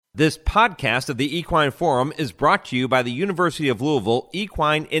This podcast of the Equine Forum is brought to you by the University of Louisville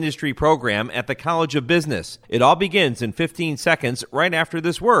Equine Industry Program at the College of Business. It all begins in 15 seconds right after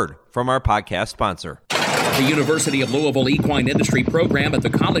this word from our podcast sponsor. The University of Louisville Equine Industry Program at the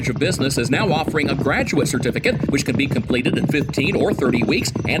College of Business is now offering a graduate certificate, which can be completed in 15 or 30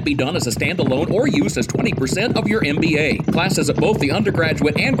 weeks and be done as a standalone or used as 20% of your MBA. Classes at both the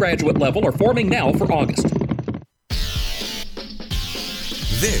undergraduate and graduate level are forming now for August.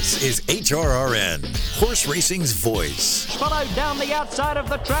 This is HRRN, horse racing's voice. Followed down the outside of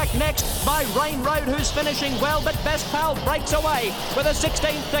the track next by Rain Road, who's finishing well, but Best Pal breaks away. With a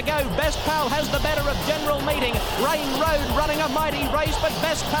 16th to go, Best Pal has the better of General Meeting. Rain Road running a mighty race, but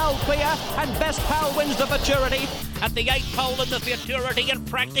Best Pal clear, and Best Pal wins the Futurity. At the 8th pole in the Futurity, and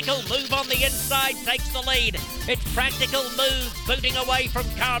Practical Move on the inside takes the lead. It's Practical Move booting away from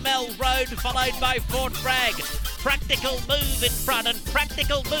Carmel Road, followed by Fort Bragg. Practical Move in front, and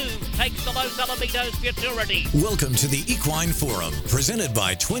Practical Move takes the Los Alamitos Futurity. Welcome to the Equine Forum, presented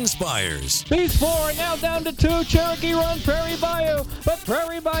by TwinSpires. These four are now down to two. Cherokee Run, Prairie Bayou. But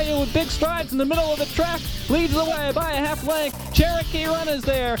Prairie Bayou with big strides in the middle of the track leads the way by a half length. Cherokee Run is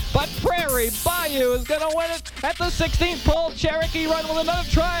there, but Prairie Bayou is going to win it at the 16th pole. Cherokee Run with another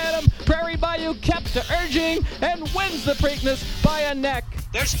try at him. Prairie Bayou kept to urging and wins the Preakness by a neck.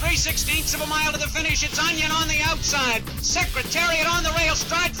 There's 3/16 of a mile to the finish. It's Onion on the outside. Secretariat on the rail,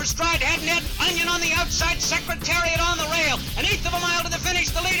 stride for stride, head and head. Onion on the outside, Secretariat on the rail. An eighth of a mile to the finish.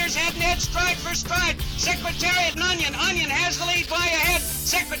 The leaders head and head, stride for stride. Secretariat and Onion. Onion has the lead by a head.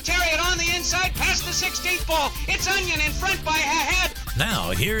 Secretariat on the inside, past the 16th pole. It's Onion in front by a head.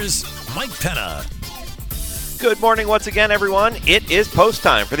 Now here's Mike Penna. Good morning once again, everyone. It is post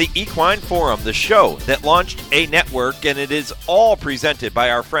time for the Equine Forum, the show that launched a network, and it is all presented by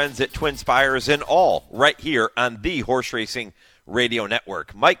our friends at TwinSpires and all right here on the Horse Racing Radio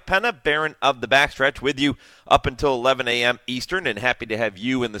Network. Mike Penna, Baron of the Backstretch, with you up until 11 a.m. Eastern, and happy to have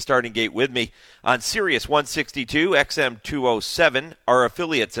you in the starting gate with me on Sirius 162, XM 207, our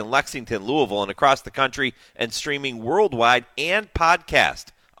affiliates in Lexington, Louisville, and across the country, and streaming worldwide and podcast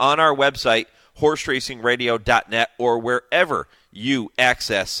on our website, horseracingradio.net, or wherever you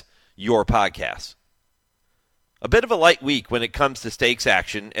access your podcasts. A bit of a light week when it comes to stakes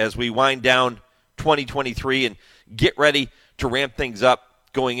action as we wind down 2023 and get ready to ramp things up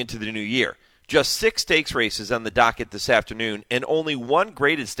going into the new year. Just 6 stakes races on the docket this afternoon and only one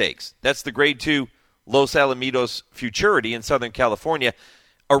graded stakes. That's the Grade 2 Los Alamitos Futurity in Southern California,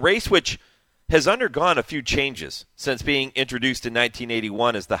 a race which has undergone a few changes since being introduced in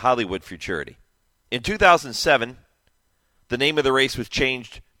 1981 as the Hollywood Futurity. In 2007, the name of the race was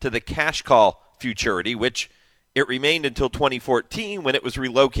changed to the Cash Call Futurity, which it remained until 2014 when it was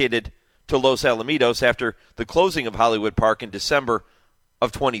relocated to Los Alamitos after the closing of Hollywood Park in December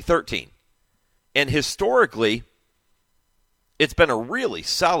of 2013. And historically, it's been a really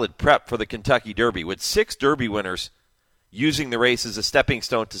solid prep for the Kentucky Derby, with 6 Derby winners using the race as a stepping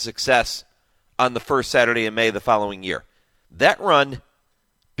stone to success on the first Saturday in May the following year. That run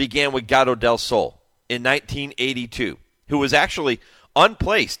began with Gato del Sol in 1982, who was actually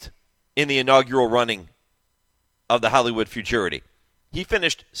unplaced in the inaugural running of the Hollywood Futurity. He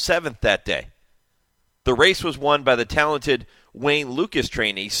finished 7th that day. The race was won by the talented Wayne Lucas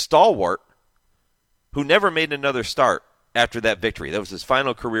trainee, Stalwart, who never made another start after that victory. That was his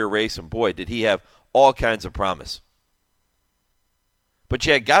final career race, and boy, did he have all kinds of promise. But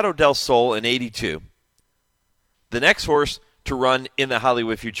you had Gato del Sol in 82. The next horse to run in the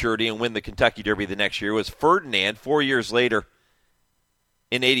Hollywood Futurity and win the Kentucky Derby the next year was Ferdinand, 4 years later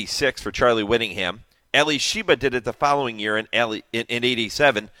in 86 for Charlie Whittingham. Ali Sheba did it the following year in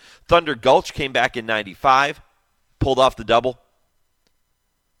 87. Thunder Gulch came back in 95, pulled off the double.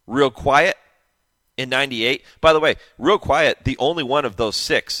 Real Quiet in 98. By the way, Real Quiet, the only one of those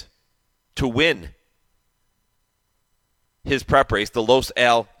 6 to win his prep race, the Los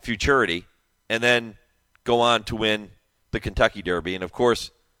Al Futurity, and then go on to win the Kentucky Derby. And, of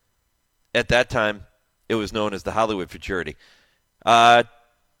course, at that time, it was known as the Hollywood Futurity.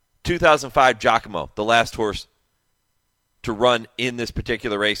 2005 Giacomo, the last horse to run in this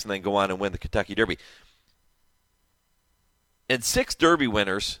particular race and then go on and win the Kentucky Derby. And 6 Derby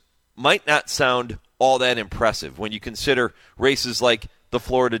winners might not sound all that impressive when you consider races like the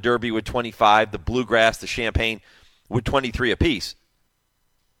Florida Derby with 25, the Bluegrass, the Champaign with 23 apiece.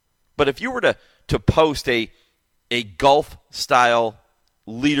 But if you were to post a golf-style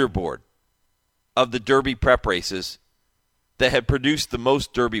leaderboard of the Derby prep races that had produced the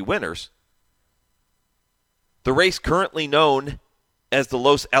most Derby winners, the race currently known as the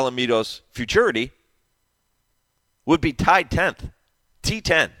Los Alamitos Futurity would be tied 10th,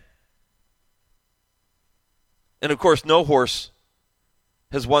 T10, And, of course, no horse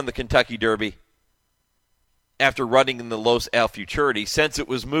has won the Kentucky Derby after running in the Los Al Futurity since it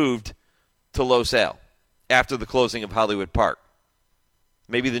was moved to Los Al after the closing of Hollywood Park.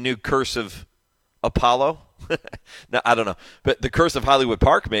 Maybe the new Curse of Apollo? No, I don't know. But the Curse of Hollywood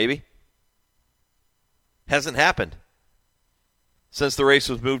Park, maybe. Hasn't happened since the race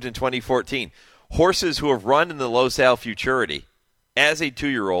was moved in 2014. Horses who have run in the Los Al Futurity as a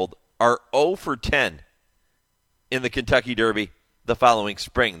 2-year-old are 0 for 10 in the Kentucky Derby the following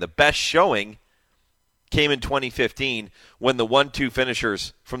spring. The best showing came in 2015 when the 1-2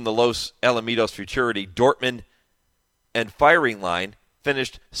 finishers from the Los Alamitos Futurity, Dortmund and Firing Line,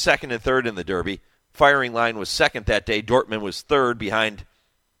 finished second and third in the Derby. Firing Line was second that day. Dortmund was third behind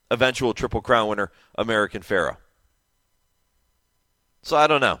eventual Triple Crown winner American Pharoah. So I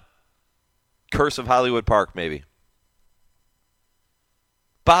don't know. Curse of Hollywood Park, maybe.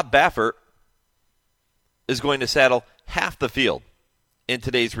 Bob Baffert is going to saddle half the field in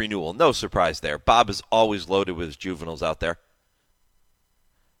today's renewal. No surprise there. Bob is always loaded with his juveniles out there.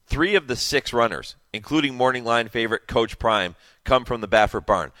 3 of the 6 runners, including morning line favorite Coach Prime, come from the Baffert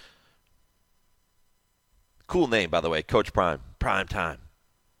barn. Cool name, by the way, Coach Prime. Prime time.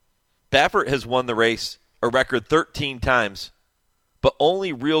 Baffert has won the race a record 13 times, but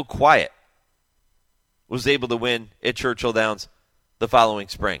only Real Quiet was able to win at Churchill Downs the following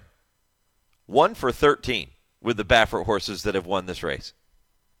spring. 1 for 13 with the Baffert horses that have won this race.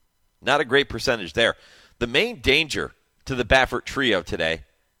 Not a great percentage there. The main danger to the Baffert trio today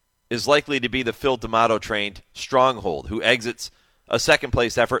is likely to be the Phil D'Amato-trained Stronghold, who exits a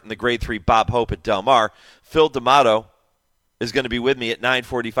second-place effort in the Grade 3 Bob Hope at Del Mar. Phil D'Amato is going to be with me at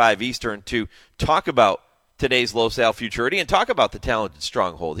 9:45 Eastern to talk about today's Los Al Futurity and talk about the talented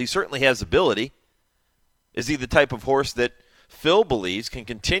Stronghold. He certainly has ability. Is he the type of horse that Phil believes can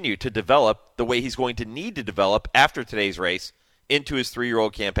continue to develop the way he's going to need to develop after today's race into his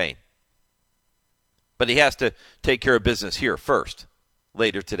 3-year-old campaign? But he has to take care of business here first,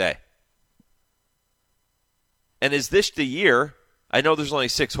 later today. And is this the year, I know there's only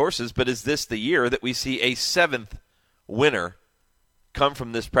 6 horses, but is this the year that we see a 7th winner come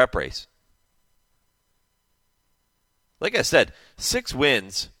from this prep race? Like I said, 6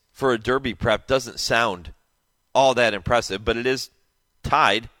 wins for a Derby prep doesn't sound all that impressive, but it is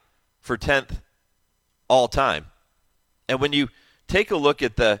tied for 10th all time. And when you take a look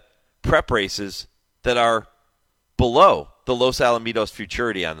at the prep races that are below the Los Alamitos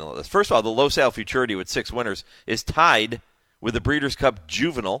Futurity on the list, first of all, the Los Al Futurity with 6 winners is tied with the Breeders' Cup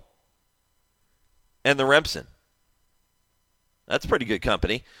Juvenile and the Remsen. That's pretty good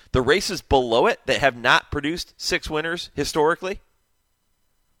company. The races below it that have not produced 6 winners historically,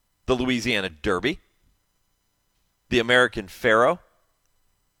 the Louisiana Derby, the American Pharoah,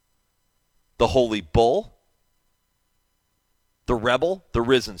 the Holy Bull, the Rebel, the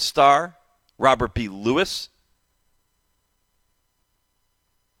Risen Star, Robert B. Lewis.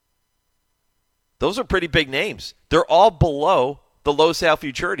 Those are pretty big names. They're all below the Los Al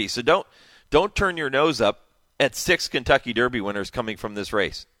Futurity, so don't turn your nose up at 6 Kentucky Derby winners coming from this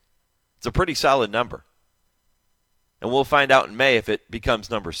race. It's a pretty solid number. And we'll find out in May if it becomes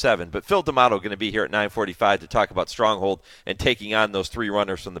number 7. But Phil D'Amato going to be here at 9:45 to talk about Stronghold and taking on those 3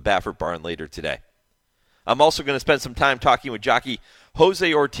 runners from the Baffert barn later today. I'm also going to spend some time talking with jockey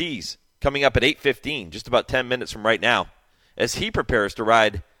Jose Ortiz coming up at 8:15, just about 10 minutes from right now, as he prepares to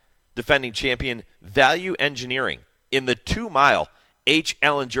ride defending champion Value Engineering in the 2-mile H.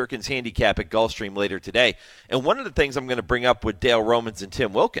 Allen Jerkins handicap at Gulfstream later today. And one of the things I'm going to bring up with Dale Romans and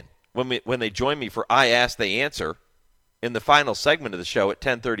Tim Wilkin when they join me for I Ask, They Answer in the final segment of the show at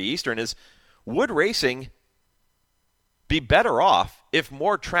 10:30 Eastern is, would racing be better off if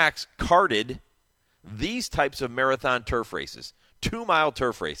more tracks carded these types of marathon turf races, 2-mile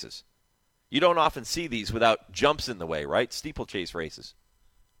turf races? You don't often see these without jumps in the way, right? Steeplechase races.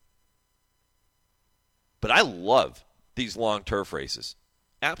 But I love these long turf races.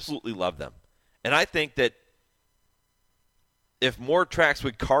 Absolutely love them. And I think that if more tracks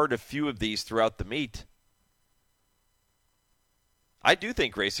would card a few of these throughout the meet, I do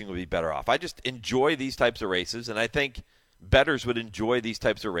think racing would be better off. I just enjoy these types of races, and I think bettors would enjoy these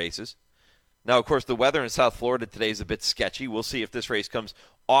types of races. Now, of course, the weather in South Florida today is a bit sketchy. We'll see if this race comes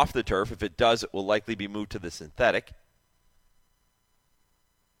off the turf. If it does, it will likely be moved to the synthetic.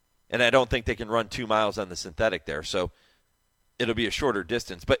 And I don't think they can run 2 miles on the synthetic there, so it'll be a shorter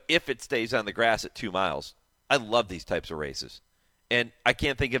distance. But if it stays on the grass at 2 miles, I love these types of races. And I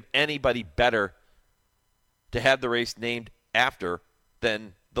can't think of anybody better to have the race named after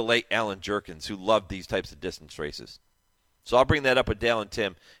than the late Allen Jerkins, who loved these types of distance races. So I'll bring that up with Dale and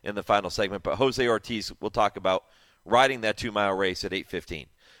Tim in the final segment. But Jose Ortiz, we'll talk about riding that 2-mile race at 8:15.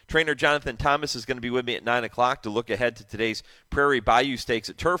 Trainer Jonathan Thomas is going to be with me at 9 o'clock to look ahead to today's Prairie Bayou Stakes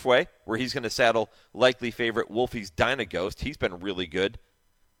at Turfway, where he's going to saddle likely favorite Wolfie's Dynaghost. He's been really good.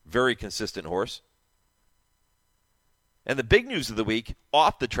 Very consistent horse. And the big news of the week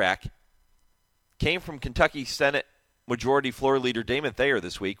off the track came from Kentucky Senate Majority Floor Leader Damon Thayer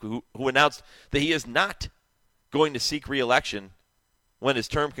this week, who announced that he is not going to seek re-election when his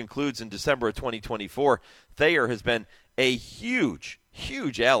term concludes in December of 2024. Thayer has been a huge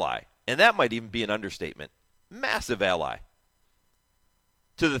ally, and that might even be an understatement. Massive ally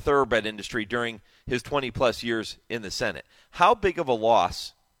to the thoroughbred industry during his 20-plus years in the Senate. How big of a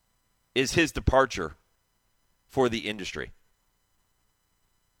loss is his departure for the industry?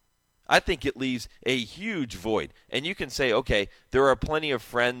 I think it leaves a huge void. And you can say, okay, there are plenty of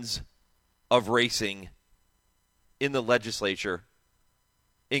friends of racing in the legislature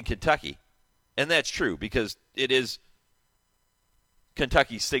in Kentucky. And that's true because it is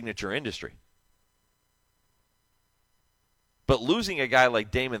Kentucky's signature industry. But losing a guy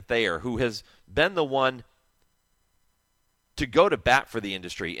like Damon Thayer, who has been the one to go to bat for the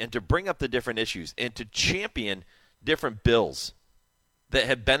industry and to bring up the different issues and to champion different bills that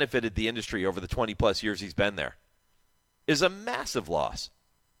have benefited the industry over the 20-plus years he's been there, is a massive loss.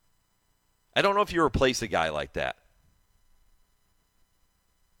 I don't know if you replace a guy like that.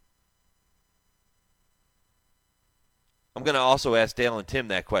 I'm going to also ask Dale and Tim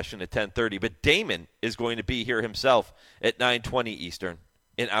that question at 10:30, but Damon is going to be here himself at 9:20 Eastern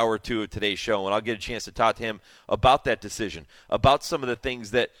in hour 2 of today's show, and I'll get a chance to talk to him about that decision, about some of the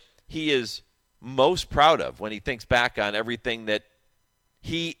things that he is most proud of when he thinks back on everything that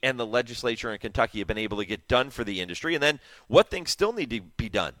he and the legislature in Kentucky have been able to get done for the industry, and then what things still need to be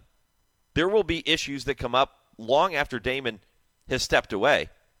done. There will be issues that come up long after Damon has stepped away.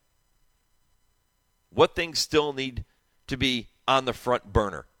 What things still need to be on the front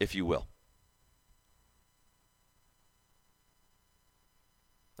burner, if you will.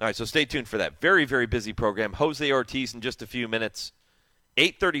 All right, so stay tuned for that. Very, very busy program. Jose Ortiz in just a few minutes.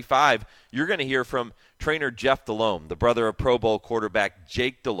 8:35, you're going to hear from trainer Jeff Delhomme, the brother of Pro Bowl quarterback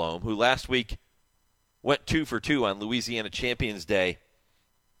Jake Delhomme, who last week went 2 for 2 on Louisiana Champions Day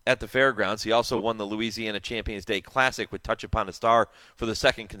at the fairgrounds. He also won the Louisiana Champions Day Classic with Touch Upon a Star for the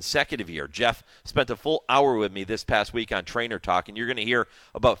second consecutive year. Jeff spent a full hour with me this past week on Trainer Talk, and you're going to hear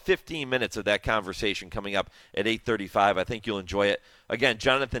about 15 minutes of that conversation coming up at 8:35. I think you'll enjoy it. Again,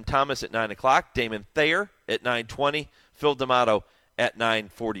 Jonathan Thomas at 9 o'clock, Damon Thayer at 9:20, Phil D'Amato at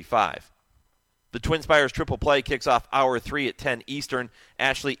 9:45. The TwinSpires Triple Play kicks off hour 3 at 10 Eastern.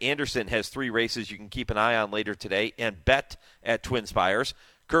 Ashley Anderson has 3 races you can keep an eye on later today and bet at TwinSpires.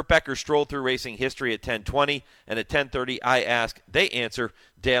 Kurt Becker strolled through racing history at 10:20, and at 10:30 I ask, they answer,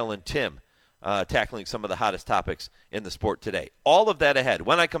 Dale and Tim, tackling some of the hottest topics in the sport today. All of that ahead.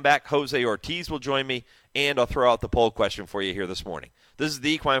 When I come back, Jose Ortiz will join me, and I'll throw out the poll question for you here this morning. This is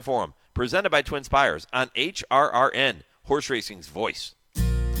the Equine Forum, presented by TwinSpires on HRRN, horse racing's voice.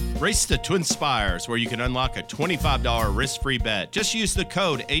 Race to TwinSpires, where you can unlock a $25 risk-free bet. Just use the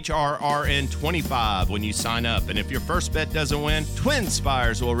code HRRN25 when you sign up. And if your first bet doesn't win,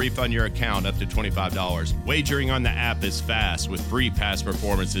 TwinSpires will refund your account up to $25. Wagering on the app is fast with free past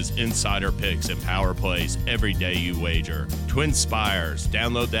performances, insider picks, and power plays every day you wager. TwinSpires.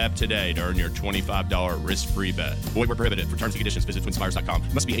 Download the app today to earn your $25 risk-free bet. Void where prohibited. For terms and conditions, visit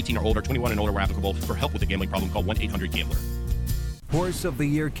TwinSpires.com. Must be 18 or older, 21 and older where applicable. For help with a gambling problem, call 1-800-GAMBLER. Horse of the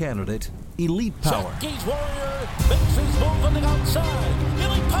Year candidate, Elite Power. Keys Warrior makes his move on the outside.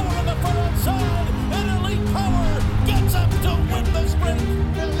 Elite Power on the front outside. And Elite Power gets up to win the sprint.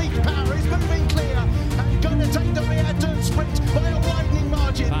 Elite Power is moving clear and going to take the rear to sprint by a widening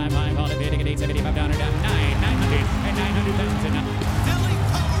margin. 5-5 all defeating at 875 down or down 900 and 900,000. Elite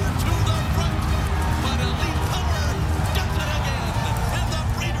Power to the front. But Elite Power does it again in the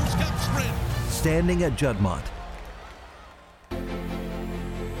Breeders' Cup sprint. Standing at Juddmonte.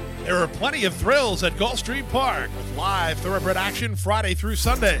 There are plenty of thrills at Gulfstream Park with live thoroughbred action Friday through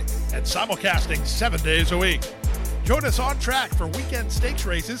Sunday and simulcasting 7 days a week. Join us on track for weekend stakes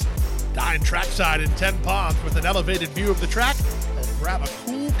races, dine trackside in 10 Palms with an elevated view of the track, and grab a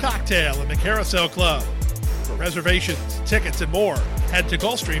cool cocktail in the Carousel Club. For reservations, tickets, and more, head to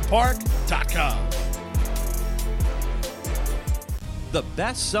GulfstreamPark.com. The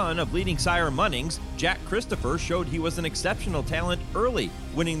best son of leading sire Munnings, Jack Christopher, showed he was an exceptional talent early,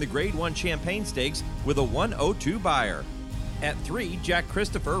 winning the Grade 1 Champagne Stakes with a 102 Beyer. At 3, Jack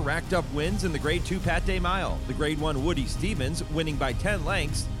Christopher racked up wins in the Grade 2 Pat Day Mile, the Grade 1 Woody Stevens winning by 10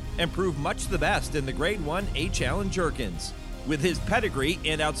 lengths, and proved much the best in the Grade 1 H. Allen Jerkins. With his pedigree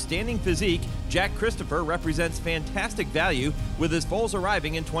and outstanding physique, Jack Christopher represents fantastic value with his foals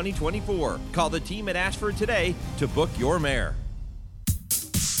arriving in 2024. Call the team at Ashford today to book your mare.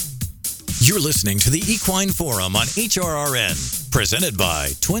 You're listening to the Equine Forum on HRRN, presented by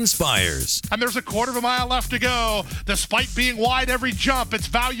TwinSpires. And there's a quarter of a mile left to go. Despite being wide every jump, it's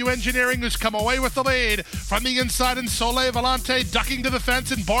Value Engineering who's come away with the lead. From the inside, and Soleil Volante ducking to the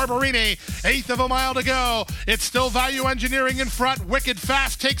fence, and Barberini. Eighth of a mile to go. It's still Value Engineering in front. Wicked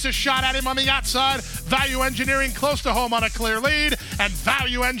Fast takes a shot at him on the outside. Value Engineering close to home on a clear lead. And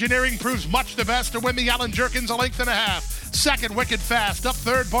Value Engineering proves much the best to win the Allen Jerkins a length and a half. Second, Wicked Fast. Up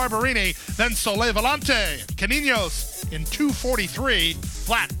third, Barberini. Then Soleil Volante. Caninos in 2:43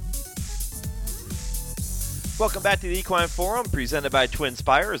 flat. Welcome back to the Equine Forum, presented by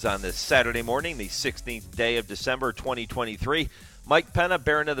TwinSpires on this Saturday morning, the 16th day of December 2023. Mike Penna,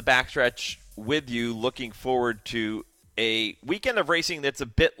 Baron of the Backstretch, with you, looking forward to a weekend of racing that's a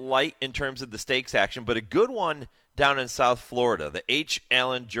bit light in terms of the stakes action, but a good one down in South Florida, the H.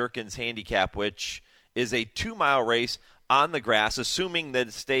 Allen Jerkins Handicap, which is a 2-mile race on the grass, assuming that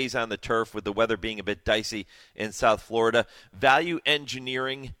it stays on the turf with the weather being a bit dicey in South Florida. Value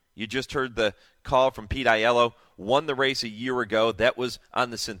Engineering, you just heard the call from Pete Aiello, won the race a year ago. That was on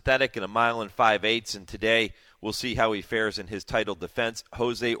the synthetic in 1 mile and 5/8, and today we'll see how he fares in his title defense.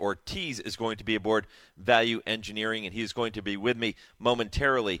 Jose Ortiz is going to be aboard Value Engineering, and he's going to be with me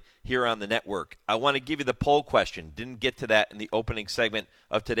momentarily here on the network. I want to give you the poll question. Didn't get to that in the opening segment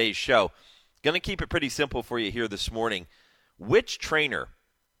of today's show. Going to keep it pretty simple for you here this morning. Which trainer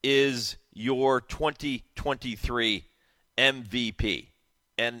is your 2023 MVP?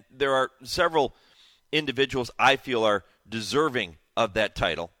 And there are several individuals I feel are deserving of that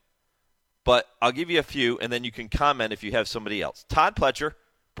title. But I'll give you a few, and then you can comment if you have somebody else. Todd Pletcher,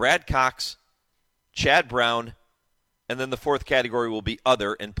 Brad Cox, Chad Brown, and then the fourth category will be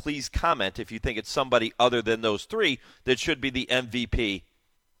other. And please comment if you think it's somebody other than those three that should be the MVP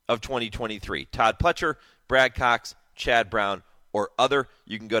of 2023. Todd Pletcher, Brad Cox, Chad Brown, or other.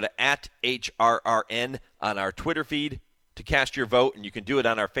 You can go to @HRRN on our Twitter feed to cast your vote, and you can do it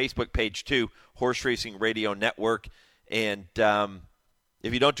on our Facebook page too, Horse Racing Radio Network. And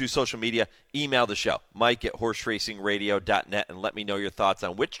if you don't do social media, email the show, mike@horseracingradio.net, and let me know your thoughts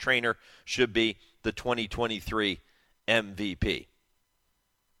on which trainer should be the 2023 MVP.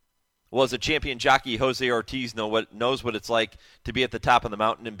 Well, as a champion jockey, Jose Ortiz knows what it's like to be at the top of the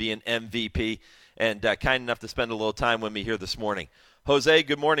mountain and be an MVP, and kind enough to spend a little time with me here this morning. Jose,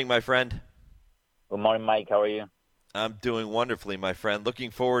 good morning, my friend. Good morning, Mike. How are you? I'm doing wonderfully, my friend.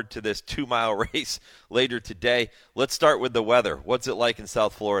 Looking forward to this 2-mile race later today. Let's start with the weather. What's it like in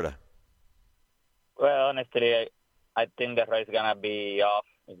South Florida? Well, honestly, I think the race is going to be off.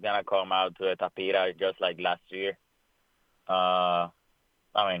 It's going to come out to a tapira just like last year.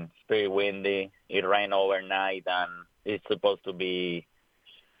 It's pretty windy. It rained overnight, and it's supposed to be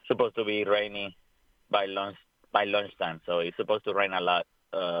rainy by lunchtime. So it's supposed to rain a lot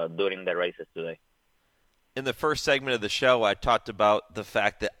during the races today. In the first segment of the show, I talked about the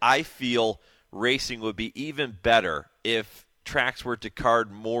fact that I feel racing would be even better if tracks were to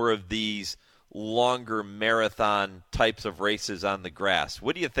card more of these longer marathon types of races on the grass.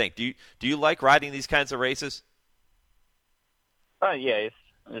 What do you think? Do you like riding these kinds of races? Yeah,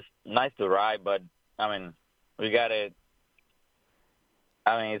 it's nice to ride, but we got it.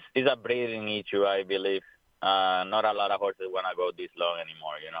 It's a breeding issue, I believe. Not a lot of horses want to go this long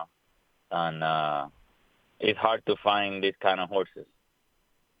anymore, and it's hard to find these kind of horses.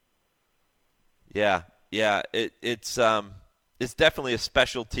 Yeah, it's definitely a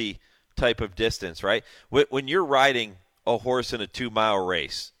specialty type of distance, right? When you're riding a horse in a 2-mile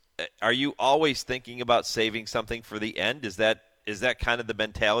race, are you always thinking about saving something for the end? Is that kind of the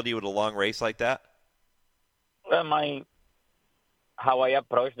mentality with a long race like that? Well, how I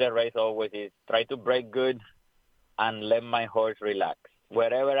approach the race always is try to break good and let my horse relax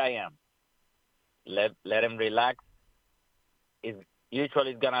wherever I am. Let him relax.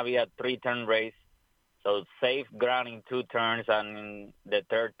 Usually it's gonna be a 3-turn race, so safe ground in 2 turns, and in the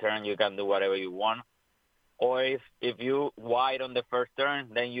 3rd turn you can do whatever you want. Or if you wide on the 1st turn,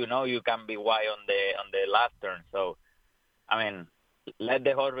 then you can be wide on the last turn. So, let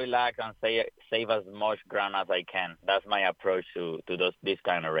the horse relax and save as much ground as I can. That's my approach to these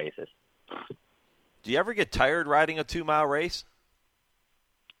kind of races. Do you ever get tired riding a 2-mile race?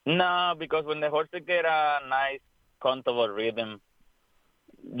 No, because when the horses get a nice, comfortable rhythm,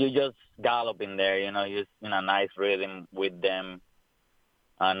 you just gallop in there, you're in a nice rhythm with them.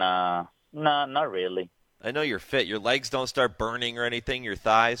 And, no, not really. I know you're fit. Your legs don't start burning or anything. Your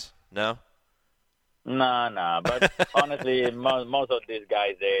thighs, no. No. But honestly, most of these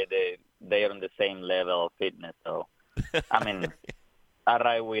guys, they are on the same level of fitness. So, I mean, I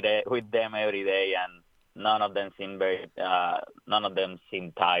ride with them every day, and none of them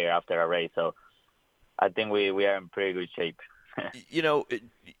seem tired after a race. So, I think we are in pretty good shape. You know,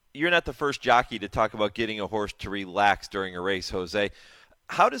 you're not the first jockey to talk about getting a horse to relax during a race, Jose.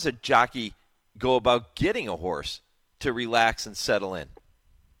 How does a jockey go about getting a horse to relax and settle in?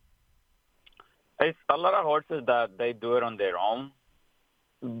 It's a lot of horses that they do it on their own,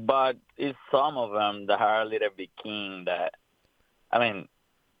 but it's some of them that are a little bit keen that, I mean,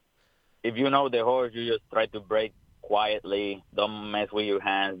 if you know the horse, you just try to break quietly, don't mess with your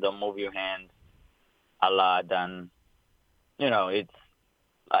hands, don't move your hands a lot, and, you know, it's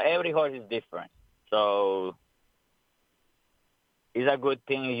every horse is different. So it's a good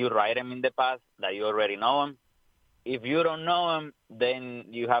thing if you ride them in the past, that you already know them. If you don't know them, then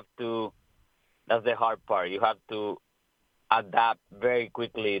you have to, that's the hard part. You have to adapt very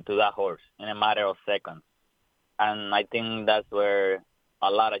quickly to that horse in a matter of seconds. And I think that's where a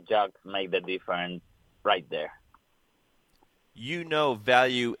lot of jocks make the difference right there. You know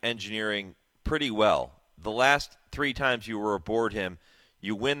value engineering pretty well. The last 3 times you were aboard him,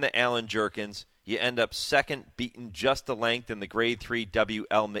 you win the Allen Jerkins. You end up second, beaten just a length in the Grade 3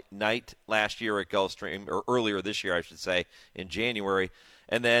 W.L. McKnight last year at Gulfstream, or earlier this year, I should say, in January.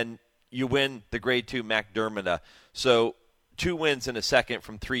 And then you win the Grade 2 McDermott. So 2 wins and a second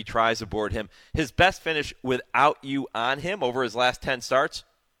from 3 tries aboard him. His best finish without you on him over his last 10 starts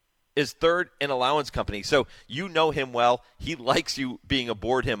is 3rd in allowance company. So you know him well. He likes you being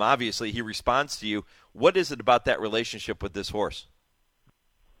aboard him. Obviously, he responds to you. What is it about that relationship with this horse?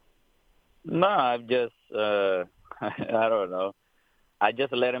 No, I'm just, I don't know. I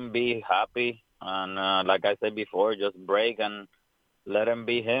just let him be happy. And like I said before, just break and let him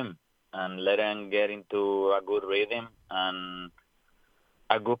be him. And let him get into a good rhythm and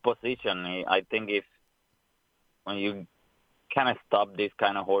a good position. I think when you kind of stop these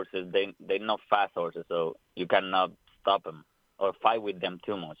kind of horses, they're not fast horses, so you cannot stop them or fight with them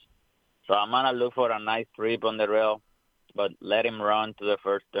too much. So I'm going to look for a nice trip on the rail, but let him run to the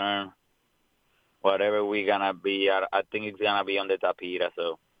first turn. Whatever we're going to be, I think it's going to be on the Tapira.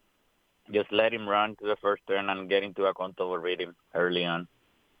 So just let him run to the first turn and get into a comfortable rhythm early on.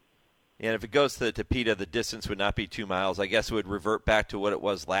 And if it goes to the Tapita, the distance would not be 2 miles. I guess it would revert back to what it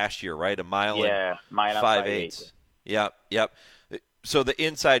was last year, right? A mile and 5/8. Yep. So the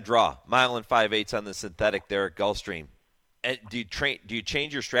inside draw, 1.5 miles on the synthetic there at Gulfstream. And do you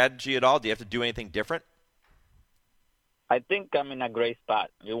change your strategy at all? Do you have to do anything different? I think I'm in a great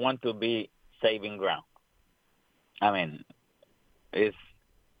spot. You want to be saving ground. I mean,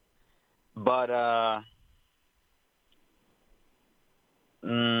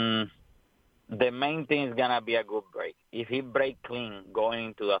 the main thing is gonna be a good break. If he break clean going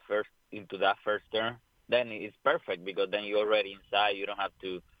into that first turn, then it's perfect because then you're already inside. You don't have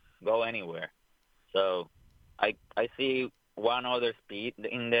to go anywhere. So I see one other speed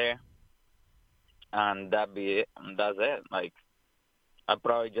in there, and that'd be it. And that's it. Like I'd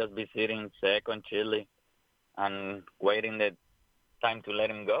probably just be sitting second, chilly, and waiting the time to let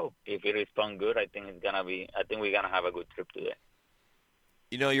him go. If he responds good, I think we're gonna have a good trip today.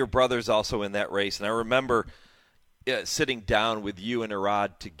 You know, your brother's also in that race, and I remember sitting down with you and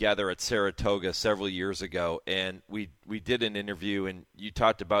Arad together at Saratoga several years ago, and we did an interview, and you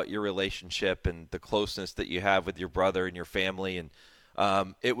talked about your relationship and the closeness that you have with your brother and your family, and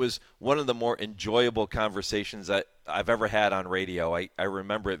it was one of the more enjoyable conversations that I've ever had on radio. I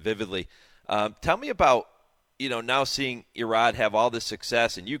remember it vividly. Tell me about, now seeing Arad have all this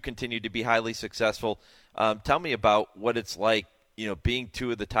success, and you continue to be highly successful. Tell me about what it's like, being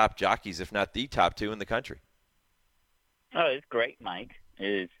 2 of the top jockeys, if not the top 2 in the country. Oh, it's great, Mike.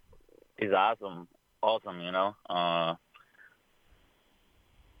 It's awesome, to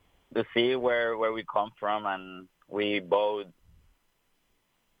see where we come from, and we both,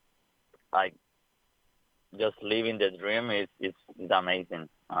 just living the dream is amazing.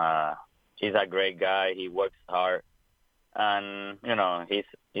 He's a great guy. He works hard, and,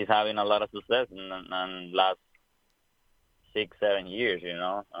 he's having a lot of success in last 6-7 years, and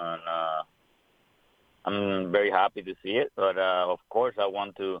I'm very happy to see it. But of course, I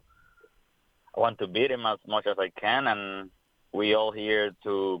want to beat him as much as I can, and we all here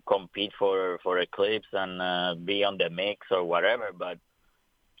to compete for Eclipse and be on the mix or whatever. But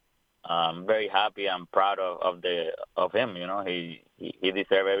I'm very happy. I'm proud of him. He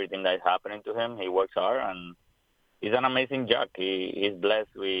deserves everything that's happening to him. He works hard, and he's an amazing jockey. He's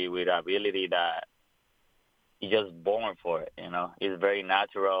blessed with ability that he's just born for it. He's very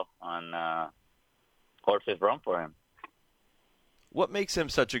natural, and horses run for him. What makes him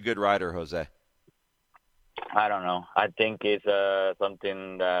such a good rider, Jose? I don't know. I think it's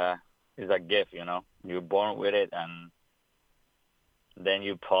something that is a gift. You're born with it, and then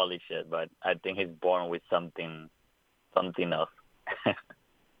you polish it. But I think he's born with something else.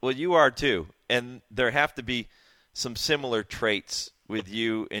 Well, you are too, and there have to be some similar traits with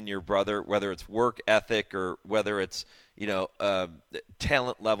you and your brother, whether it's work ethic or whether it's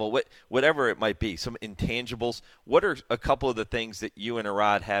talent level, whatever it might be, some intangibles. What are a couple of the things that you and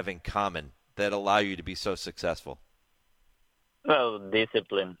Arad have in common that allow you to be so successful? Well,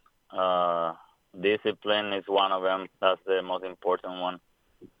 discipline. Discipline is one of them. That's the most important one.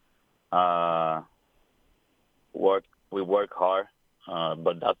 We work hard,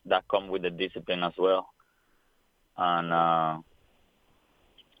 but that comes with the discipline as well. And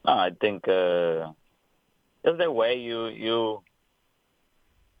I think just the way you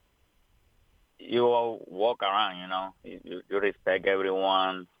walk around, you respect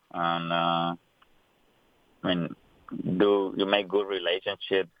everyone, and you make good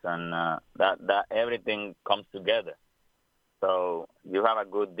relationships, and that everything comes together. So you have a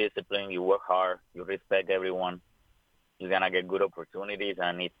good discipline, you work hard, you respect everyone, you're gonna get good opportunities,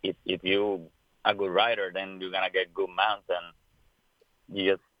 and if you a good rider, then you're gonna get good mounts, and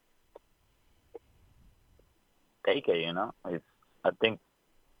you just take it. I think,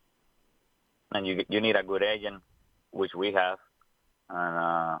 and you need a good agent, which we have,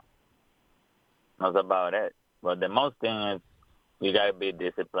 and that's about it. But the most thing is you gotta be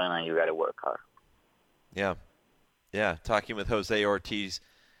disciplined and you gotta work hard. Yeah. Talking with Jose Ortiz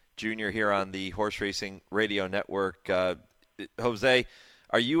Jr. here on the Horse Racing Radio Network. Jose,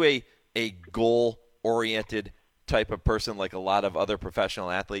 are you a goal-oriented type of person like a lot of other professional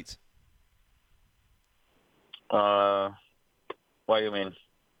athletes? What do you mean?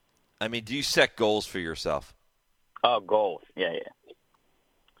 I mean, do you set goals for yourself? Oh, goals. Yeah.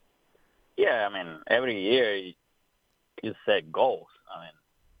 Yeah, I mean, every year you set goals. I mean,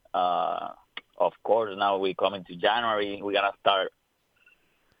 of course, now we come into January, we're going to start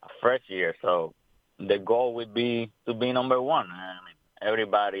a fresh year. So the goal would be to be number one. I mean,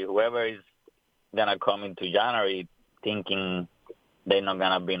 everybody, whoever is going to come into January thinking they're not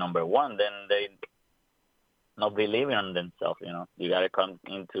going to be number one, then they not believing in themselves. You got to come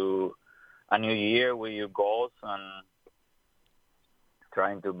into a new year with your goals and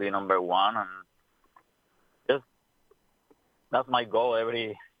trying to be number one, and just that's my goal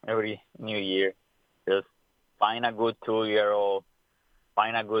every new year. Just find a good 2-year-old,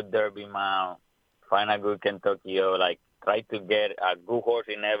 find a good Derby mount, find a good Kentucky, try to get a good horse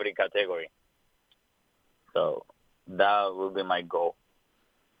in every category. So that will be my goal.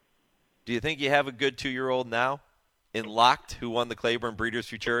 Do you think you have a good 2-year-old now in Locked who won the Claiborne Breeders'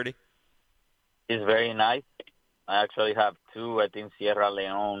 Futurity? It's very nice. I actually have 2. I think Sierra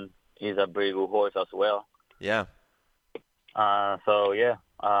Leone is a pretty good horse as well. Yeah. I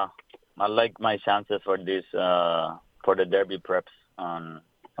like my chances for this for the Derby preps on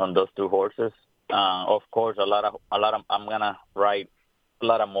those 2 horses. Of course, a lot of I'm gonna ride a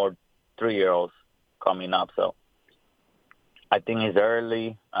lot of more 3-year-olds coming up. So I think it's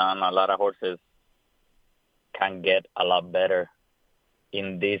early, and a lot of horses can get a lot better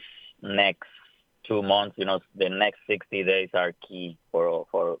in this next 2 months. The next 60 days are key for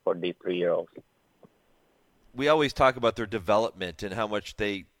these 3-year-olds. We always talk about their development and how much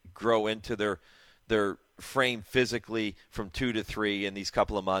they grow into their frame physically from 2 to 3 in these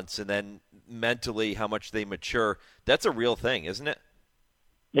couple of months, and then mentally how much they mature. That's a real thing, isn't it?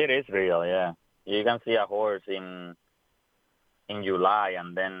 It is real, yeah. You can see a horse in July,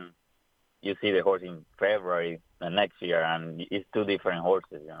 and then you see the horse in February the next year, and it's 2 different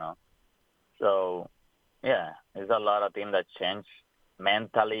horses, So, yeah, there's a lot of things that change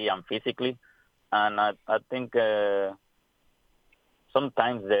mentally and physically, and I think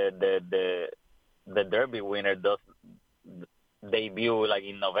sometimes the Derby winner does debut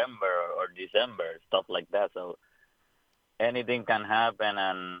in November or December, stuff like that. So anything can happen,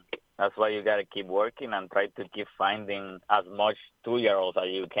 and that's why you got to keep working and try to keep finding as much 2-year-olds as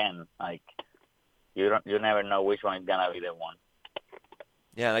you can. You never know which one is gonna be the one.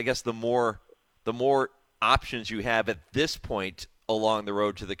 Yeah, and I guess the more options you have at this point along the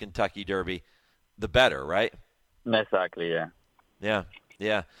road to the Kentucky Derby, the better, right? Exactly, yeah.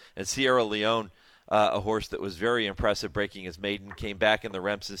 Yeah. And Sierra Leone, a horse that was very impressive breaking his maiden, came back in the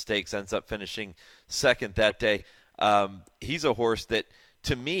Remsen Stakes, ends up finishing second that day. He's a horse that,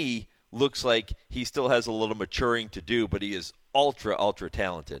 to me, looks like he still has a little maturing to do, but he is ultra, ultra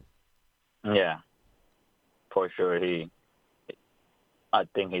talented. Yeah. for sure I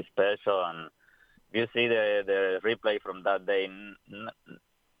think he's special. And you see the replay from that day,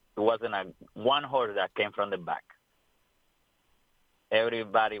 it wasn't one horse that came from the back.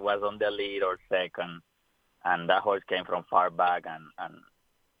 Everybody was on the lead or second, and that horse came from far back, and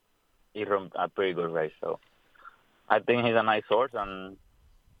he ran a pretty good race. So I think he's a nice horse, and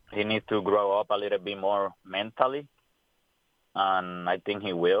he needs to grow up a little bit more mentally, and I think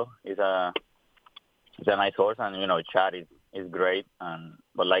he will. He's a nice horse, and, Chad is great.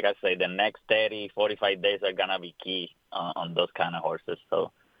 But like I say, the next 30, 45 days are going to be key on those kind of horses.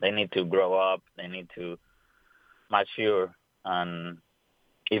 So they need to grow up. They need to mature. And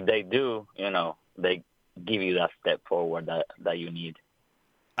if they do, they give you that step forward that you need.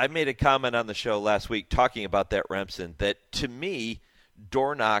 I made a comment on the show last week talking about that, Remsen, that to me,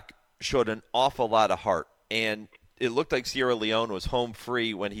 Dornoch showed an awful lot of heart. And it looked like Sierra Leone was home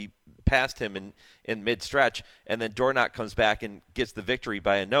free when he passed him in mid-stretch, and then Dornoch comes back and gets the victory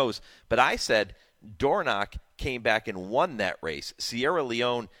by a nose. But I said Dornoch came back and won that race. Sierra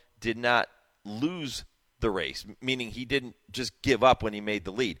Leone did not lose the race, meaning he didn't just give up when he made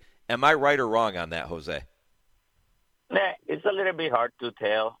the lead. Am I right or wrong on that, Jose? Yeah, it's a little bit hard to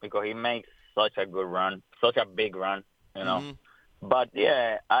tell because he makes such a good run, such a big run, Mm-hmm. But,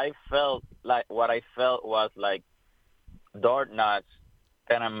 yeah, I felt like Dornoch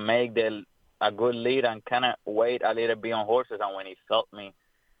kind of make a good lead and kind of wait a little bit on horses, and when he felt me,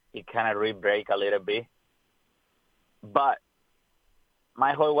 he kind of re-brake a little bit. But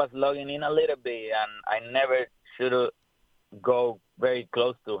my horse was logging in a little bit, and I never should go very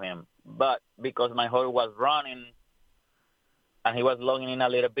close to him. But because my horse was running and he was logging in a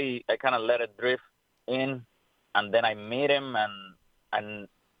little bit, I kind of let it drift in, and then I meet him, and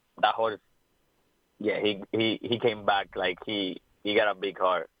that horse, yeah, he came back like he got a big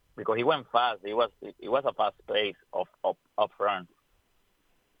heart because he went fast. It was a fast pace up front.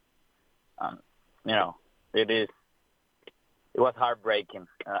 It was heartbreaking.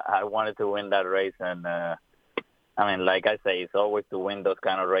 I wanted to win that race, and like I say, it's always to win those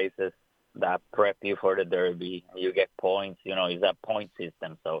kind of races that prep you for the Derby. You get points. It's a point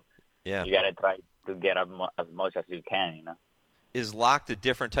system, so yeah, you got to try to get as much as you can. Is Locked a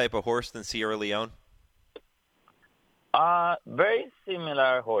different type of horse than Sierra Leone? Very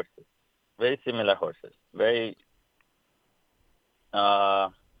similar horses. Very,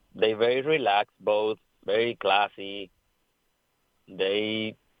 they very relaxed, both very classy.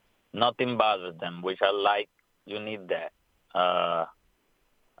 Nothing bothers them, which I like. You need that.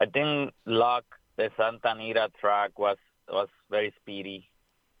 I think Luck, the Santa Anita track was very speedy.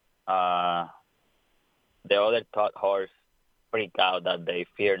 The other horse freaked out that day,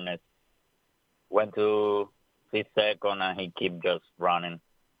 Fearness. Went to his second, and he kept just running.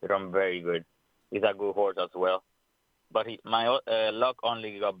 He ran very good. He's a good horse as well. But my Luck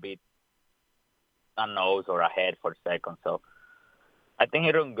only got beat a nose or a head for second. So I think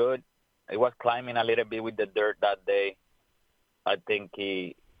he ran good. He was climbing a little bit with the dirt that day. I think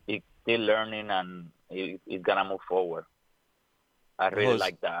he's still learning, and he's going to move forward. I really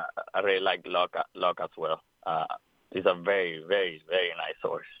like that. I really like Luck as well. He's a very, very, very nice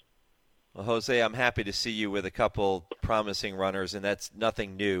horse. Well, Jose, I'm happy to see you with a couple promising runners, and that's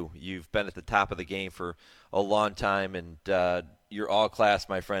nothing new. You've been at the top of the game for a long time, and you're all class,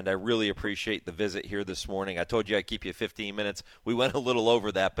 my friend. I really appreciate the visit here this morning. I told you I'd keep you 15 minutes. We went a little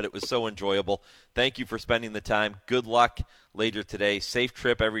over that, but it was so enjoyable. Thank you for spending the time. Good luck later today. Safe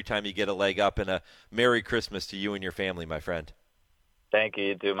trip every time you get a leg up, and a Merry Christmas to you and your family, my friend. Thank you.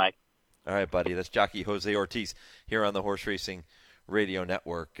 You too, Mike. All right, buddy. That's jockey Jose Ortiz here on the Horse Racing Radio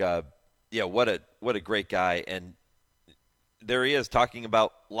Network. Yeah, what a great guy. And there he is talking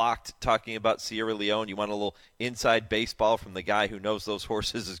about Locked, talking about Sierra Leone. You want a little inside baseball from the guy who knows those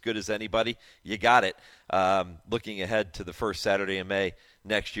horses as good as anybody? You got it. Looking ahead to the first Saturday in May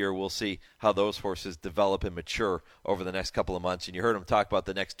next year, we'll see how those horses develop and mature over the next couple of months. And you heard him talk about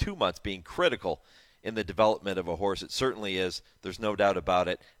the next 2 months being critical in the development of a horse. It certainly is. There's no doubt about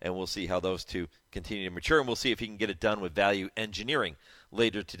it. And we'll see how those two continue to mature. And we'll see if he can get it done with value engineering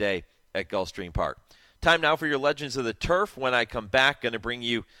later today at Gulfstream Park. Time now for your Legends of the Turf. When I come back, going to bring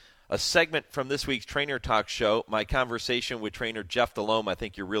you a segment from this week's Trainer Talk show, my conversation with trainer Jeff Delhomme. I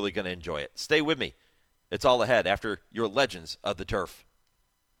think you're really going to enjoy it. Stay with me. It's all ahead after your Legends of the Turf.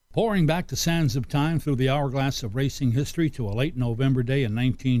 Pouring back the sands of time through the hourglass of racing history to a late November day in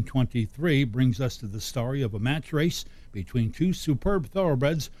 1923 brings us to the story of a match race between two superb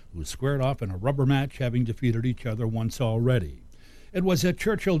thoroughbreds who squared off in a rubber match, having defeated each other once already. It was at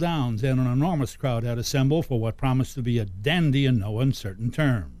Churchill Downs, and an enormous crowd had assembled for what promised to be a dandy in no uncertain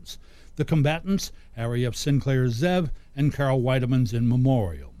terms. The combatants, Harry F. Sinclair's Zev and Carl Weideman's In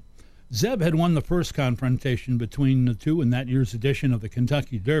Memoriam. Zev had won the first confrontation between the two in that year's edition of the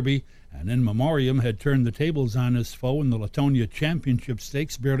Kentucky Derby, and In Memoriam had turned the tables on his foe in the Latonia Championship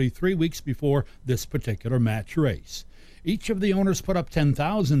Stakes barely 3 weeks before this particular match race. Each of the owners put up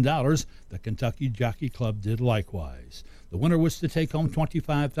 $10,000. The Kentucky Jockey Club did likewise. The winner was to take home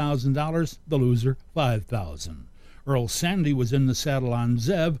 $25,000, the loser $5,000. Earl Sandy was in the saddle on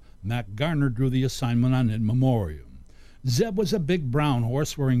Zev. Mac Garner drew the assignment on In Memoriam. Zeb was a big brown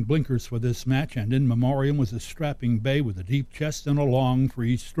horse wearing blinkers for this match, and In Memoriam was a strapping bay with a deep chest and a long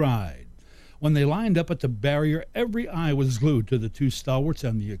free stride. When they lined up at the barrier, every eye was glued to the two stalwarts,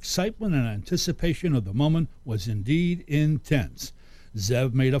 and the excitement and anticipation of the moment was indeed intense.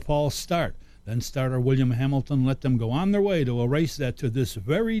 Zev made a false start. Then starter William Hamilton let them go on their way to a race that to this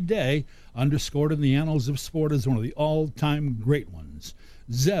very day underscored in the annals of sport as one of the all-time great ones.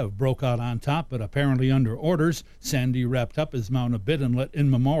 Zev broke out on top, but apparently under orders. Sandy wrapped up his mount a bit and let In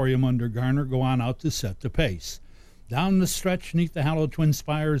Memoriam under Garner go on out to set the pace. Down the stretch, neath the hallowed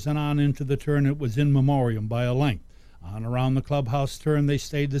TwinSpires and on into the turn, it was In Memoriam by a length. On around the clubhouse turn, they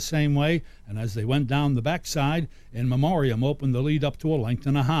stayed the same way, and as they went down the backside, In Memoriam opened the lead up to a length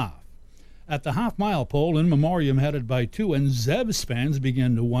and a half. At the half-mile pole, In Memoriam headed by 2, and Zeb's fans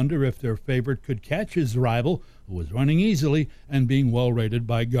began to wonder if their favorite could catch his rival, who was running easily and being well rated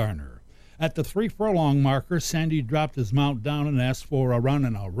by Garner. At the 3-furlong marker, Sandy dropped his mount down and asked for a run,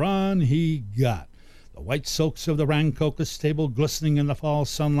 and a run he got. The white silks of the Rancocas stable, glistening in the fall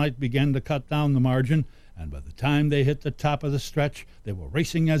sunlight, began to cut down the margin, and by the time they hit the top of the stretch, they were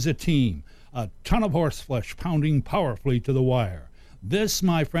racing as a team, a ton of horseflesh pounding powerfully to the wire. This,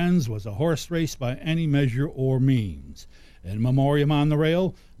 my friends, was a horse race by any measure or means. In Memoriam on the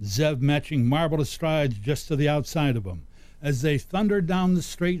rail, Zev matching marvelous strides just to the outside of him. As they thundered down the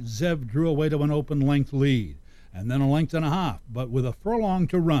straight, Zev drew away to an open length lead, and then a length and a half, but with a furlong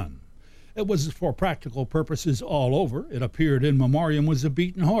to run. It was for practical purposes all over. It appeared In Memoriam was a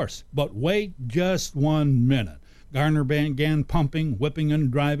beaten horse. But wait just 1 minute. Garner began pumping, whipping,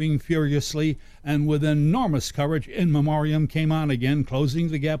 and driving furiously, and with enormous courage, In Memoriam came on again, closing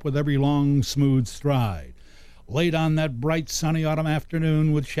the gap with every long, smooth stride. Late on that bright, sunny autumn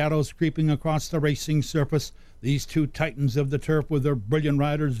afternoon, with shadows creeping across the racing surface, these two titans of the turf, with their brilliant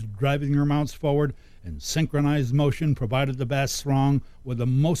riders driving their mounts forward in synchronized motion, provided the vast throng with the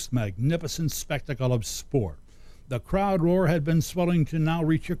most magnificent spectacle of sport. The crowd roar had been swelling to now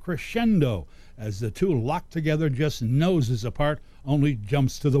reach a crescendo as the two locked together just noses apart, only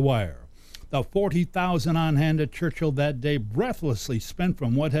jumps to the wire. The 40,000 on hand at Churchill that day breathlessly spent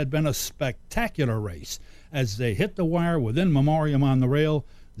from what had been a spectacular race. As they hit the wire with In Memoriam on the rail,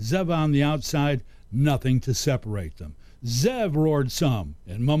 Zev on the outside, nothing to separate them. Zev roared some,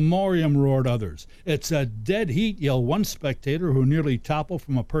 In Memoriam roared others. "It's a dead heat," yelled one spectator who nearly toppled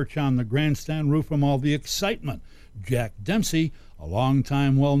from a perch on the grandstand roof from all the excitement. Jack Dempsey, a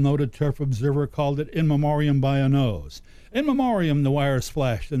long-time well-noted turf observer, called it In Memoriam by a nose. In Memoriam, the wires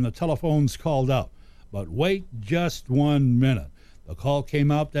flashed and the telephones called out. But wait just 1 minute. The call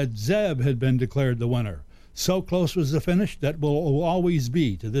came out that Zev had been declared the winner. So close was the finish that will always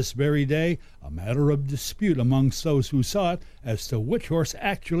be, to this very day, a matter of dispute amongst those who saw it as to which horse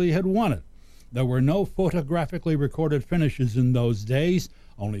actually had won it. There were no photographically recorded finishes in those days,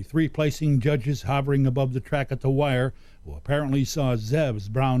 only 3 placing judges hovering above the track at the wire, who apparently saw Zev's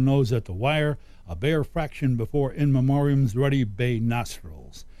brown nose at the wire, a bare fraction before In Memoriam's ruddy bay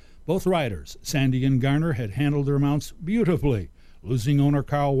nostrils. Both riders, Sandy and Garner, had handled their mounts beautifully. Losing owner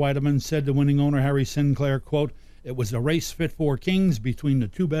Carl Weideman said to winning owner Harry Sinclair, quote, "It was a race fit for kings between the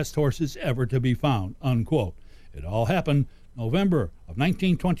 2 best horses ever to be found," unquote. It all happened November of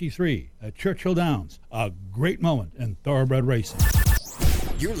 1923 at Churchill Downs, a great moment in thoroughbred racing.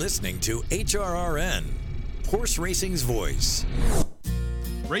 You're listening to HRRN, Horse Racing's Voice.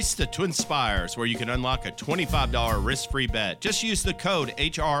 Race the TwinSpires, where you can unlock a $25 risk-free bet. Just use the code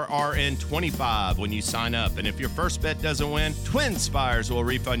HRRN25 when you sign up. And if your first bet doesn't win, TwinSpires will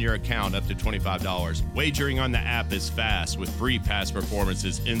refund your account up to $25. Wagering on the app is fast with free past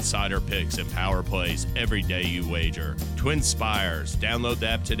performances, insider picks, and power plays every day you wager. TwinSpires. Download the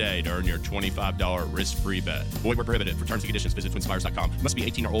app today to earn your $25 risk-free bet. Void where prohibited. For terms and conditions, visit TwinSpires.com. Must be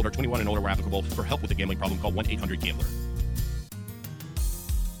 18 or older, 21 and older where applicable. For help with a gambling problem, call 1-800-GAMBLER.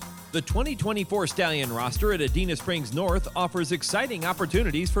 The 2024 Stallion roster at Adena Springs North offers exciting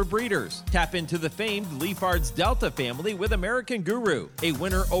opportunities for breeders. Tap into the famed Leafard's Delta family with American Guru, a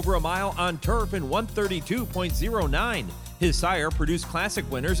winner over a mile on turf in 132.09. His sire produced classic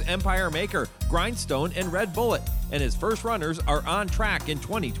winners Empire Maker, Grindstone, and Red Bullet. and his first runners are on track in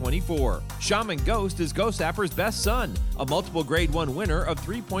 2024. Shaman Ghost is Ghost Sapper's best son, a multiple Grade 1 winner of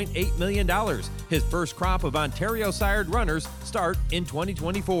 $3.8 million. His first crop of Ontario-sired runners start in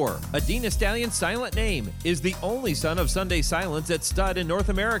 2024. Adina Stallion's silent name is the only son of Sunday Silence at stud in North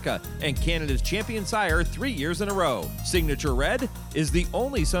America and Canada's champion sire 3 years in a row. Signature Red is the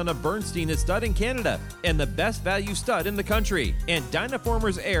only son of Bernstein at stud in Canada and the best value stud in the country. And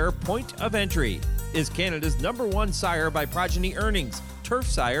Dynaformer's heir, Point of Entry, is Canada's #1 sire by progeny earnings, turf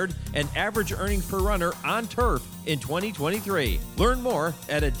sired, and average earnings per runner on turf in 2023. Learn more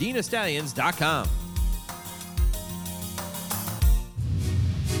at adinastallions.com.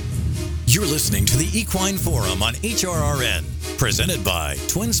 You're listening to the Equine Forum on HRRN, presented by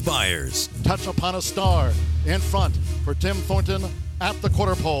TwinSpires. Touch Upon a Star in front for Tim Thornton at the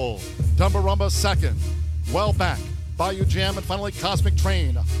quarter pole. Tumbarumba second. Well back. Bayou Jam and finally Cosmic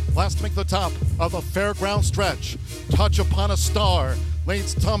Train. Last to make the top of the fairground stretch. Touch Upon a Star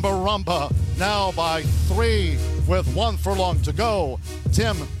leads Tumbarumba now by 3 with 1 furlong to go.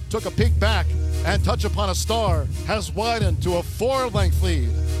 Tim took a peek back and Touch Upon a Star has widened to a 4-length lead.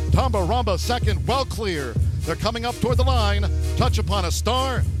 Tumbarumba second, well clear. They're coming up toward the line. Touch Upon a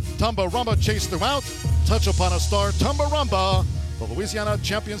Star. Tumbarumba chased throughout. Touch Upon a Star. Tumbarumba. The Louisiana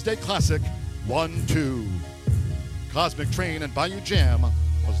Champions Day Classic 1-2. Cosmic Train and Bayou Jam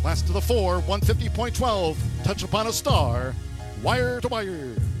was last to the 4, 150.12. Touch Upon a Star. Wire to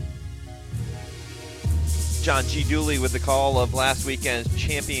wire. John G. Dooley with the call of last weekend's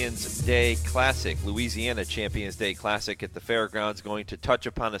Champions Day Classic, Louisiana Champions Day Classic at the Fairgrounds, going to Touch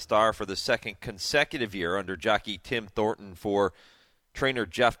Upon a Star for the second consecutive year under jockey Tim Thornton for trainer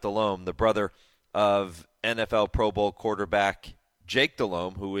Jeff Delhomme, the brother of NFL Pro Bowl quarterback Jake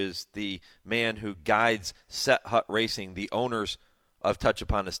Delhomme, who is the man who guides Set Hut Racing, the owners of Touch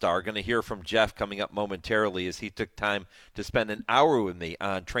Upon a Star. Going to hear from Jeff coming up momentarily as he took time to spend an hour with me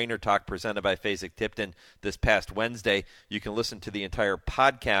on Trainer Talk presented by Fasig-Tipton this past Wednesday. You can listen to the entire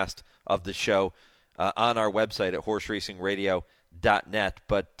podcast of the show on our website at horseracingradio.net.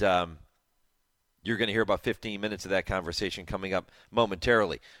 But you're going to hear about 15 minutes of that conversation coming up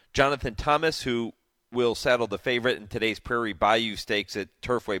momentarily. Jonathan Thomas, who will saddle the favorite in today's Prairie Bayou Stakes at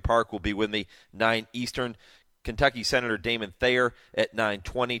Turfway Park, will be with me 9 Eastern. Kentucky Senator Damon Thayer at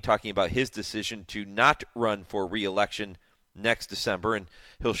 9:20, talking about his decision to not run for re-election next December, and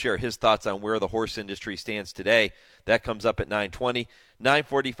he'll share his thoughts on where the horse industry stands today. That comes up at 9:20.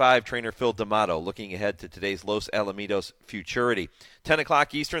 9:45, trainer Phil D'Amato looking ahead to today's Los Alamitos Futurity. 10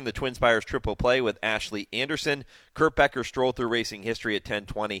 o'clock Eastern, the TwinSpires Triple Play with Ashley Anderson. Kurt Becker stroll through racing history at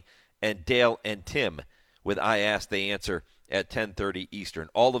 10:20, and Dale and Tim with I Ask, They Answer at 10:30 Eastern.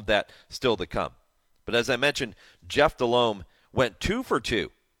 All of that still to come. But as I mentioned, Jeff Delhomme went 2 for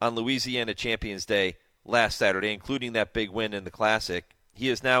 2 on Louisiana Champions Day last Saturday, including that big win in the Classic. He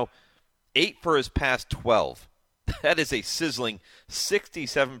is now 8 for his past 12. That is a sizzling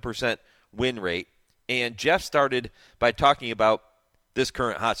 67% win rate. And Jeff started by talking about this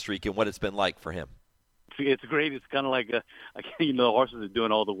current hot streak and what it's been like for him. It's great. It's kind of like, the horses are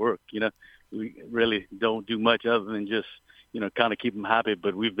doing all the work. We really don't do much other than just, kind of keep them happy.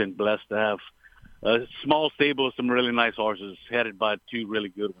 But we've been blessed to have a small stable with some really nice horses headed by 2 really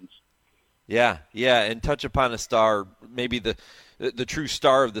good ones. Yeah, and Touch Upon a Star, maybe the true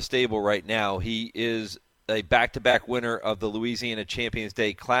star of the stable right now. He is a back-to-back winner of the Louisiana Champions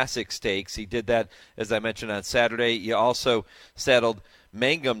Day Classic Stakes. He did that, as I mentioned, on Saturday. He also saddled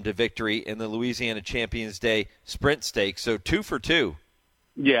Mangum to victory in the Louisiana Champions Day Sprint Stakes. So 2 for 2.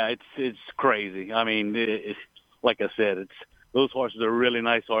 Yeah, it's crazy. I mean, like I said, those horses are really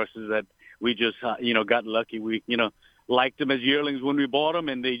nice horses that we just, got lucky. We, liked them as yearlings when we bought them,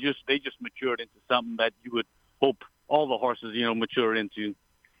 and they just matured into something that you would hope all the horses, mature into.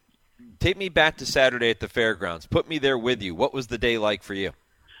 Take me back to Saturday at the fairgrounds. Put me there with you. What was the day like for you?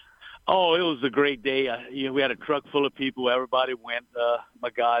 Oh, it was a great day. We had a truck full of people. Everybody went. My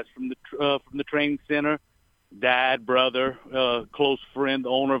guys from the training center, dad, brother, close friend, the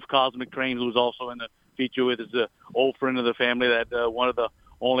owner of Cosmic Train, who's also in the feature with, is an old friend of the family. That one of the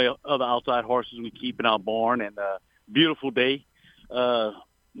only other outside horses we keep in our barn. And beautiful day. My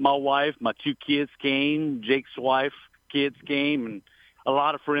wife, my 2 kids came. Jake's wife, kids came, and a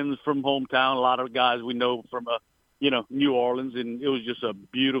lot of friends from hometown. A lot of guys we know from New Orleans, and it was just a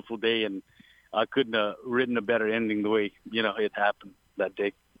beautiful day, and I couldn't have written a better ending the way, it happened that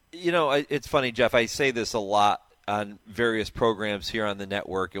day. It's funny, Jeff, I say this a lot on various programs here on the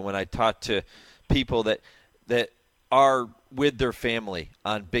network, and when I talk to people that are with their family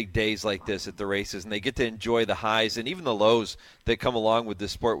on big days like this at the races, and they get to enjoy the highs and even the lows that come along with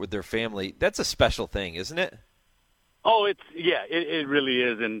this sport with their family, that's a special thing, isn't it? Oh, it really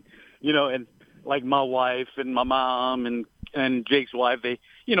is. And, and like my wife and my mom and Jake's wife, they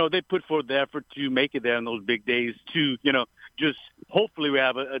put forth the effort to make it there on those big days too, just hopefully we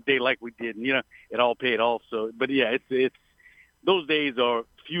have a day like we did and, it all paid off. So, but yeah, it's those days are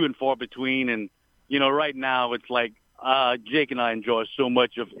few and far between. And, right now it's like, Jake and I enjoy so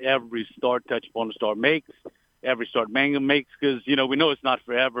much of every start Touch Upon the Star makes, every start Mangum makes, because, we know it's not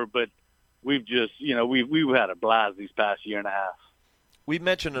forever, but we've just, we've had a blast these past year and a half. We've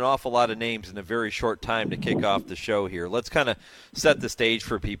mentioned an awful lot of names in a very short time to kick off the show here. Let's kind of set the stage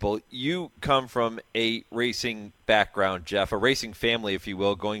for people. You come from a racing background, Jeff, a racing family, if you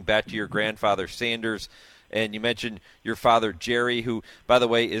will, going back to your grandfather, Sanders, and you mentioned your father, Jerry, who, by the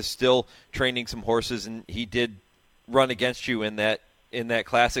way, is still training some horses, and he did run against you in that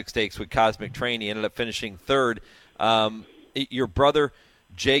Classic Stakes with Cosmic Train. He ended up finishing third. Your brother,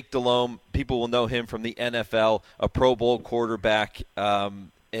 Jake Delhomme, people will know him from the NFL, a Pro Bowl quarterback,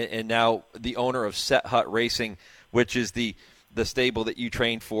 and now the owner of Set Hut Racing, which is the stable that you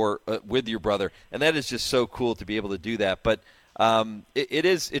trained for with your brother. And that is just so cool to be able to do that. But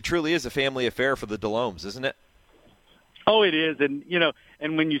it truly is a family affair for the Delhommes, isn't it? Oh, it is. And,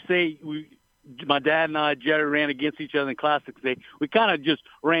 and when you say my dad and I, Jerry, ran against each other in Classic Day, we kind of just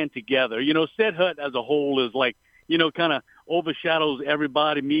ran together. Set Hut as a whole is like, kind of overshadows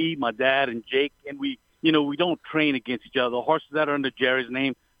everybody, me, my dad, and Jake. And we don't train against each other. The horses that are under Jerry's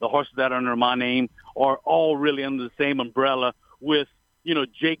name, the horses that are under my name are all really under the same umbrella with,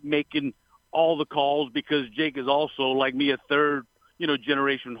 Jake making all the calls because Jake is also, like me, a third,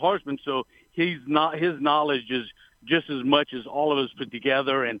 generation horseman. So his knowledge is just as much as all of us put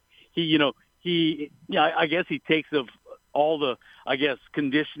together. And I guess he takes of all the,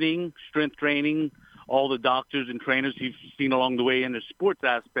 conditioning, strength training, all the doctors and trainers he's seen along the way in the sports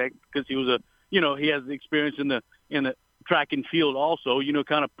aspect, because he was he has experience in the track and field also,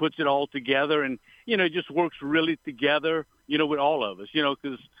 kind of puts it all together and, it just works really together, with all of us,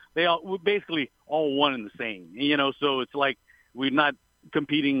 because we're basically all one and the same, so it's like we're not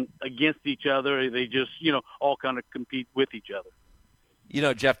competing against each other. They just, all kind of compete with each other.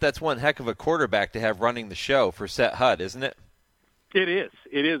 Jeff, that's one heck of a quarterback to have running the show for Set Hut, isn't it? It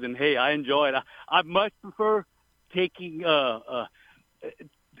is, and hey, I enjoy it. I much prefer taking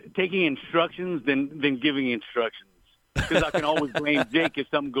instructions than giving instructions, because I can always blame Jake if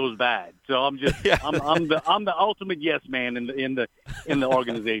something goes bad. So I'm the ultimate yes man in the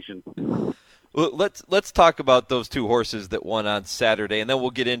organization. Well, let's talk about those two horses that won on Saturday, and then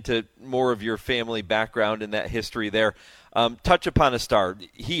we'll get into more of your family background and that history there. Touch Upon a Star.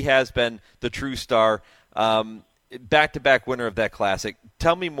 He has been the true star. Back-to-back winner of that Classic.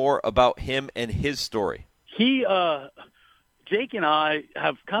 Tell me more about him and his story. Jake and I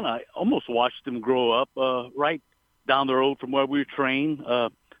have kind of almost watched him grow up right down the road from where we trained.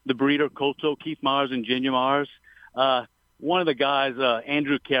 The breeder, Koto, Keith Myers and Ginger Myers. One of the guys,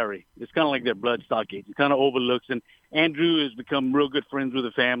 Andrew Carey, it's kind of like their bloodstock age. He kind of overlooks, and Andrew has become real good friends with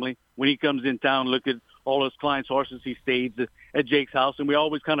the family. When he comes in town, look at all his clients' horses, he stays at Jake's house, and we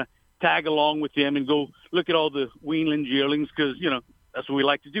always kind of tag along with him and go look at all the weanlings, yearlings, because, that's what we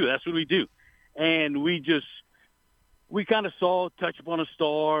like to do. That's what we do. And we kind of saw Touch Upon a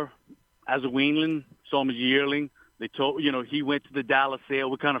Star as a weanling, saw him as a yearling. They told, he went to the Dallas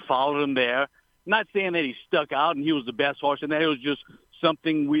sale. We kind of followed him there. Not saying that he stuck out and he was the best horse, and that it was just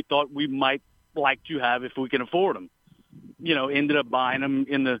something we thought we might like to have if we can afford him. Ended up buying him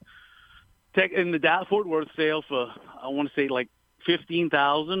in the Dallas Fort Worth sale for, I want to say, like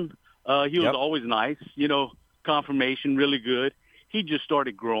 $15,000. He was always nice, confirmation, really good. He just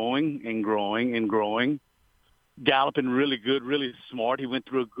started growing and growing and growing, galloping really good, really smart. He went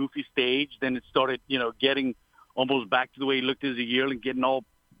through a goofy stage. Then it started, getting almost back to the way he looked as a yearling, getting all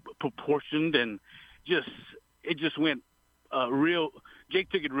proportioned, and it just went Jake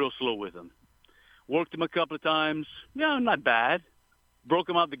took it real slow with him. Worked him a couple of times. Not bad. Broke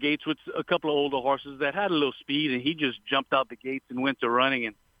him out the gates with a couple of older horses that had a little speed, and he just jumped out the gates and went to running,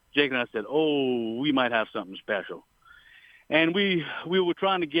 and Jake and I said, we might have something special. And we were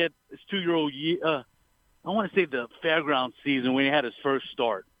trying to get his 2-year-old, I want to say the fairground season when he had his first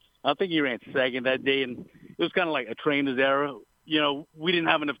start. I think he ran second that day, and it was kind of like a trainer's error. We didn't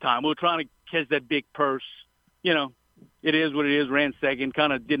have enough time. We were trying to catch that big purse. It is what it is. Ran second,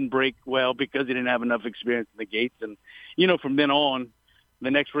 kind of didn't break well because he didn't have enough experience in the gates. And, from then on,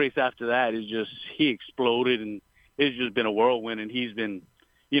 the next race after that is just, he exploded, and it's just been a whirlwind, and he's been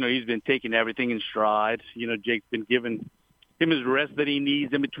taking everything in stride. Jake's been giving him his rest that he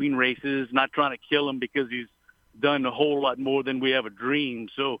needs in between races, not trying to kill him because he's done a whole lot more than we ever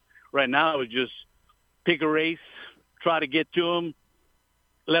dreamed. So right now it's just pick a race, try to get to him,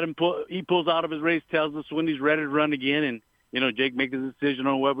 let him pull. He pulls out of his race, tells us when he's ready to run again, and Jake makes a decision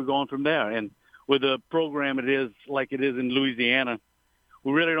on where we're going from there. And with the program it is like it is in Louisiana,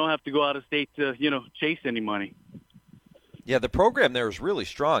 we really don't have to go out of state to chase any money. Yeah, the program there is really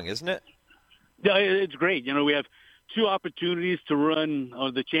strong, isn't it? Yeah, it's great. We have 2 opportunities to run.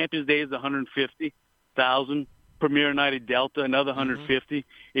 The Champions Day is 150,000. Premier Night at Delta, another 150.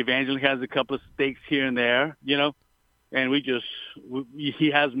 Evangeline has a couple of stakes here and there, and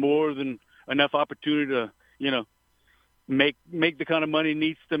he has more than enough opportunity to, make the kind of money he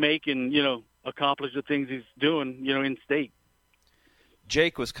needs to make and, accomplish the things he's doing, in state.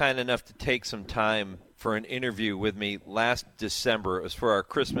 Jake was kind enough to take some time for an interview with me last December. It was for our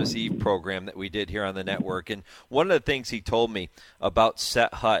Christmas Eve program that we did here on the network. And one of the things he told me about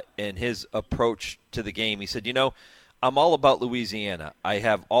Set Hut and his approach to the game, he said, I'm all about Louisiana. I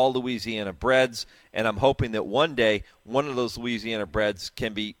have all Louisiana breds, and I'm hoping that one day one of those Louisiana breds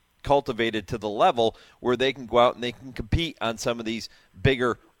can be cultivated to the level where they can go out and they can compete on some of these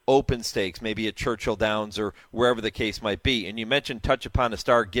bigger open stakes, maybe at Churchill Downs or wherever the case might be. And you mentioned Touch Upon a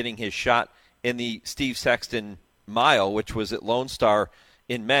Star getting his shot in the Steve Sexton Mile, which was at Lone Star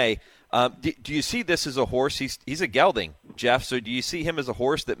in May. Do you see this as a horse? He's a gelding, Jeff, so do you see him as a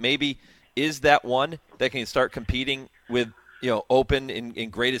horse that maybe is that one that can start competing with, open in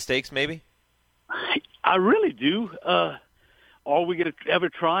greatest stakes maybe? I really do. Are we going to ever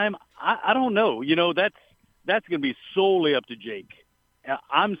try him? I don't know. That's going to be solely up to Jake.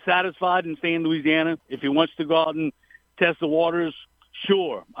 I'm satisfied in staying in Louisiana. If he wants to go out and test the waters,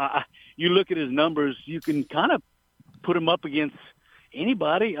 sure. You look at his numbers, you can kind of put him up against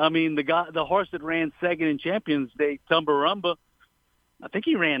anybody. I mean, the horse that ran second in Champions Day, Tumbarumba, I think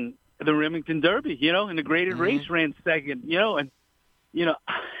he ran the Remington Derby, in the graded race ran second, the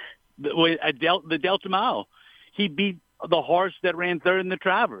Delta Mile. He beat the horse that ran third in the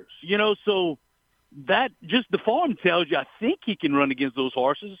Travers, so that just the form tells you, I think he can run against those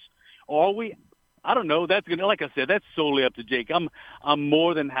horses. I don't know. That's gonna, like I said, that's solely up to Jake. I'm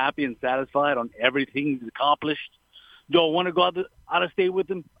more than happy and satisfied on everything he's accomplished. Do I want to go out of state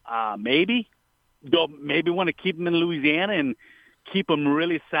with him? Maybe. Do I maybe want to keep him in Louisiana and keep him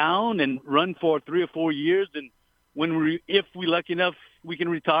really sound and run for 3 or 4 years? And if we're lucky enough, we can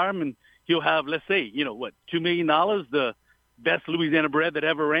retire him and he'll have, let's say, $2 million, the best Louisiana bred that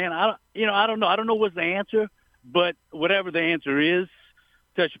ever ran. I don't know. I don't know what's the answer, but whatever the answer is,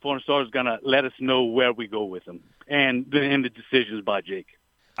 Touch Upon a Star is going to let us know where we go with him, and the decisions by Jake.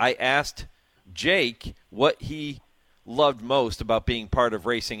 I asked Jake what he loved most about being part of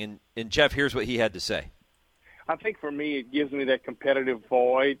racing, and Jeff, here's what he had to say. I think for me, it gives me that competitive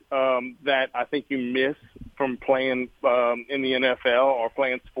void that I think you miss from playing in the NFL or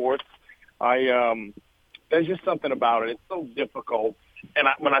playing sports. There's just something about it. It's so difficult. And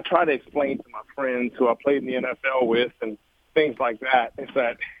when I try to explain to my friends who I played in the NFL with and things like that, is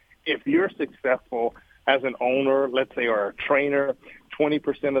that if you're successful as an owner, let's say, or a trainer,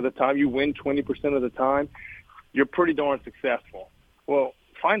 20% of the time, you win 20% of the time, you're pretty darn successful. Well,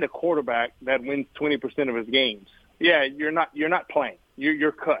 find a quarterback that wins 20% of his games. Yeah, you're not playing.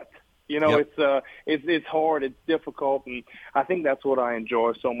 You're cut. Yep. It's hard. It's difficult, and I think that's what I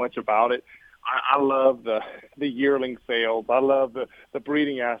enjoy so much about it. I love the yearling sales. I love the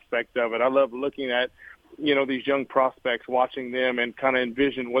breeding aspect of it. I love looking at these young prospects, watching them and kind of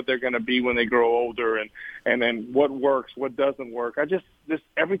envision what they're going to be when they grow older, and then what works, what doesn't work. Just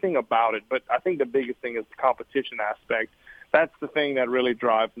everything about it. But I think the biggest thing is the competition aspect. That's the thing that really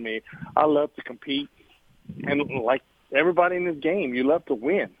drives me. I love to compete, and like everybody in this game, you love to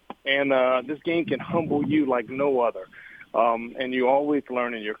win. And this game can humble you like no other. And you're always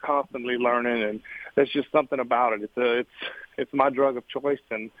learning. You're constantly learning, and there's just something about it. It's my drug of choice,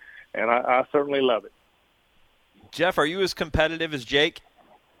 and I certainly love it. Jeff, are you as competitive as Jake?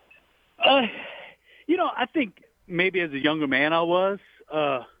 I think maybe as a younger man I was.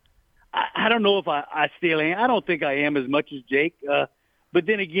 I don't know if I still am. I don't think I am as much as Jake. But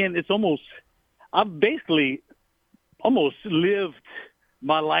then again, I've basically almost lived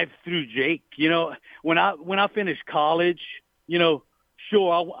my life through Jake. When I finished college,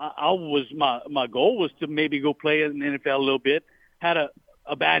 sure, I was my goal was to maybe go play in the NFL a little bit. Had a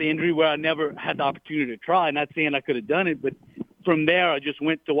bad injury where I never had the opportunity to try. Not saying I could have done it, but from there I just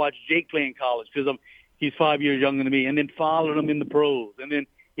went to watch Jake play in college because he's 5 years younger than me, and then followed him in the pros, and then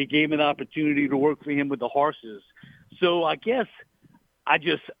he gave me the opportunity to work for him with the horses. So I guess I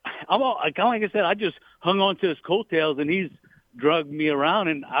just hung on to his coattails, and he's drugged me around,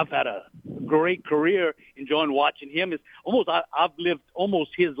 and I've had a great career enjoying watching him. I've lived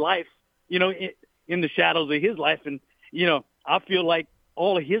almost his life, in the shadows of his life, and I feel like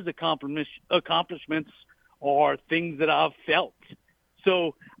all of his accomplishments are things that I've felt.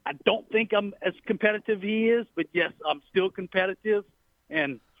 So I don't think I'm as competitive as he is, but yes, I'm still competitive,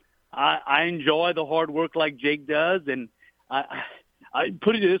 and I enjoy the hard work like Jake does. And I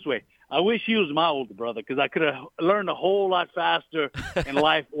put it this way. I wish he was my older brother, because I could have learned a whole lot faster in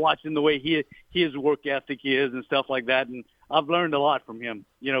life watching the way his work ethic is and stuff like that. And I've learned a lot from him,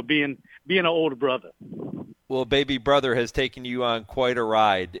 being an older brother. Well, baby brother has taken you on quite a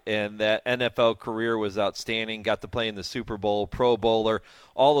ride, and that NFL career was outstanding. Got to play in the Super Bowl, Pro Bowler,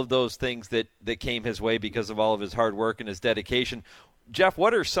 all of those things that came his way because of all of his hard work and his dedication. Jeff,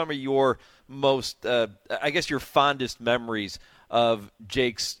 what are some of your most, your fondest memories of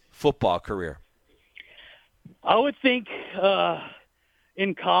Jake's football career? I would think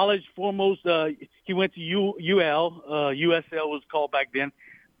in college, foremost, he went to UL. USL was called back then.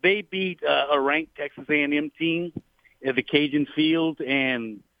 They beat a ranked Texas A&M team at the Cajun Field,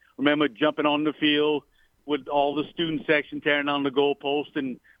 and remember jumping on the field with all the student section tearing down the goalpost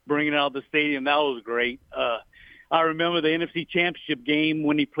and bringing it out of the stadium. That was great. I remember the NFC Championship game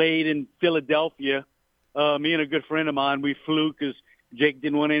when he played in Philadelphia. Me and a good friend of mine, we flew because Jake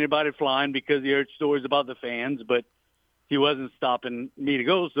didn't want anybody flying because he heard stories about the fans, but he wasn't stopping me to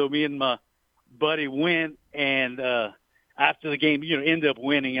go. So me and my buddy went, and after the game, ended up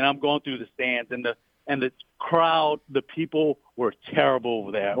winning, and I'm going through the stands, and the crowd, the people were terrible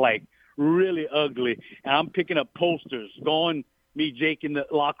over there, like really ugly. And I'm picking up posters, going meet Jake in the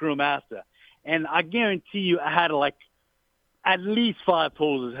locker room after. And I guarantee you I had at least 5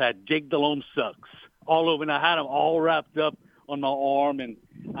 posters had Jake Delhomme sucks all over, and I had them all wrapped up on my arm. And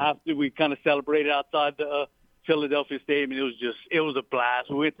after we kind of celebrated outside the Philadelphia Stadium, it was a blast.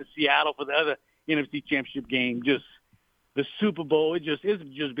 We went to Seattle for the other NFC Championship game, just the Super Bowl. It's just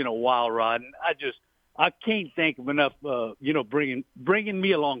been a wild ride, and I can't thank him enough, bringing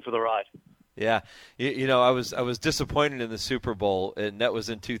me along for the ride. Yeah, I was disappointed in the Super Bowl, and that was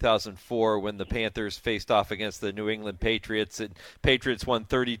in 2004 when the Panthers faced off against the New England Patriots, and Patriots won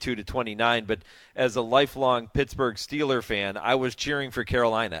 32-29. But as a lifelong Pittsburgh Steelers fan, I was cheering for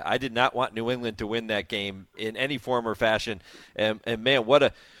Carolina. I did not want New England to win that game in any form or fashion. And man, what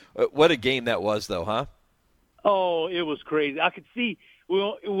a game that was, though, huh? Oh, it was crazy. I could see we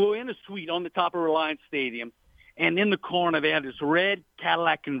were in a suite on the top of Reliance Stadium, and in the corner they had this red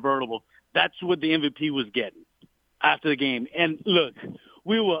Cadillac convertible. That's what the MVP was getting after the game. And look,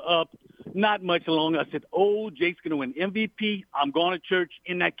 we were up not much longer. I said, Jake's going to win MVP. I'm going to church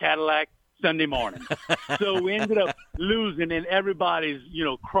in that Cadillac Sunday morning. So we ended up losing, and everybody's,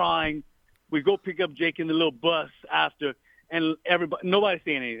 crying. We go pick up Jake in the little bus after, and nobody's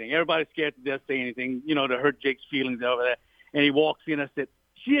saying anything. Everybody's scared to death to say anything, to hurt Jake's feelings over there. And he walks in. I said,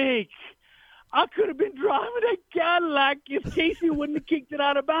 Jake, I could have been driving that Cadillac if Casey wouldn't have kicked it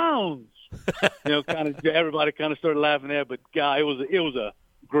out of bounds. Everybody kind of started laughing there, but it was a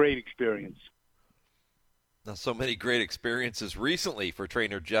great experience. Now, so many great experiences recently for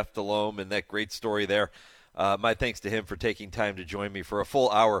trainer Jeff Delhomme, and that great story there. My thanks to him for taking time to join me for a full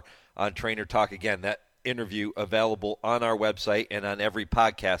hour on Trainer Talk. Again, that interview available on our website and on every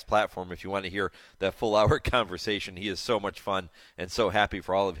podcast platform if you want to hear that full hour conversation. He is so much fun and so happy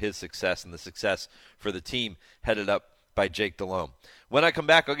for all of his success and the success for the team headed up by Jake Delhomme. When I come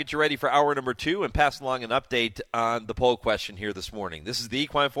back, I'll get you ready for hour number 2 and pass along an update on the poll question here this morning. This is the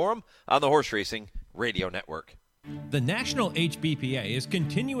Equine Forum on the Horse Racing Radio Network. The National HBPA is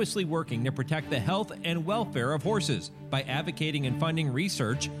continuously working to protect the health and welfare of horses by advocating and funding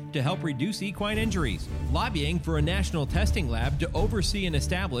research to help reduce equine injuries, lobbying for a national testing lab to oversee and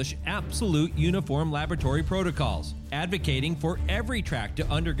establish absolute uniform laboratory protocols, advocating for every track to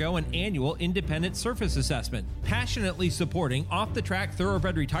undergo an annual independent surface assessment, passionately supporting off-the-track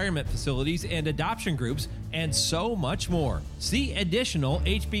thoroughbred retirement facilities and adoption groups, and so much more. See additional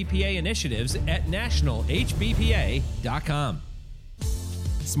HBPA initiatives at nationalhbpa.com.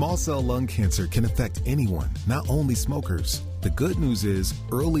 Small cell lung cancer can affect anyone, not only smokers. The good news is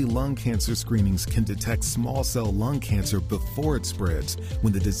early lung cancer screenings can detect small cell lung cancer before it spreads,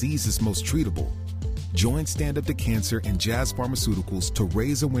 when the disease is most treatable. Join Stand Up to Cancer and Jazz Pharmaceuticals to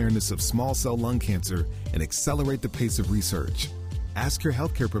raise awareness of small cell lung cancer and accelerate the pace of research. Ask your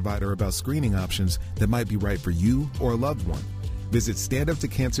healthcare provider about screening options that might be right for you or a loved one. Visit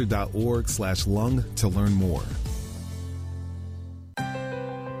standuptocancer.org/lung to learn more.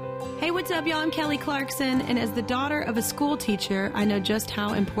 Hey, what's up, y'all? I'm Kelly Clarkson, and as the daughter of a school teacher, I know just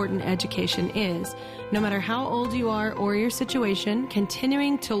how important education is. No matter how old you are or your situation,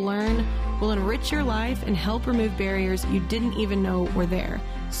 continuing to learn will enrich your life and help remove barriers you didn't even know were there.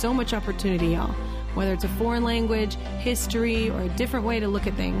 So much opportunity, y'all. Whether it's a foreign language, history, or a different way to look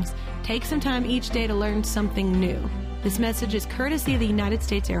at things, take some time each day to learn something new. This message is courtesy of the United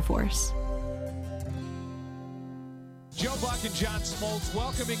States Air Force. Joe Buck and John Smoltz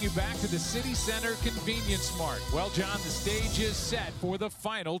welcoming you back to the City Center Convenience Mart. Well, John, the stage is set for the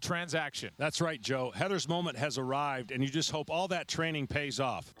final transaction. That's right, Joe. Heather's moment has arrived, and you just hope all that training pays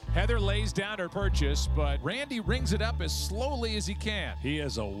off. Heather lays down her purchase, but Randy rings it up as slowly as he can. He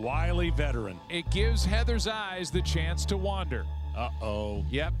is a wily veteran. It gives Heather's eyes the chance to wander. Uh-oh.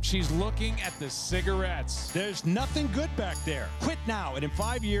 Yep, she's looking at the cigarettes. There's nothing good back there. Quit now, and in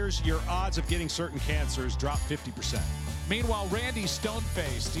 5 years, your odds of getting certain cancers drop 50%. Meanwhile, Randy's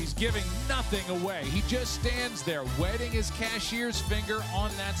stone-faced. He's giving nothing away. He just stands there, wetting his cashier's finger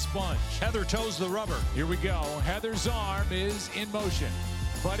on that sponge. Heather toes the rubber. Here we go. Heather's arm is in motion.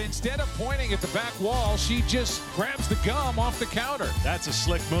 But instead of pointing at the back wall, she just grabs the gum off the counter. That's a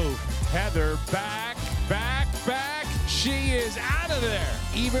slick move. Heather back. She is out of there.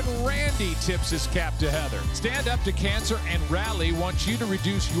 Even Randy tips his cap to Heather. Stand Up to Cancer and Rally wants you to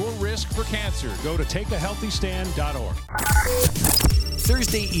reduce your risk for cancer. Go to takeahealthystand.org.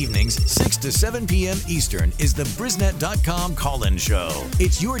 Thursday evenings, 6 to 7 p.m. Eastern, is the Brisnet.com call-in show.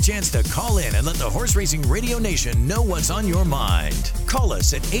 It's your chance to call in and let the Horse Racing Radio Nation know what's on your mind. Call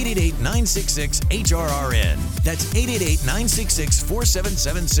us at 888-966-HRRN. That's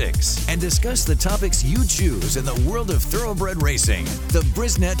 888-966-4776. And discuss the topics you choose in the world of thoroughbred racing. The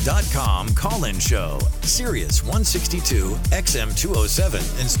Brisnet.com call-in show. Sirius 162, XM 207,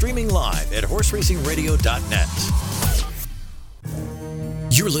 and streaming live at horseracingradio.net.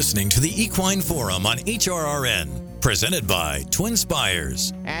 You're listening to the Equine Forum on HRRN, presented by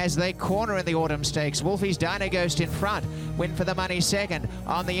TwinSpires. As they corner in the Autumn Stakes, Wolfie's Dynaghost in front. Win for the money second.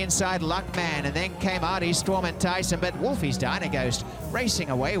 On the inside, Luckman, and then came Artie Storm and Tyson, but Wolfie's Dynaghost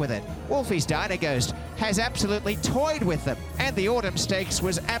racing away with it. Wolfie's Dynaghost has absolutely toyed with them, and the Autumn Stakes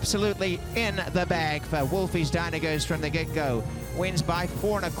was absolutely in the bag for Wolfie's Dynaghost from the get-go. Wins by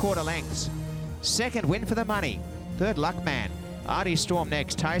 4 1/4 lengths. Second, Win for the money. Third, Luckman. Artie Storm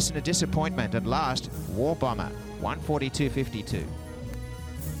next, Tyson a disappointment, and last, War Bomber, 142.52.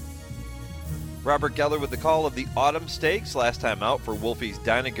 Robert Geller with the call of the Autumn Stakes. Last time out for Wolfie's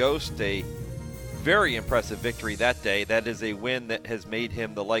Dynaghost, a very impressive victory that day. That is a win that has made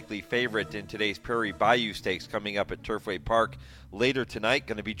him the likely favorite in today's Prairie Bayou Stakes coming up at Turfway Park later tonight.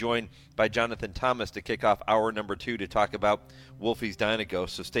 Going to be joined by Jonathan Thomas to kick off hour number 2 to talk about Wolfie's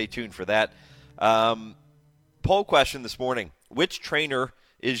Dynaghost, so stay tuned for that. Poll question this morning: which trainer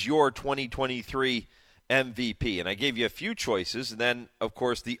is your 2023 MVP? And I gave you a few choices, and then, of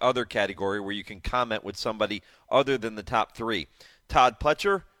course, the other category where you can comment with somebody other than the top 3. Todd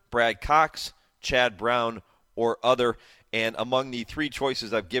Pletcher, Brad Cox, Chad Brown, or other. And among the 3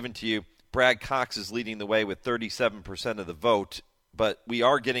 choices I've given to you, Brad Cox is leading the way with 37% of the vote. But we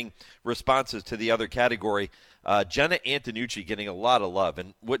are getting responses to the other category. Jenna Antonucci getting a lot of love,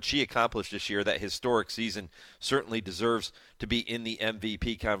 and what she accomplished this year, that historic season, certainly deserves to be in the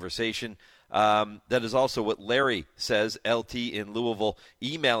MVP conversation. That is also what Larry says, LT in Louisville,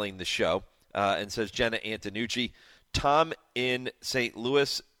 emailing the show, and says Jenna Antonucci. Tom in St.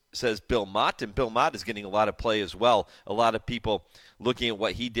 Louis says Bill Mott, and Bill Mott is getting a lot of play as well. A lot of people looking at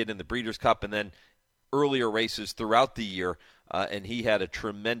what he did in the Breeders' Cup and then earlier races throughout the year. And he had a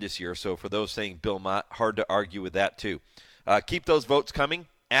tremendous year. So for those saying Bill Mott, hard to argue with that too. Keep those votes coming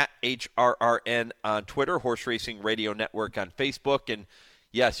at HRRN on Twitter, Horse Racing Radio Network on Facebook. And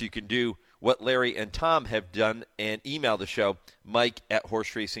yes, you can do what Larry and Tom have done and email the show, Mike at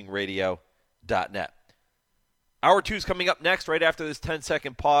horseracingradio.net. Hour 2 is coming up next, right after this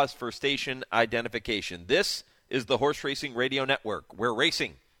 10-second pause for station identification. This is the Horse Racing Radio Network, where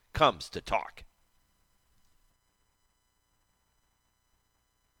racing comes to talk.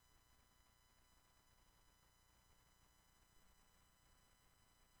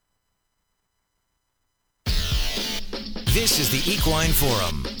 This is the Equine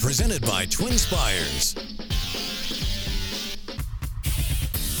Forum, presented by TwinSpires.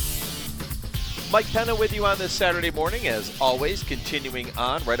 Mike Penna with you on this Saturday morning, as always, continuing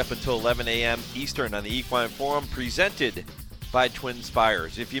on right up until 11 a.m. Eastern on the Equine Forum, presented by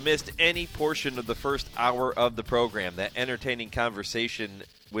TwinSpires. If you missed any portion of the first hour of the program, that entertaining conversation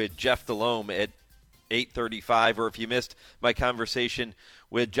with Jeff Delhomme at 8:35, or if you missed my conversation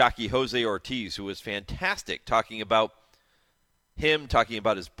with jockey Jose Ortiz, who was fantastic, talking about him, talking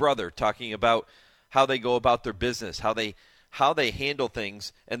about his brother, talking about how they go about their business, how they handle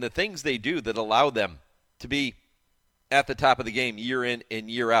things, and the things they do that allow them to be at the top of the game year in and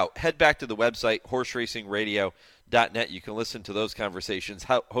year out. Head back to the website, horseracingradio.net. You can listen to those conversations.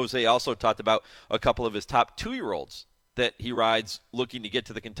 Jose also talked about a couple of his top 2-year-olds that he rides looking to get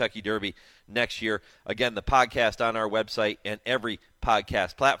to the Kentucky Derby next year. Again, the podcast on our website and every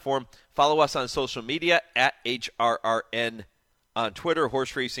podcast platform. Follow us on social media at HRRN on Twitter,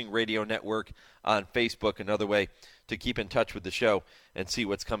 Horse Racing Radio Network on Facebook, another way to keep in touch with the show and see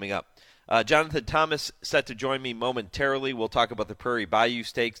what's coming up. Jonathan Thomas set to join me momentarily. We'll talk about the Prairie Bayou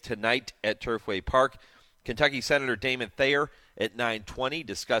Stakes tonight at Turfway Park. Kentucky Senator Damon Thayer at 9:20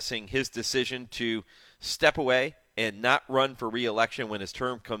 discussing his decision to step away and not run for re-election when his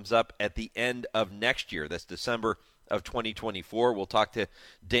term comes up at the end of next year. That's December of 2024. We'll talk to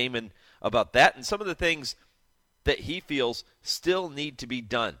Damon about that and some of the things that he feels still need to be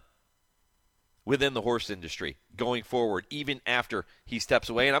done within the horse industry going forward, even after he steps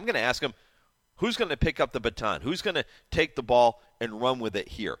away. And I'm going to ask him, who's going to pick up the baton? Who's going to take the ball and run with it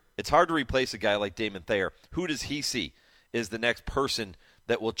here? It's hard to replace a guy like Damon Thayer. Who does he see is the next person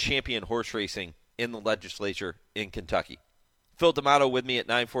that will champion horse racing in the legislature in Kentucky? Phil D'Amato with me at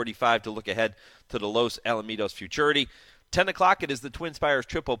 9:45 to look ahead to the Los Alamitos Futurity. 10 o'clock, it is the TwinSpires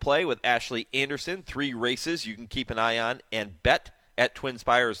Triple Play with Ashley Anderson. 3 races you can keep an eye on and bet at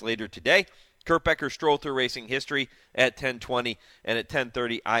TwinSpires later today. Kurt Becker stroll through racing history at 10:20, and at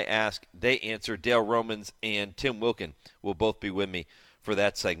 10:30, I Ask, They Answer. Dale Romans and Tim Wilkin will both be with me for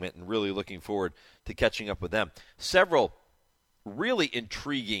that segment, and really looking forward to catching up with them. Several really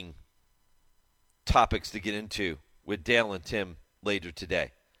intriguing topics to get into with Dale and Tim later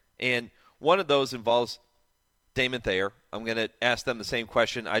today. And one of those involves Damon Thayer. I'm going to ask them the same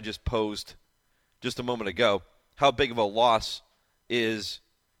question I just posed just a moment ago. How big of a loss is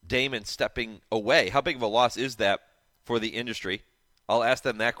Damon stepping away? How big of a loss is that for the industry? I'll ask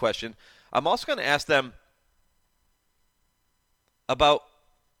them that question. I'm also going to ask them about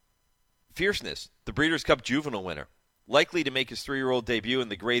Fierceness, the Breeders' Cup Juvenile winner, likely to make his 3-year-old debut in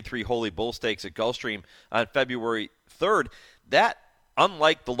the Grade 3 Holy Bull Stakes at Gulfstream on February 3rd. That,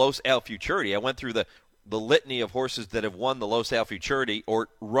 unlike the Los Al Futurity, I went through the litany of horses that have won the Los Al Futurity or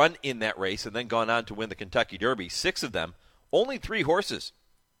run in that race and then gone on to win the Kentucky Derby. 6 of them, only 3 horses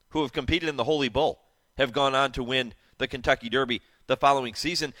who have competed in the Holy Bull have gone on to win the Kentucky Derby the following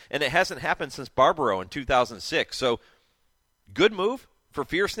season, and it hasn't happened since Barbaro in 2006. So, good move for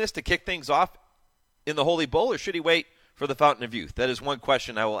Fierceness to kick things off in the Holy Bull, or should he wait for the Fountain of Youth? That is one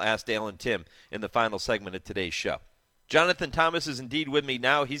question I will ask Dale and Tim in the final segment of today's show. Jonathan Thomas is indeed with me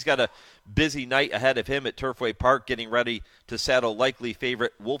now. He's got a busy night ahead of him at Turfway Park, getting ready to saddle likely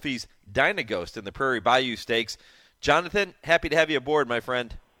favorite Wolfie's Dynaghost in the Prairie Bayou Stakes. Jonathan, happy to have you aboard, my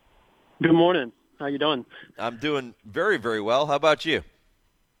friend. Good morning. How you doing? I'm doing very, very well. How about you?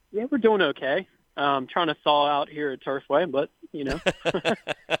 Yeah, we're doing okay. Trying to thaw out here at Turfway, but, you know.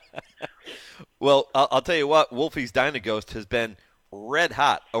 Well, I'll tell you what, Wolfie's Dynaghost has been red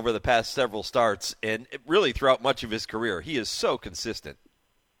hot over the past several starts, and really throughout much of his career. He is so consistent.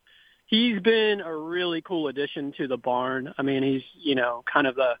 He's been a really cool addition to the barn. I mean, he's, you know, kind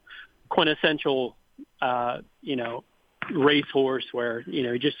of the quintessential, you know, racehorse where, you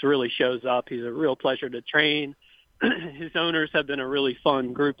know, he just really shows up. He's a real pleasure to train. His owners have been a really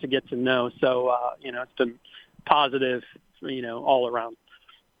fun group to get to know. So, you know, it's been positive, you know, all around.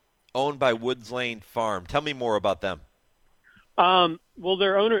 Owned by Woods Lane Farm. Tell me more about them. Well,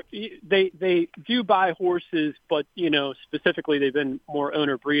 their owner, they do buy horses, but, you know, specifically they've been more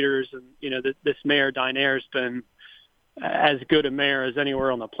owner breeders. And, you know, this mare, Dynair's been as good a mare as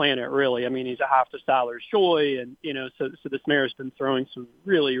anywhere on the planet, really. I mean, he's a half the Styler's Joy. And, you know, so this mare has been throwing some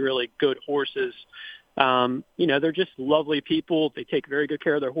really, really good horses. You know, they're just lovely people. They take very good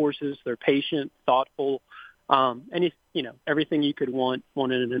care of their horses. They're patient, thoughtful. And it's, you know, everything you could want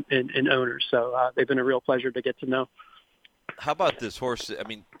in an owner. So they've been a real pleasure to get to know. How about this horse? I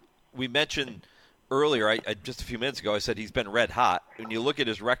mean, we mentioned earlier, I just a few minutes ago, I said he's been red hot. When you look at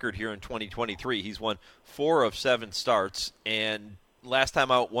his record here in 2023, he's won 4 of 7 starts, and last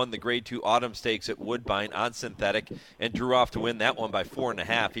time out won the Grade 2 Autumn Stakes at Woodbine on synthetic and drew off to win that one by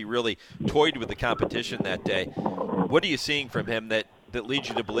 4.5. He really toyed with the competition that day. What are you seeing from him that leads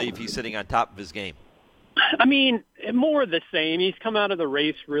you to believe he's sitting on top of his game? I mean, more of the same. He's come out of the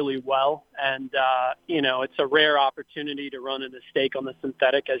race really well, and, you know, it's a rare opportunity to run in a stake on the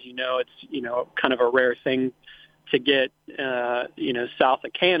synthetic. As you know, it's, you know, kind of a rare thing to get, you know, south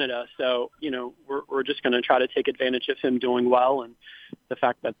of Canada. So, you know, we're just going to try to take advantage of him doing well and the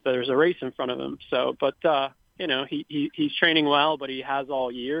fact that there's a race in front of him. So, but, you know, he's training well, but he has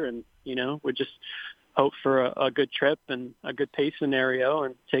all year, and, you know, we just hope for a good trip and a good pace scenario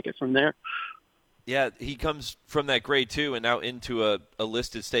and take it from there. Yeah, he comes from that grade 2 and now into a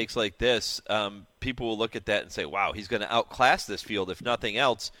listed stakes like this. People will look at that and say, wow, he's going to outclass this field if nothing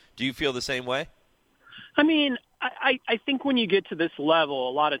else. Do you feel the same way? I mean, I think when you get to this level,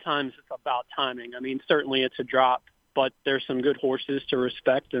 a lot of times it's about timing. I mean, certainly it's a drop, but there's some good horses to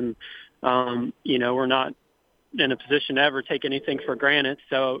respect, and, we're not in a position to ever take anything for granted.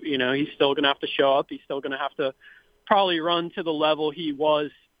 So, he's still going to have to show up. He's still going to have to probably run to the level he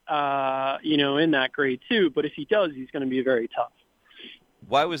was, in that grade 2. But if he does, he's going to be very tough.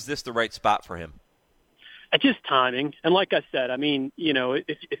 Why was this the right spot for him? Just timing. And like I said, I mean,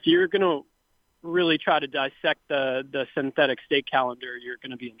 if you're going to really try to dissect the synthetic stake calendar, you're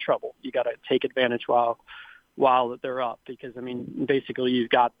going to be in trouble. You got to take advantage while they're up, because I mean, basically you've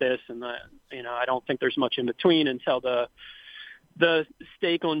got this, and I don't think there's much in between until the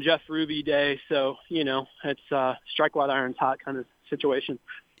stake on Jeff Ruby Day. So it's strike while the iron's hot kind of situation.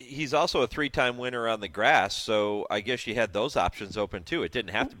 He's also a 3-time winner on the grass, so I guess you had those options open too. It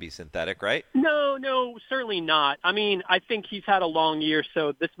didn't have to be synthetic, right? No, certainly not. I mean, I think he's had a long year,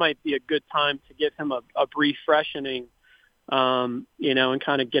 so this might be a good time to give him a brief freshening, and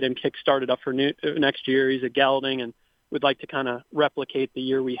kind of get him kick-started up for next year. He's a gelding, and we'd like to kind of replicate the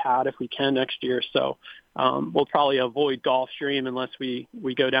year we had if we can next year. So we'll probably avoid Gulfstream unless we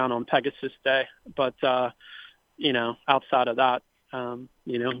go down on Pegasus Day. But, outside of that,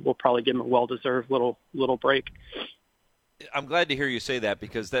 we'll probably give him a well-deserved little break. I'm glad to hear you say that,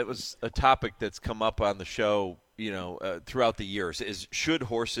 because that was a topic that's come up on the show, throughout the years, is should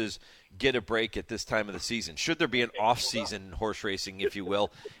horses get a break at this time of the season? Should there be an off-season horse racing, if you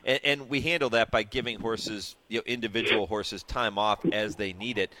will? And we handle that by giving horses, individual horses, time off as they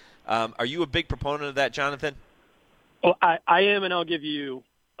need it. Are you a big proponent of that, Jonathan? Well, I am, and I'll give you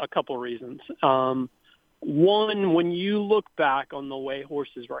a couple reasons. One, when you look back on the way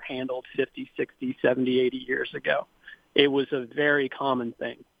horses were handled 50, 60, 70, 80 years ago, it was a very common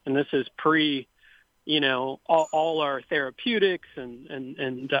thing. And this is pre, all our therapeutics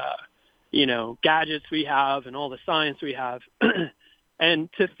and gadgets we have and all the science we have. And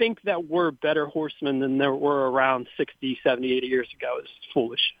to think that we're better horsemen than there were around 60, 70, 80 years ago is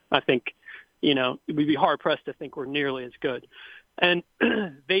foolish. I think, we'd be hard-pressed to think we're nearly as good. And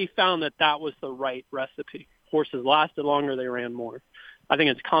they found that was the right recipe. Horses lasted longer, they ran more. I think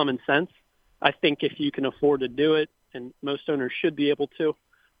it's common sense. I think if you can afford to do it, and most owners should be able to,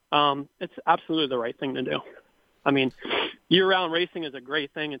 it's absolutely the right thing to do. I mean, year-round racing is a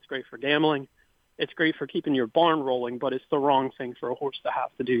great thing. It's great for gambling. It's great for keeping your barn rolling, but it's the wrong thing for a horse to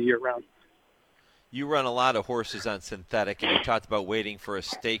have to do year-round. You run a lot of horses on synthetic, and you talked about waiting for a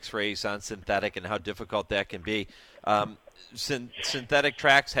stakes race on synthetic and how difficult that can be. Synthetic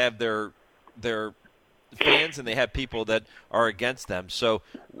tracks have their fans, and they have people that are against them. So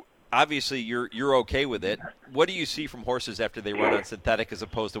obviously you're okay with it. What do you see from horses after they run on synthetic as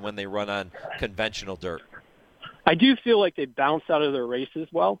opposed to when they run on conventional dirt? I do feel like they bounce out of their races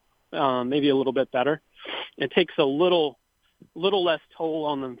well, maybe a little bit better. It takes a little less toll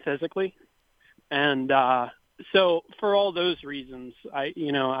on them physically. And so for all those reasons, I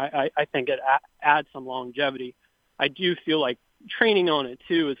think it adds some longevity. I do feel like training on it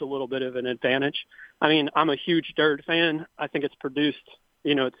too is a little bit of an advantage. I mean, I'm a huge dirt fan. I think it's produced,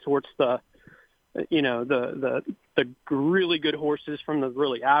 it sorts the really good horses from the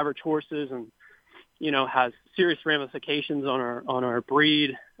really average horses, and has serious ramifications on our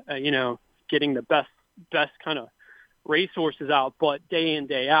breed. Getting the best kind of race horses out, but day in,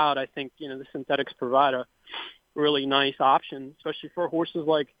 day out, I think the synthetics provide a really nice option, especially for horses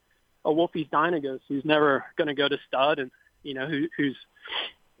like a Wolfie's Dynagos, who's never going to go to stud, and who's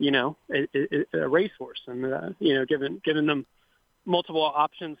a racehorse, and giving them multiple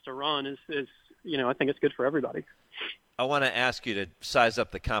options to run is I think it's good for everybody. I want to ask you to size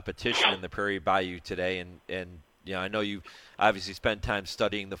up the competition in the Prairie Bayou today, and I know you obviously spend time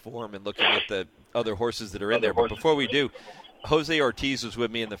studying the form and looking at the other horses that are in there. But before we do, Jose Ortiz was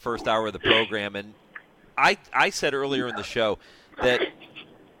with me in the first hour of the program, and I said earlier in the show that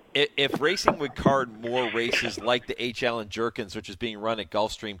if racing would card more races like the H. Allen Jerkins, which is being run at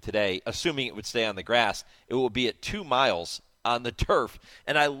Gulfstream today, assuming it would stay on the grass, it will be at 2 miles on the turf.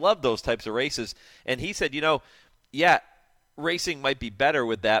 And I love those types of races. And he said, racing might be better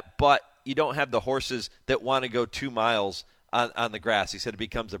with that, but you don't have the horses that want to go 2 miles on the grass. He said it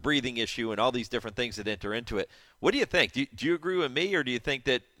becomes a breathing issue and all these different things that enter into it. What do you think? Do you agree with me, or do you think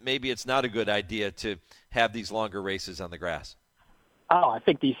that maybe it's not a good idea to have these longer races on the grass? Oh, I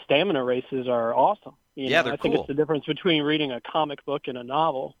think these stamina races are awesome. They're I cool. think it's the difference between reading a comic book and a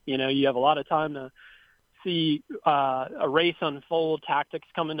novel. You have a lot of time to see a race unfold, tactics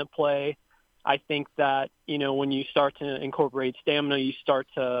come into play, I think that, when you start to incorporate stamina, you start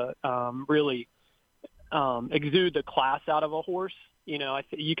to really exude the class out of a horse.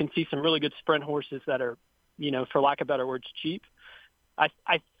 You can see some really good sprint horses that are, for lack of better words, cheap.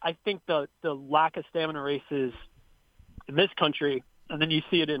 I think the lack of stamina races in this country, and then you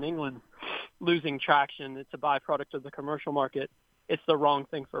see it in England, losing traction. It's a byproduct of the commercial market. It's the wrong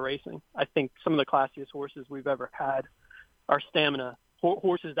thing for racing. I think some of the classiest horses we've ever had are stamina,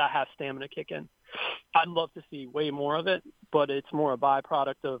 horses that have stamina kick in. I'd love to see way more of it, but it's more a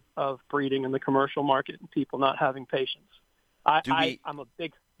byproduct of breeding in the commercial market and people not having patience. I'm a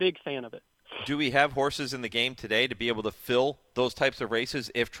big fan of it. Do we have horses in the game today to be able to fill those types of races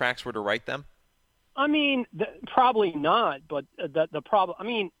if tracks were to write them? I mean, probably not, but the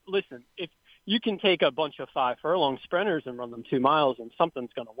problem, listen, if you can take a bunch of 5 furlong sprinters and run them 2 miles and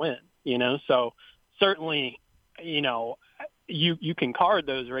something's going to win, so certainly, you can card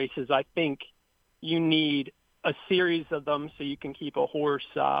those races. I think you need a series of them so you can keep a horse,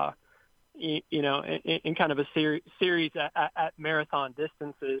 in kind of a series at marathon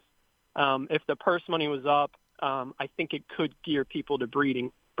distances. If the purse money was up, I think it could gear people to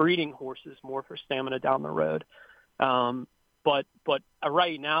breeding horses more for stamina down the road. But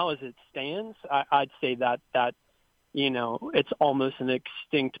right now, as it stands, I'd say that it's almost an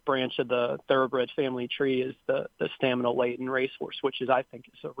extinct branch of the thoroughbred family tree is the stamina-laden racehorse, which I think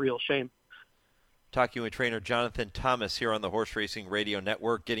is a real shame. Talking with trainer Jonathan Thomas here on the Horse Racing Radio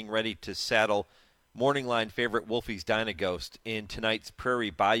Network, getting ready to saddle morning line favorite Wolfie's Dynaghost in tonight's Prairie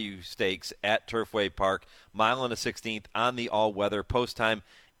Bayou Stakes at Turfway Park, 1 1/16 on the all-weather, post time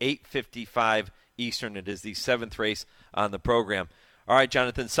 8:55 Eastern. It is the 7th race on the program. All right,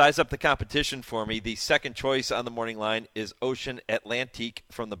 Jonathan, size up the competition for me. The second choice on the morning line is Ocean Atlantique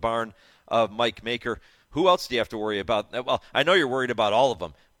from the barn of Mike Maker. Who else do you have to worry about? Well, I know you're worried about all of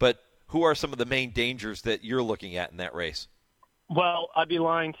them, but who are some of the main dangers that you're looking at in that race? Well, I'd be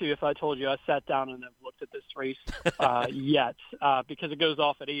lying to you if I told you I sat down and have looked at this race yet, because it goes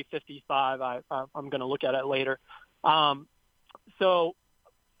off at 8:55. I'm going to look at it later. So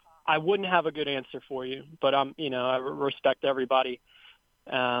I wouldn't have a good answer for you, but I respect everybody.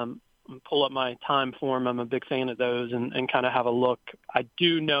 Pull up my time form. I'm a big fan of those and kind of have a look. I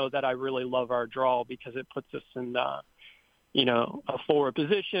do know that I really love our draw because it puts us in, a forward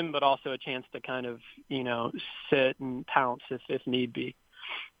position, but also a chance to kind of, sit and pounce if need be.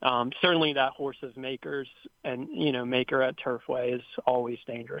 Certainly that horse of Maker's and, Maker at Turfway is always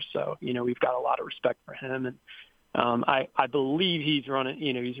dangerous. So, we've got a lot of respect for him. And I believe he's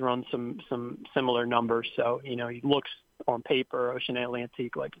run some similar numbers. So, he looks on paper, Ocean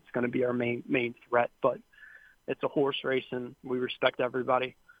Atlantique, like it's going to be our main threat, but it's a horse race and we respect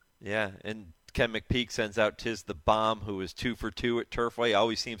everybody. Yeah. And Ken McPeak sends out Tiz the Bomb, who is 2 for 2 at Turfway.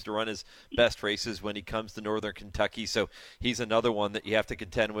 Always seems to run his best races when he comes to Northern Kentucky. So he's another one that you have to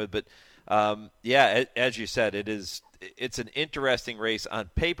contend with. But as you said, it's an interesting race on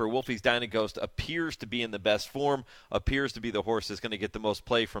paper. Wolfie's Dynaghost appears to be in the best form, appears to be the horse that's going to get the most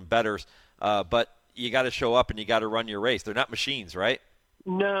play from bettors. But you got to show up and you got to run your race. They're not machines, right?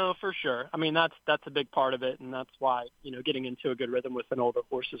 No, for sure. I mean, that's a big part of it, and that's why, getting into a good rhythm with an older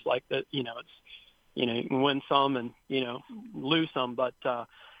horse is like that. It's, you can win some and, lose some. But, the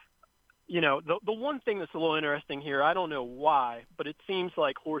one thing that's a little interesting here, I don't know why, but it seems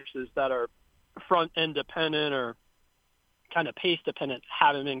like horses that are front-end dependent or kind of pace dependent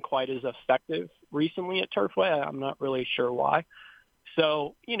haven't been quite as effective recently at Turfway. I'm not really sure why.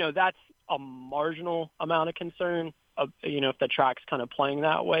 So, that's a marginal amount of concern, if the track's kind of playing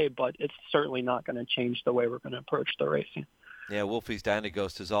that way, but it's certainly not going to change the way we're going to approach the racing. Yeah, Wolfie's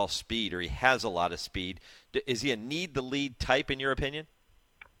Dynaghost is all speed, or he has a lot of speed. Is he a need-the-lead type, in your opinion?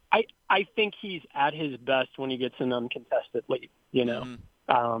 I think he's at his best when he gets an uncontested lead,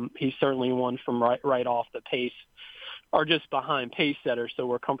 He's certainly one from right off the pace or just behind pace setters, so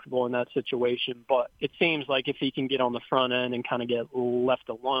we're comfortable in that situation. But it seems like if he can get on the front end and kind of get left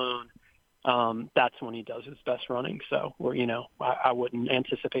alone, that's when he does his best running. So, I wouldn't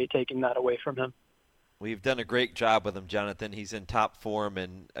anticipate taking that away from him. We've done a great job with him, Jonathan. He's in top form,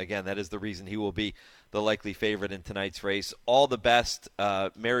 and, again, that is the reason he will be the likely favorite in tonight's race. All the best.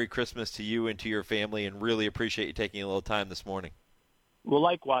 Merry Christmas to you and to your family, and really appreciate you taking a little time this morning. Well,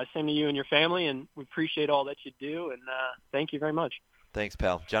 likewise. Same to you and your family, and we appreciate all that you do, and thank you very much. Thanks,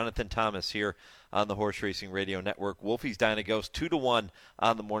 pal. Jonathan Thomas here on the Horse Racing Radio Network. Wolfie's Dynaghost 2-1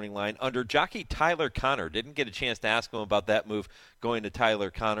 on the morning line under jockey Tyler Connor. Didn't get a chance to ask him about that move going to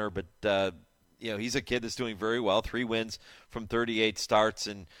Tyler Connor, but he's a kid that's doing very well. 3 wins from 38 starts,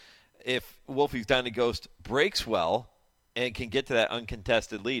 and if Wolfie's Dynaghost breaks well, and can get to that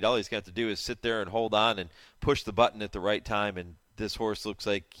uncontested lead. All he's got to do is sit there and hold on and push the button at the right time, and this horse looks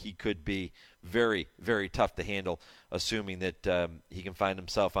like he could be very, very tough to handle, assuming that he can find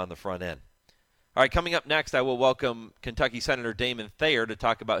himself on the front end. All right, coming up next, I will welcome Kentucky Senator Damon Thayer to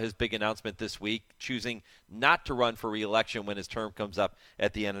talk about his big announcement this week, choosing not to run for re-election when his term comes up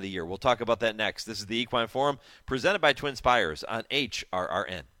at the end of the year. We'll talk about that next. This is the Equine Forum, presented by TwinSpires on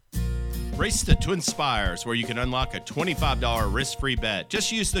HRRN. Race to TwinSpires, where you can unlock a $25 risk-free bet.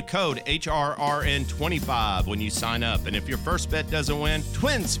 Just use the code HRRN25 when you sign up. And if your first bet doesn't win,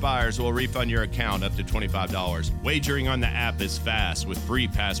 TwinSpires will refund your account up to $25. Wagering on the app is fast with free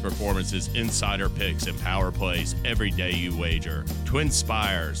past performances, insider picks, and power plays every day you wager.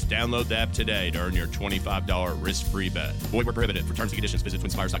 TwinSpires. Download the app today to earn your $25 risk-free bet. Void where prohibited. For terms and conditions, visit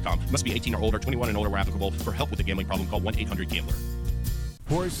TwinSpires.com. Must be 18 or older, 21 and older where applicable. For help with a gambling problem, call 1-800-GAMBLER.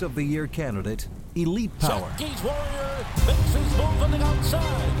 Horse of the Year candidate, Elite Power. Gates Warrior makes his move on the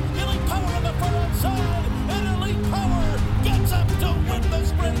outside. Elite Power on the front outside. And Elite Power gets up to win the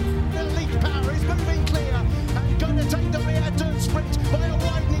sprint. Elite Power is moving clear and going to take the rear dirt sprint by a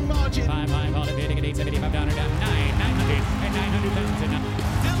widening margin. 5-5, all defeating at 875 down or down 900 and 900 pounds enough.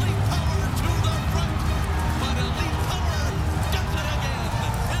 Elite Power to the front. But Elite Power does it again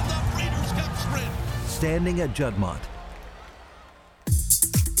in the Breeders' Cup sprint. Standing at Juddmonte.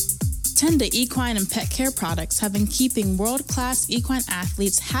 Tenda Equine and Pet Care products have been keeping world-class equine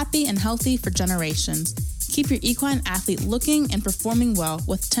athletes happy and healthy for generations. Keep your equine athlete looking and performing well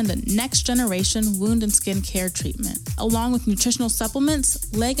with Tenda Next Generation Wound and Skin Care Treatment, along with nutritional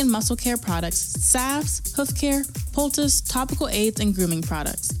supplements, leg and muscle care products, salves, hoof care, poultice, topical aids, and grooming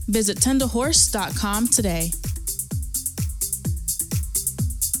products. Visit tendahorse.com today.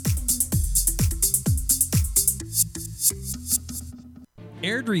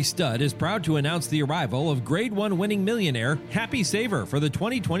 Airdrie Stud is proud to announce the arrival of Grade 1 winning millionaire Happy Saver for the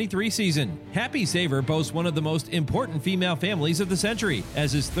 2023 season. Happy Saver boasts one of the most important female families of the century,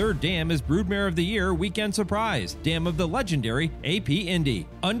 as his third dam is Broodmare of the Year Weekend Surprise, dam of the legendary AP Indy.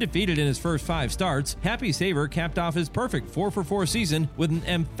 Undefeated in his first 5 starts, Happy Saver capped off his perfect 4-for-4 season with an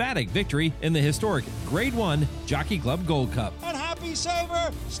emphatic victory in the historic Grade 1 Jockey Club Gold Cup. And Happy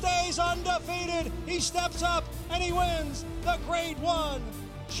Saver stays undefeated. He steps up and he wins the Grade 1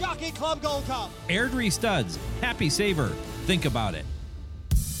 Jockey Club Gold Cup. Airdrie Studs, Happy Saver. Think about it.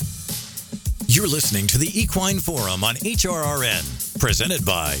 You're listening to the Equine Forum on HRRN, presented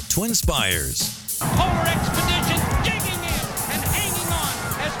by TwinSpires. Polar Expedition digging in and hanging on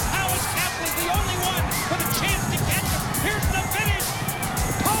as Powers Capley's the only one with a chance to catch him. Here's the finish.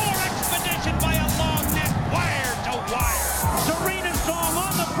 Polar Expedition by a long neck, wire to wire. Serena's Song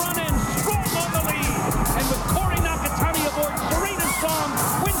on the front end, strong on the lead. And with Corey Nakatani aboard, Serena's Song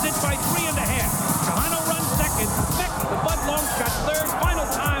wins it by 3.5. Kahano runs second. Beck, the Bud Longshot third. Final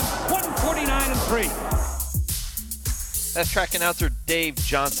time, 1:49.3. That's track announcer Dave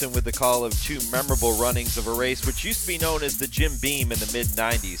Johnson with the call of 2 memorable runnings of a race which used to be known as the Jim Beam in the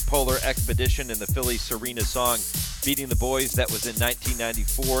mid-90s. Polar Expedition and the filly Serena Song beating the boys. That was in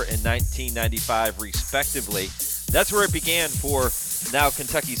 1994 and 1995 respectively. That's where it began for now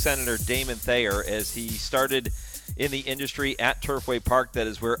Kentucky Senator Damon Thayer as he started in the industry at Turfway Park. That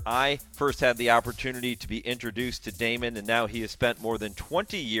is where I first had the opportunity to be introduced to Damon, and now he has spent more than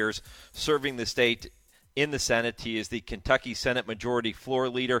 20 years serving the state in the Senate. He is the Kentucky Senate Majority Floor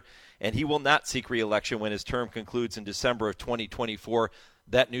Leader, and he will not seek re-election when his term concludes in December of 2024.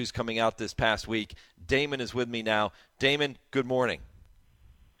 That news coming out this past week. Damon is with me now. Damon, good morning.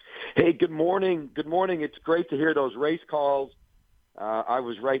 Hey, good morning. Good morning. It's great to hear those race calls. I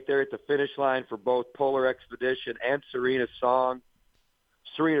was right there at the finish line for both Polar Expedition and Serena Song.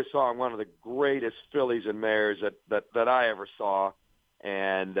 Serena Song, one of the greatest fillies and mares that I ever saw.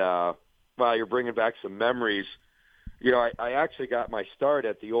 And, wow, you're bringing back some memories. You know, I actually got my start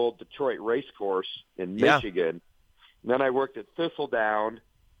at the old Detroit race course in Michigan. And then I worked at Thistledown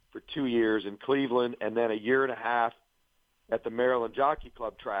for 2 years in Cleveland, and then a year and a half at the Maryland Jockey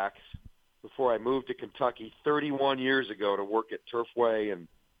Club tracks before I moved to Kentucky 31 years ago to work at Turfway and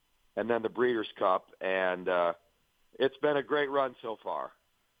then the Breeders' Cup. And it's been a great run so far.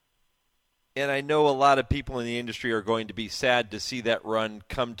 And I know a lot of people in the industry are going to be sad to see that run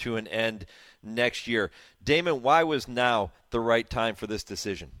come to an end next year. Damon, why was now the right time for this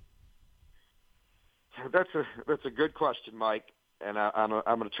decision? That's a good question, Mike, and I'm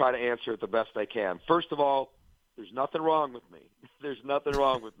going to try to answer it the best I can. First of all, there's nothing wrong with me. There's nothing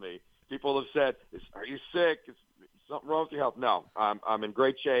wrong with me. People have said, "Are you sick? Is something wrong with your health?" No, I'm in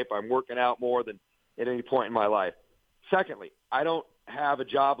great shape. I'm working out more than at any point in my life. Secondly, I don't have a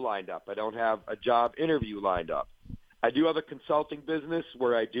job lined up. I don't have a job interview lined up. I do have a consulting business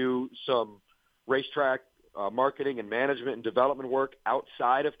where I do some racetrack marketing and management and development work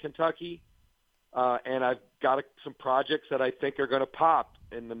outside of Kentucky. And I've got some projects that I think are going to pop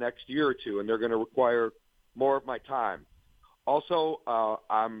in the next year or two, and they're going to require more of my time. Also,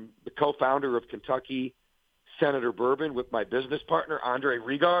 I'm the co-founder of Kentucky Senator Bourbon with my business partner, Andre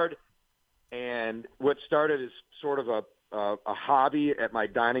Rigard. And what started as sort of a hobby at my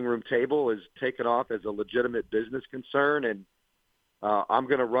dining room table has taken off as a legitimate business concern. And I'm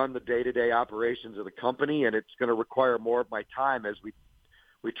going to run the day-to-day operations of the company, and it's going to require more of my time as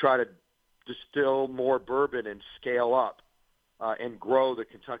we try to distill more bourbon and scale up and grow the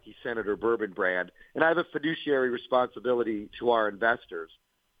Kentucky Senator Bourbon brand. And I have a fiduciary responsibility to our investors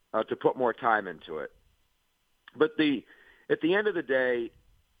to put more time into it. But at the end of the day,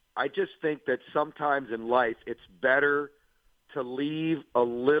 I just think that sometimes in life it's better to leave a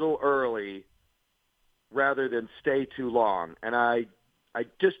little early rather than stay too long. And I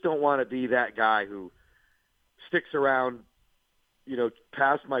just don't want to be that guy who sticks around,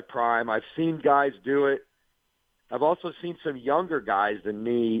 past my prime. I've seen guys do it. I've also seen some younger guys than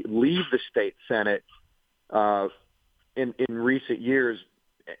me leave the state Senate in recent years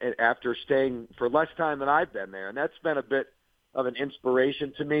after staying for less time than I've been there. And that's been a bit of an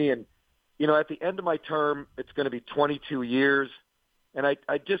inspiration to me. And, at the end of my term, it's going to be 22 years. And I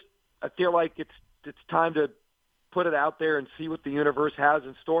feel like it's time to put it out there and see what the universe has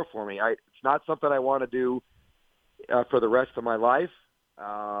in store for me. It's not something I want to do for the rest of my life.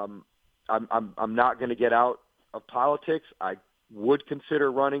 I'm not going to get out of politics. I would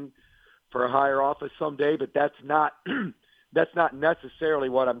consider running for a higher office someday, but that's not necessarily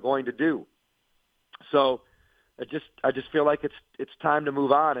what I'm going to do. So I just feel like it's time to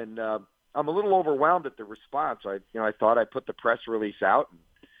move on, and I'm a little overwhelmed at the response. I thought I put the press release out and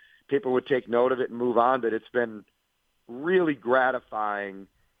people would take note of it and move on, but it's been really gratifying,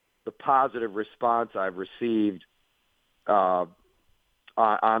 the positive response I've received on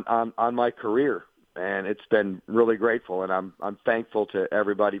my career. And it's been really grateful, and I'm thankful to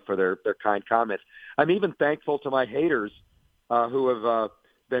everybody for their kind comments. I'm even thankful to my haters who have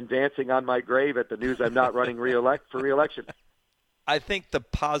been dancing on my grave at the news I'm not running for re-election. I think the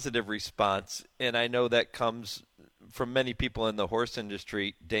positive response, and I know that comes from many people in the horse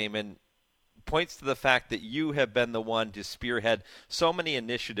industry, Damon, points to the fact that you have been the one to spearhead so many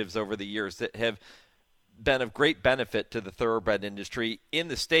initiatives over the years that have been of great benefit to the thoroughbred industry in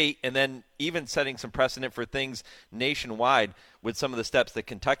the state, and then even setting some precedent for things nationwide with some of the steps that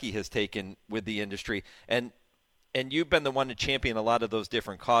Kentucky has taken with the industry. And you've been the one to champion a lot of those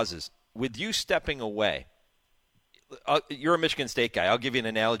different causes. With you stepping away, you're a Michigan State guy. I'll give you an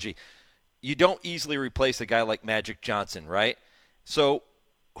analogy. You don't easily replace a guy like Magic Johnson, right? So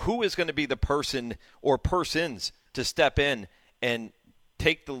who is going to be the person or persons to step in and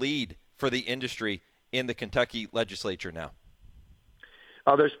take the lead for the industry in the Kentucky legislature now?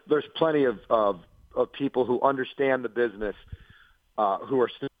 There's plenty of people who understand the business who are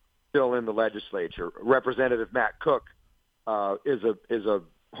still in the legislature. Representative Matt Cook is a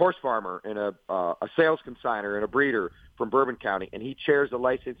horse farmer and a sales consignor and a breeder from Bourbon County, and he chairs the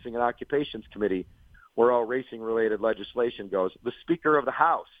Licensing and Occupations Committee where all racing-related legislation goes. The Speaker of the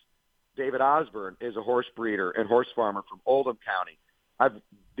House, David Osborne, is a horse breeder and horse farmer from Oldham County.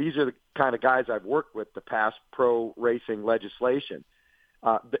 These are the kind of guys I've worked with to pass pro-racing legislation.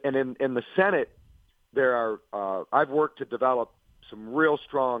 And in the Senate, I've worked to develop some real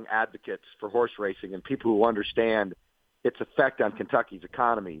strong advocates for horse racing and people who understand its effect on Kentucky's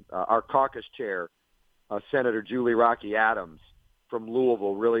economy. Our caucus chair, Senator Julie Rocky Adams from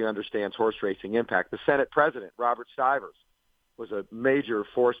Louisville, really understands horse racing impact. The Senate President, Robert Stivers, was a major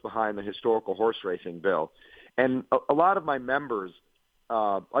force behind the historical horse racing bill. And a lot of my members,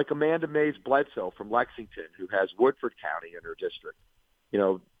 like Amanda Mays Bledsoe from Lexington, who has Woodford County in her district,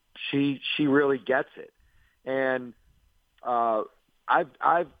 she really gets it. And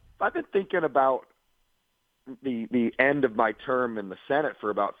I've been thinking about the end of my term in the Senate for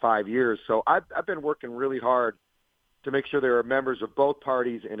about 5 years. So I've been working really hard to make sure there are members of both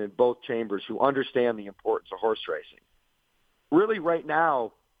parties and in both chambers who understand the importance of horse racing. Really right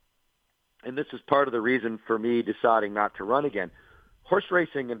now, and this is part of the reason for me deciding not to run again, horse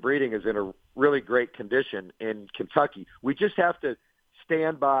racing and breeding is in a really great condition in Kentucky. We just have to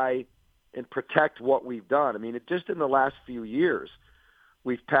stand by and protect what we've done. I mean, just in the last few years,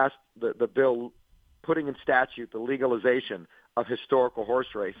 we've passed the bill putting in statute the legalization of historical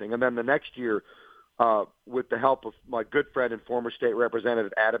horse racing. And then the next year, with the help of my good friend and former state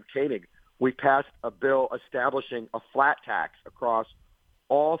representative Adam Koenig, we passed a bill establishing a flat tax across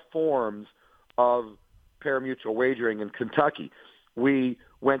all forms of pari-mutuel wagering in Kentucky. We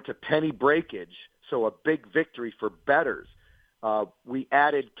went to penny breakage, so a big victory for bettors. We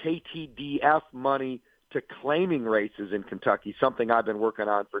added KTDF money to claiming races in Kentucky, something I've been working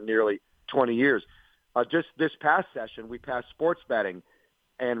on for nearly 20 years. Just this past session, we passed sports betting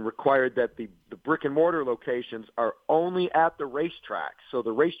and required that the brick-and-mortar locations are only at the racetracks. So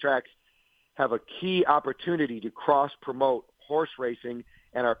the racetracks have a key opportunity to cross-promote horse racing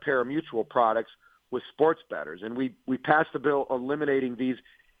and our pari-mutuel products with sports bettors. And we passed a bill eliminating these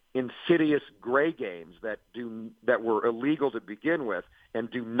insidious gray games that were illegal to begin with and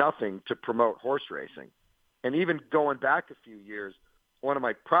do nothing to promote horse racing. And even going back a few years, one of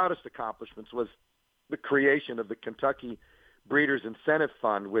my proudest accomplishments was the creation of the Kentucky Breeders Incentive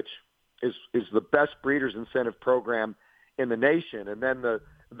Fund, which is the best breeders incentive program in the nation. And then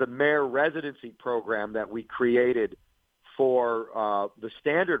the mare residency program that we created for the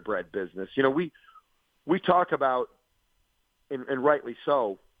standardbred business. You know, we talk about, and rightly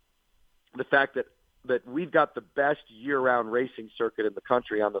so, the fact that we've got the best year-round racing circuit in the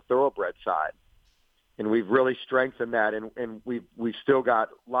country on the thoroughbred side. And we've really strengthened that, and we've still got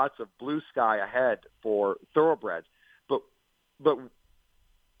lots of blue sky ahead for thoroughbreds. But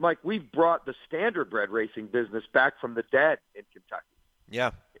Mike, we've brought the standardbred racing business back from the dead in Kentucky.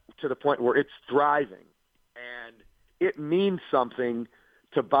 Yeah. To the point where it's thriving. And it means something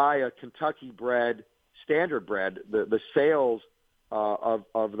to buy a Kentucky-bred standardbred. The sales of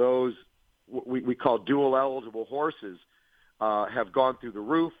those we call dual-eligible horses have gone through the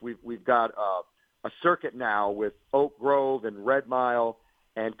roof. We've got a circuit now with Oak Grove and Red Mile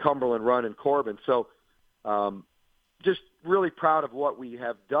and Cumberland Run and Corbin. So just really proud of what we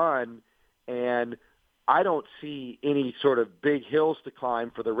have done, and I don't see any sort of big hills to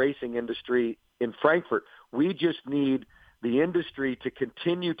climb for the racing industry in Frankfurt. We just need the industry to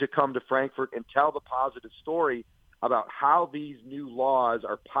continue to come to Frankfurt and tell the positive story about how these new laws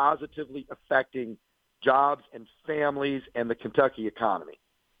are positively affecting jobs and families and the Kentucky economy.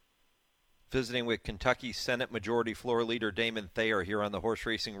 Visiting with Kentucky Senate Majority Floor Leader Damon Thayer here on the Horse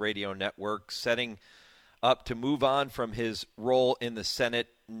Racing Radio Network, setting up to move on from his role in the Senate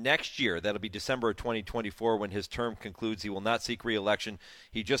next year. That'll be December of 2024 when his term concludes. He will not seek re-election.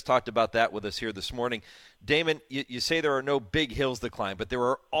 He just talked about that with us here this morning. Damon, you say there are no big hills to climb, but there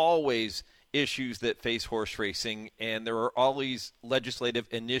are always issues that face horse racing, and there are always legislative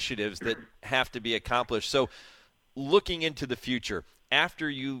initiatives that have to be accomplished. So looking into the future, after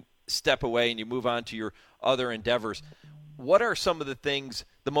you step away and you move on to your other endeavors, what are some of the things,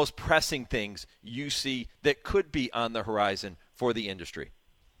 the most pressing things you see that could be on the horizon for the industry?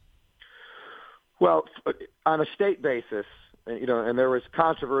 Well, on a state basis, you know, and there was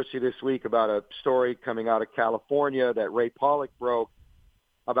controversy this week about a story coming out of California that Ray Pollock broke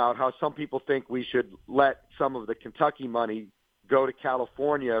about how some people think we should let some of the Kentucky money go to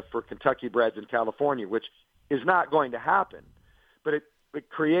California for Kentucky breds in California, which is not going to happen. But it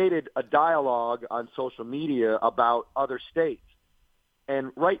created a dialogue on social media about other states.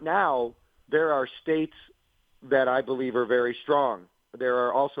 And right now, there are states that I believe are very strong. There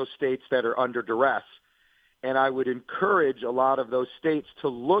are also states that are under duress. And I would encourage a lot of those states to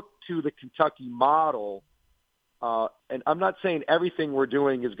look to the Kentucky model. And I'm not saying everything we're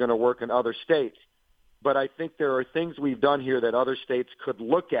doing is going to work in other states, but I think there are things we've done here that other states could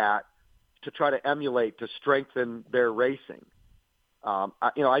look at to try to emulate to strengthen their racing.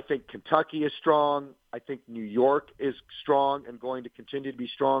 I think Kentucky is strong. I think New York is strong and going to continue to be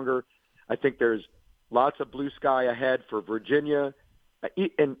stronger. I think there's lots of blue sky ahead for Virginia.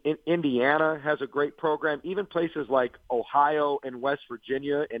 And Indiana has a great program. Even places like Ohio and West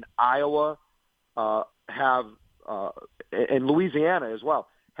Virginia and Iowa have, and Louisiana as well,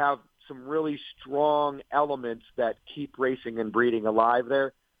 have some really strong elements that keep racing and breeding alive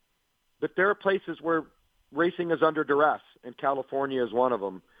there. But there are places where racing is under duress, and California is one of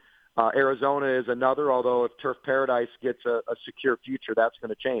them. Arizona is another, although if Turf Paradise gets a secure future, that's going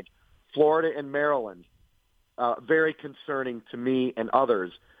to change. Florida and Maryland, very concerning to me and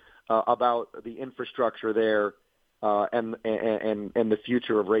others about the infrastructure there and the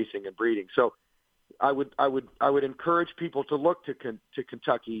future of racing and breeding. So I would encourage people to look to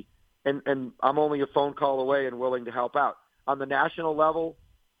Kentucky, and I'm only a phone call away and willing to help out. On the national level,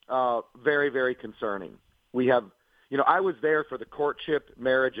 very, very concerning. We have, I was there for the courtship,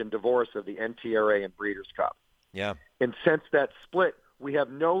 marriage, and divorce of the NTRA and Breeders' Cup. Yeah. And since that split, we have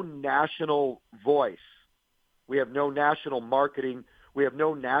no national voice. We have no national marketing. We have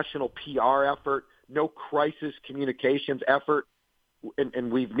no national PR effort, no crisis communications effort,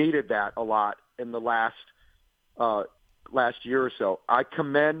 and we've needed that a lot in the last year or so. I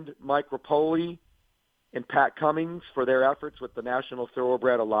commend Mike Rapoli and Pat Cummings for their efforts with the National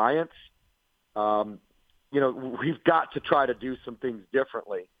Thoroughbred Alliance. We've got to try to do some things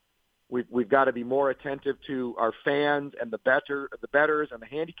differently. We've got to be more attentive to our fans and the bettors and the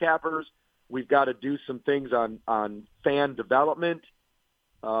handicappers. We've got to do some things on fan development.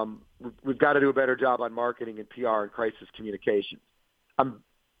 We've got to do a better job on marketing and PR and crisis communications.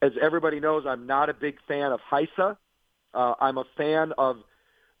 As everybody knows, I'm not a big fan of HISA. I'm a fan of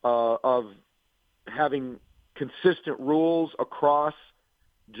having consistent rules across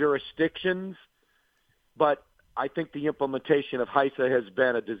jurisdictions, but I think the implementation of HISA has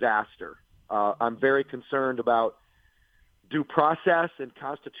been a disaster. I'm very concerned about due process and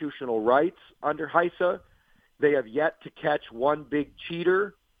constitutional rights under HISA. They have yet to catch one big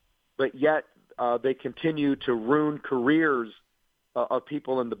cheater, but yet they continue to ruin careers of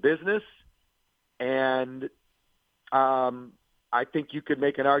people in the business. And I think you could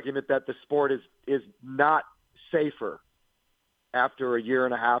make an argument that the sport is not safer after a year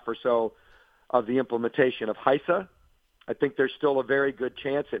and a half or so of the implementation of HISA. I think there's still a very good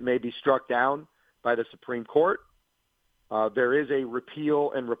chance it may be struck down by the Supreme Court. There is a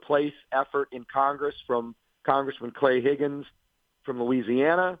repeal and replace effort in Congress from Congressman Clay Higgins from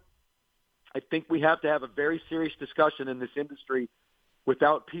Louisiana. I think we have to have a very serious discussion in this industry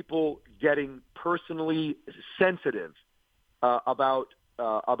without people getting personally sensitive about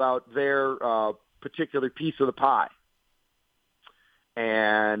their particular piece of the pie.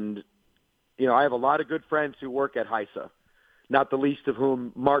 And I have a lot of good friends who work at HISA, not the least of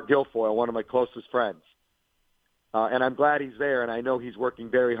whom Mark Guilfoyle, one of my closest friends. And I'm glad he's there, and I know he's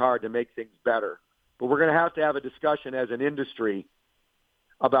working very hard to make things better. But we're going to have a discussion as an industry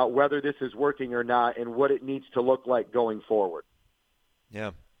about whether this is working or not and what it needs to look like going forward.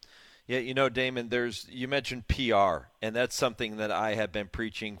 Yeah. Yeah, Damon, you mentioned PR, and that's something that I have been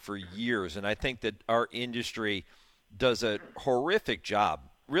preaching for years, and I think that our industry does a horrific job.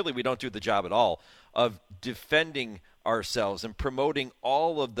 Really, we don't do the job at all of defending ourselves and promoting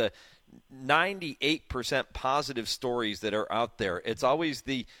all of the 98% positive stories that are out there. It's always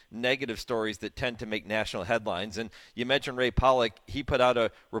the negative stories that tend to make national headlines. And you mentioned Ray Pollock. He put out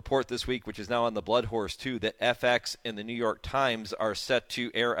a report this week, which is now on the Blood Horse too, that FX and the New York Times are set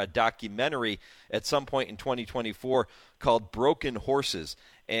to air a documentary at some point in 2024 called Broken Horses.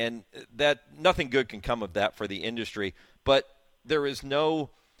 And that nothing good can come of that for the industry. But there is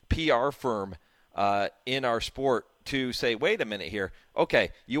no PR firm in our sport to say, wait a minute here.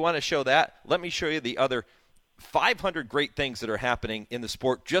 Okay, you want to show that? Let me show you the other 500 great things that are happening in the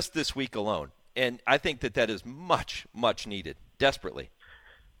sport just this week alone. And I think that is much, much needed, desperately.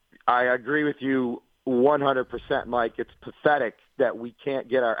 I agree with you 100%, Mike. It's pathetic that we can't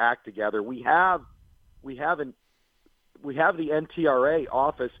get our act together. We have the NTRA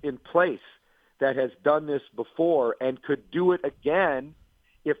office in place that has done this before and could do it again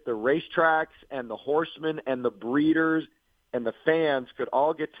if the racetracks and the horsemen and the breeders and the fans could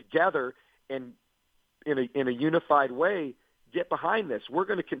all get together and in a unified way get behind this. We're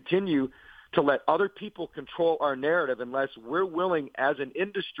going to continue to let other people control our narrative unless we're willing as an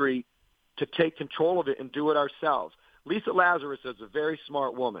industry to take control of it and do it ourselves. Lisa Lazarus is a very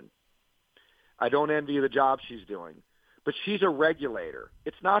smart woman. I don't envy the job she's doing, but she's a regulator.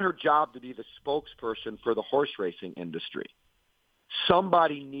 It's not her job to be the spokesperson for the horse racing industry.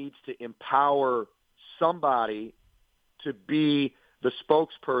 Somebody needs to empower somebody to be the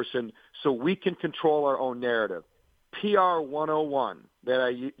spokesperson so we can control our own narrative. PR 101 that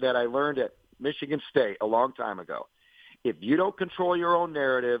I learned at Michigan State a long time ago. If you don't control your own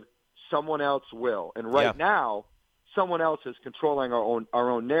narrative, someone else will. And right now, someone else is controlling our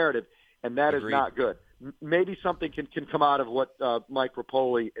own narrative, and that is not good. Maybe something can come out of what Mike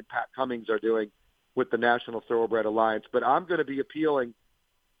Rapoli and Pat Cummings are doing with the National Thoroughbred Alliance. But I'm going to be appealing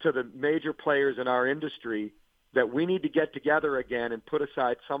to the major players in our industry that we need to get together again and put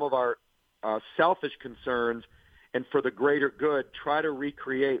aside some of our selfish concerns and for the greater good, try to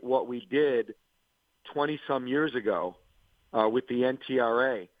recreate what we did 20-some years ago with the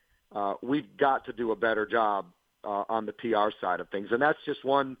NTRA. We've got to do a better job on the PR side of things. And that's just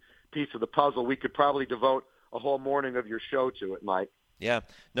one piece of the puzzle. We could probably devote a whole morning of your show to it, Mike. Yeah,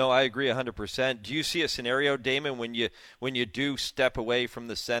 no, I agree 100%. Do you see a scenario, Damon, when you do step away from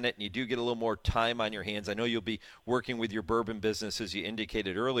the Senate and you do get a little more time on your hands? I know you'll be working with your bourbon business, as you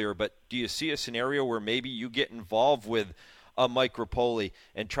indicated earlier, but do you see a scenario where maybe you get involved with a Mike Rapoli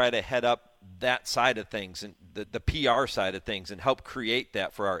and try to head up that side of things and the PR side of things and help create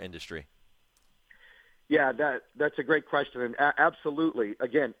that for our industry? Yeah, that's a great question, and absolutely.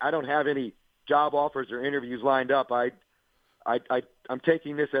 Again, I don't have any job offers or interviews lined up. I'm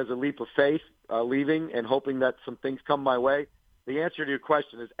taking this as a leap of faith, leaving and hoping that some things come my way. The answer to your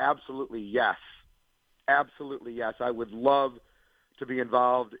question is absolutely yes. Absolutely yes. I would love to be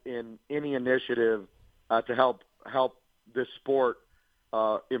involved in any initiative to help this sport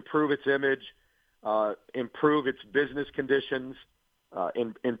improve its image, improve its business conditions,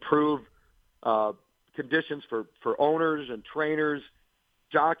 improve conditions for owners and trainers,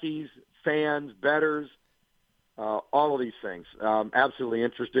 jockeys, fans, bettors, all of these things. Absolutely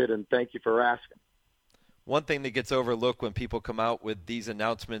interested, and thank you for asking. One thing that gets overlooked when people come out with these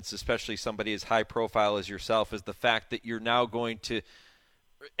announcements, especially somebody as high profile as yourself, is the fact that you're now going to,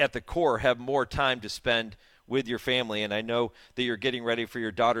 at the core, have more time to spend with your family. And I know that you're getting ready for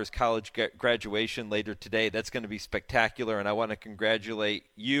your daughter's college graduation later today. That's going to be spectacular, and I want to congratulate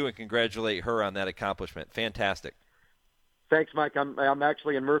you and congratulate her on that accomplishment. Fantastic. Thanks, Mike. I'm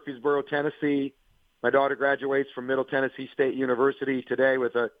actually in Murfreesboro, Tennessee. My daughter graduates from Middle Tennessee State University today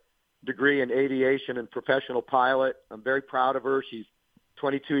with a degree in aviation and professional pilot. I'm very proud of her. She's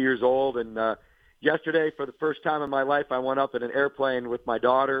 22 years old, and yesterday, for the first time in my life, I went up in an airplane with my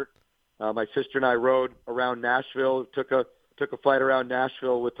daughter. My sister and I rode around Nashville, took a flight around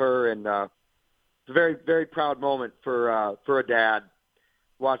Nashville with her, and it's a very, very proud moment for a dad.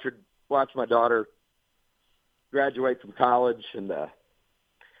 Watch my daughter graduate from college, and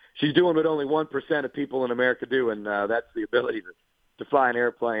she's doing what only 1% of people in America do, and that's the ability to fly an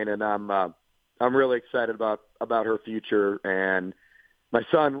airplane. And I'm really excited about her future. And my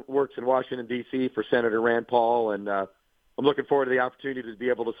son works in Washington, D.C. for Senator Rand Paul, and I'm looking forward to the opportunity to be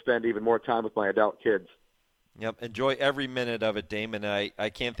able to spend even more time with my adult kids. Yep, enjoy every minute of it, Damon. I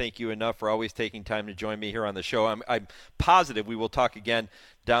can't thank you enough for always taking time to join me here on the show. I'm positive we will talk again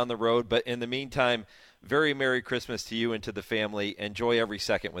down the road, but in the meantime, very Merry Christmas to you and to the family. Enjoy every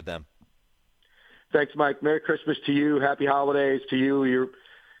second with them. Thanks, Mike. Merry Christmas to you. Happy holidays to you,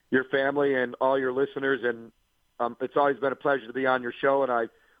 your family, and all your listeners. And it's always been a pleasure to be on your show, and I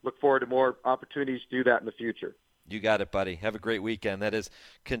look forward to more opportunities to do that in the future. You got it, buddy. Have a great weekend. That is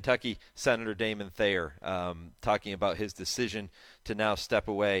Kentucky Senator Damon Thayer talking about his decision to now step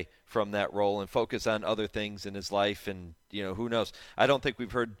away from that role and focus on other things in his life. And, who knows? I don't think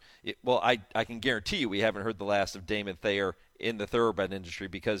we've heard it. Well, I can guarantee you we haven't heard the last of Damon Thayer in the thoroughbred industry,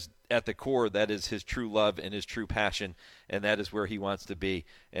 because at the core, that is his true love and his true passion, and that is where he wants to be.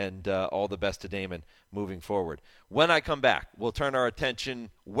 And all the best to Damon moving forward. When I come back, we'll turn our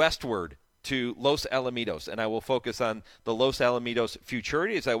attention westward to Los Alamitos, and I will focus on the Los Alamitos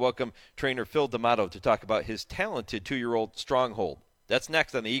futurity as I welcome trainer Phil D'Amato to talk about his talented 2-year-old Stronghold. That's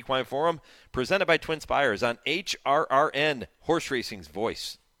next on the Equine Forum, presented by TwinSpires on HRRN, horse racing's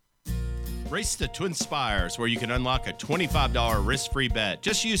voice. Race the TwinSpires, where you can unlock a $25 risk-free bet.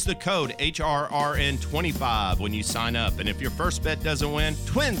 Just use the code HRRN25 when you sign up. And if your first bet doesn't win,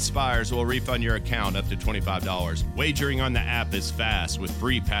 TwinSpires will refund your account up to $25. Wagering on the app is fast with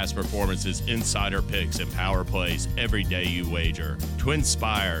free past performances, insider picks, and power plays every day you wager.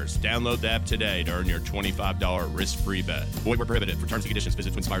 TwinSpires. Download the app today to earn your $25 risk-free bet. Void where prohibited. For terms and conditions,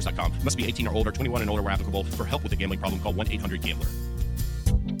 visit TwinSpires.com. Must be 18 or older, 21 and older where applicable. For help with a gambling problem, call 1-800-GAMBLER.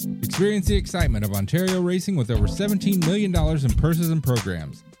 Experience the excitement of Ontario racing with over $17 million in purses and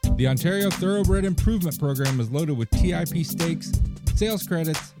programs. The Ontario Thoroughbred Improvement Program is loaded with TIP stakes, sales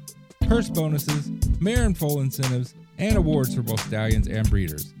credits, purse bonuses, mare and foal incentives, and awards for both stallions and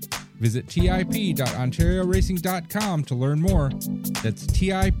breeders. Visit tip.ontarioracing.com to learn more. That's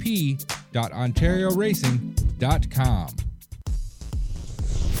tip.ontarioracing.com.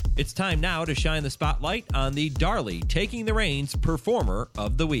 It's time now to shine the spotlight on the Darley Taking the Reins Performer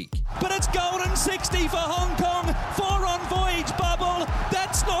of the Week. But it's Golden 60 for Hong Kong. 4 on voyage bubble.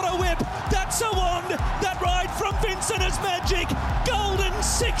 That's not a whip. That's a wand. That ride from Vincent is magic. Golden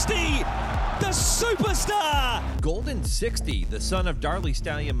 60, the superstar. Golden 60, the son of Darley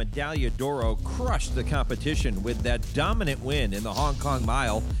stallion Medaglia d'Oro, crushed the competition with that dominant win in the Hong Kong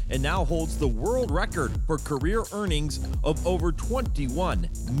Mile and now holds the world record for career earnings of over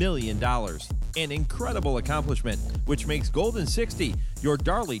 $21 million. An incredible accomplishment, which makes Golden 60 your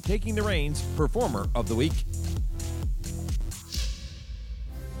Darley Taking the Reins Performer of the Week.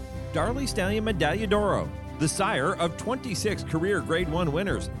 Darley stallion Medaglia d'Oro, the sire of 26 career Grade 1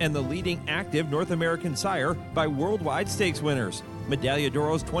 winners and the leading active North American sire by worldwide stakes winners. Medaglia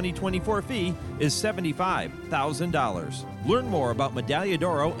d'Oro's 2024 fee is $75,000. Learn more about Medaglia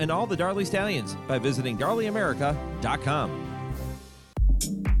d'Oro and all the Darley stallions by visiting darleyamerica.com.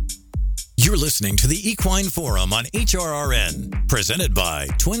 You're listening to the Equine Forum on HRRN, presented by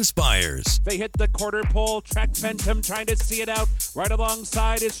TwinSpires. They hit the quarter pole. Track Phantom trying to see it out. Right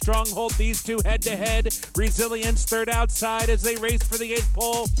alongside is Stronghold. These two head-to-head. Resilience third outside as they race for the 8th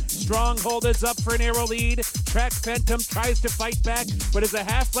pole. Stronghold is up for an arrow lead. Track Phantom tries to fight back, but is a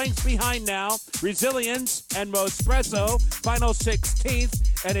half length behind now. Resilience and Mospresso, final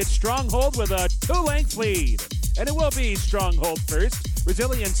 16th, and it's Stronghold with a 2-length lead. And it will be Stronghold first,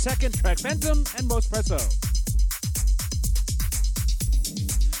 Resilience second, Track Phantom, and Mospresso.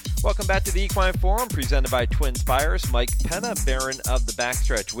 Welcome back to the Equine Forum, presented by TwinSpires. Mike Penna, Baron of the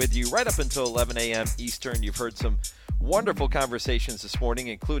Backstretch, with you right up until 11 a.m. Eastern. You've heard some wonderful conversations this morning,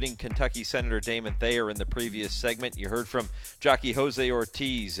 including Kentucky Senator Damon Thayer in the previous segment. You heard from jockey Jose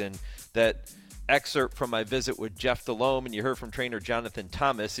Ortiz and that excerpt from my visit with Jeff Delhomme, and you heard from trainer Jonathan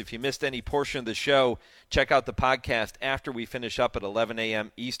Thomas. If you missed any portion of the show, check out the podcast after we finish up at 11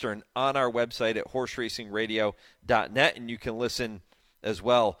 a.m. Eastern on our website at horseracingradio.net, and you can listen as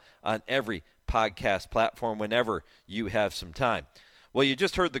well on every podcast platform whenever you have some time. Well, you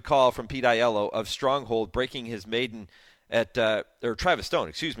just heard the call from Pete Aiello of Stronghold breaking his maiden at, or Travis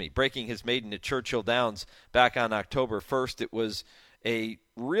Stone, breaking his maiden at Churchill Downs back on October 1st. It was a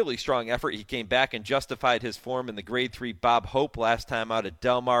really strong effort. He came back and justified his form in the Grade 3 Bob Hope last time out at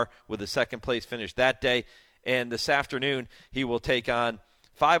Del Mar with a second-place finish that day. And this afternoon, he will take on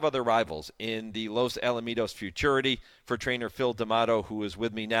 5 other rivals in the Los Alamitos Futurity for trainer Phil D'Amato, who is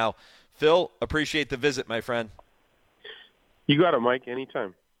with me now. Phil, appreciate the visit, my friend. You got it, Mike,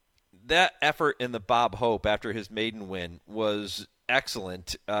 anytime. That effort in the Bob Hope after his maiden win was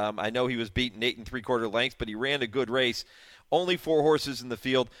excellent. I know he was beaten 8 3/4 lengths, but he ran a good race. Only 4 horses in the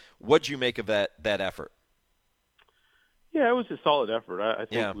field. What'd you make of that effort? Yeah, it was a solid effort. I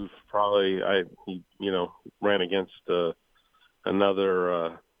think we've probably, he ran against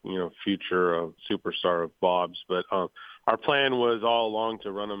another, future Superstar of Bob's. But our plan was all along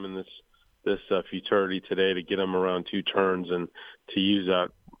to run him in this Futurity today to get him around 2 turns and to use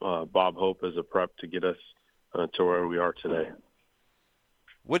that Bob Hope as a prep to get us to where we are today.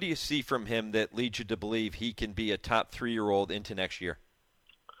 What do you see from him that leads you to believe he can be a top 3-year-old into next year?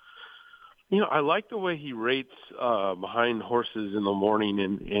 I like the way he rates behind horses in the morning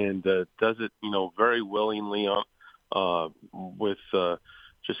and does it, very willingly with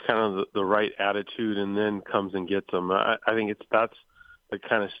just kind of the right attitude, and then comes and gets them. I think that's the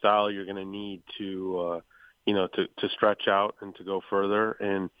kind of style you're going to need to stretch out and to go further.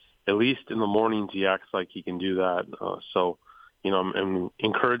 And at least in the mornings, he acts like he can do that. I'm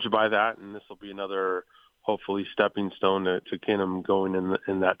encouraged by that, and this will be another, hopefully, stepping stone to get him going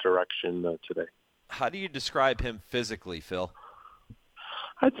in that direction today. How do you describe him physically, Phil?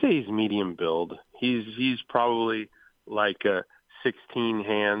 I'd say he's medium build. He's probably like 16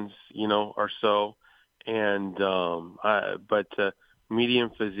 hands, or so, and but medium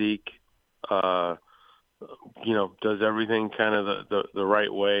physique. Does everything kind of the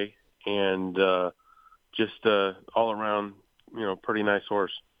right way, and just all around. Pretty nice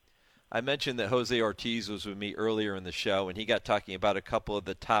horse. I mentioned that Jose Ortiz was with me earlier in the show, and he got talking about a couple of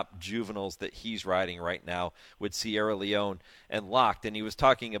the top juveniles that he's riding right now with Sierra Leone and Locked, and he was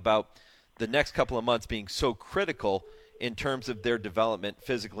talking about the next couple of months being so critical in terms of their development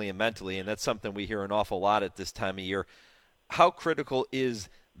physically and mentally, and that's something we hear an awful lot at this time of year. How critical is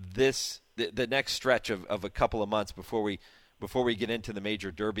this, the next stretch of a couple of months before we get into the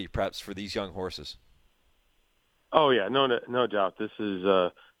major Derby preps for these young horses? Oh yeah, no doubt. This is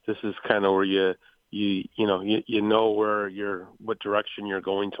kind of where you know what direction you're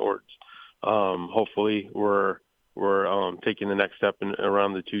going towards. Hopefully, we're taking the next step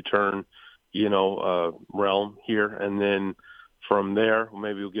around the 2-turn, realm here, and then from there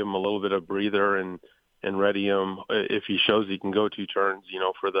maybe we'll give him a little bit of breather and ready him if he shows he can go 2 turns,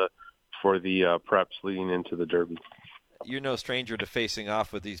 for the preps leading into the Derby. You're no stranger to facing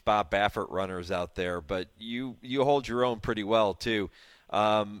off with these Bob Baffert runners out there, but you hold your own pretty well too.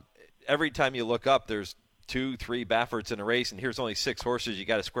 Every time you look up, there's 2-3 Bafferts in a race, and here's only 6 horses. You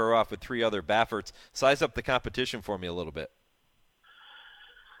got to square off with 3 other Bafferts. Size up the competition for me a little bit.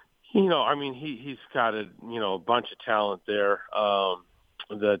 He's got a bunch of talent there.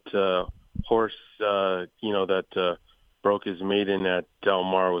 That horse, that broke his maiden at Del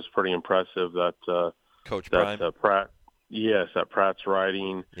Mar was pretty impressive. That Coach Prime. Pratt. Yes, that Pratt's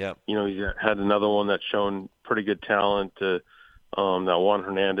riding. Yeah. He's had another one that's shown pretty good talent. That Juan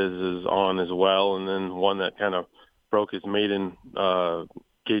Hernandez is on as well, and then one that kind of broke his maiden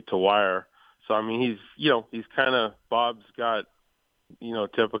gate to wire. So he's kind of, Bob's got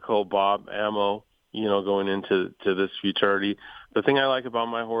typical Bob ammo going into this futurity. The thing I like about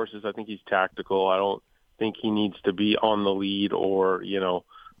my horse is I think he's tactical. I don't think he needs to be on the lead or,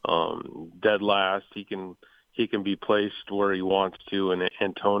 dead last. He can be placed where he wants to, and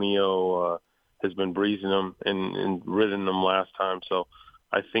Antonio has been breezing him and ridden him last time. So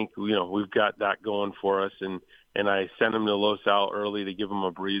I think, we've got that going for us, and I sent him to Los Al early to give him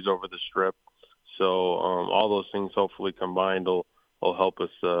a breeze over the strip. So all those things hopefully combined will help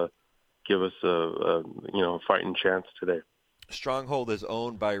us give us a fighting chance today. Stronghold is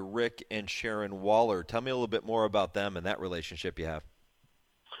owned by Rick and Sharon Waller. Tell me a little bit more about them and that relationship you have.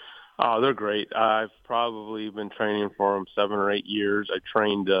 Oh, they're great. I've probably been training for them 7 or 8 years. I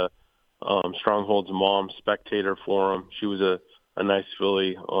trained Stronghold's mom, Spectator, for him. She was a nice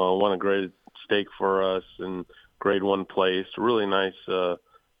filly, won a grade stake for us and grade 1 place. Really nice a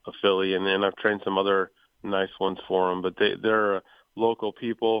filly, and then I've trained some other nice ones for them. But they're local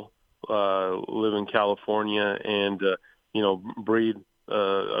people, live in California, and breed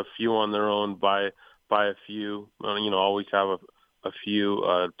a few on their own, buy a few. Always have a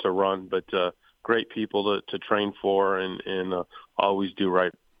few to run, but great people to train for, and always do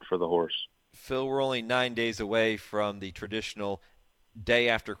right for the horse. Phil, we're only 9 days away from the traditional day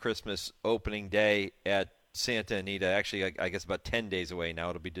after Christmas opening day at Santa Anita. Actually, I guess about 10 days away now.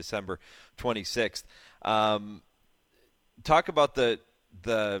 It'll be December 26th. Talk about the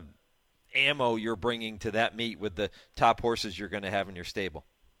ammo you're bringing to that meet with the top horses you're going to have in your stable.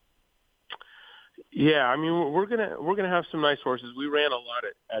 Yeah, I mean, we're gonna have some nice horses. We ran a lot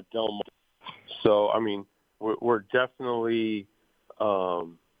at Del Mar, so I mean, we're definitely, we're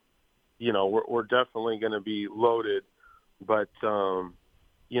definitely going to be loaded. But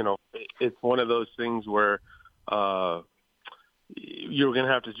it's one of those things where you're going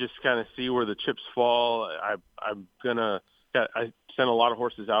to have to just kind of see where the chips fall. I sent a lot of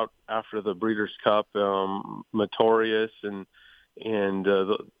horses out after the Breeders' Cup, Notorious and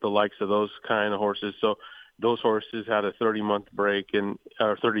the likes of those kind of horses. So those horses had a 30-month break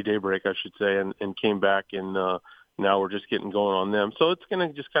or 30-day break, I should say, and came back, and now we're just getting going on them. So it's going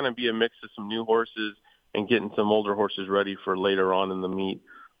to just kind of be a mix of some new horses and getting some older horses ready for later on in the meet.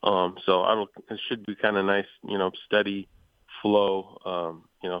 So it should be kind of nice, steady flow,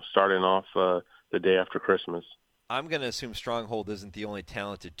 starting off the day after Christmas. I'm going to assume Stronghold isn't the only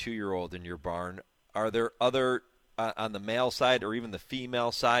talented 2-year-old in your barn. Are there other on the male side or even the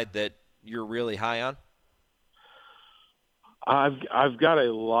female side that you're really high on? I've got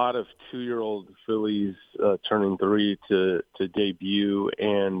a lot of 2-year-old fillies turning 3 to debut,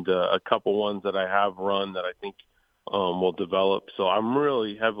 and a couple ones that I have run that I think will develop. So I'm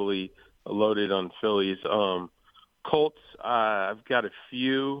really heavily loaded on fillies. Colts, I've got a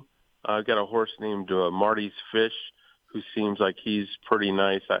few. I've got a horse named Marty's Fish, who seems like he's pretty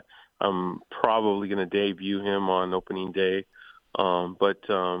nice. I'm probably going to debut him on opening day, but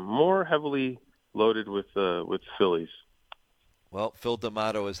more heavily loaded with fillies. Well, Phil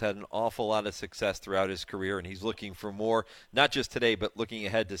D'Amato has had an awful lot of success throughout his career, and he's looking for more, not just today, but looking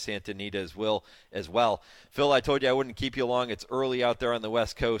ahead to Santa Anita as well. Phil, I told you I wouldn't keep you long. It's early out there on the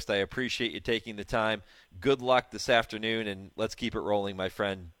West Coast. I appreciate you taking the time. Good luck this afternoon, and let's keep it rolling, my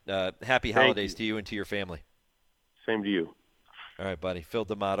friend. Happy holidays to you and to your family. Same to you. All right, buddy. Phil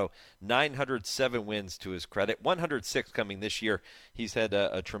D'Amato, 907 wins to his credit, 106 coming this year. He's had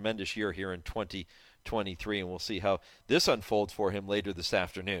a tremendous year here in 2023, and we'll see how this unfolds for him later this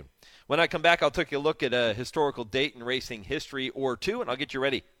afternoon. When I come back, I'll take a look at a historical date in racing history or two, and I'll get you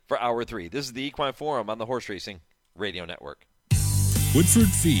ready for Hour 3. This is the Equine Forum on the Horse Racing Radio Network. Woodford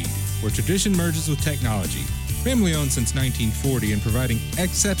Feed, where tradition merges with technology. Family owned since 1940 and providing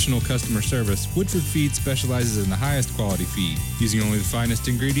exceptional customer service, Woodford Feed specializes in the highest quality feed, using only the finest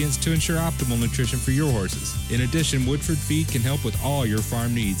ingredients to ensure optimal nutrition for your horses. In addition, Woodford Feed can help with all your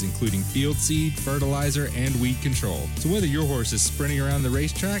farm needs, including field seed, fertilizer, and weed control. So whether your horse is sprinting around the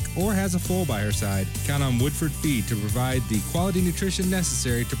racetrack or has a foal by her side, count on Woodford Feed to provide the quality nutrition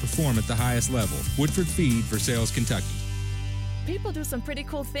necessary to perform at the highest level. Woodford Feed, Versailles, Kentucky. People do some pretty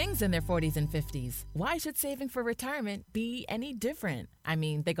cool things in their 40s and 50s. Why should saving for retirement be any different? I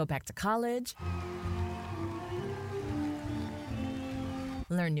mean, they go back to college,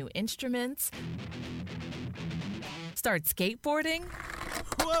 learn new instruments, start skateboarding.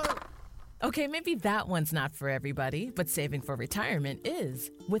 Whoa! Okay, maybe that one's not for everybody, but saving for retirement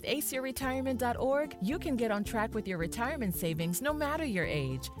is. With aceyourretirement.org, you can get on track with your retirement savings no matter your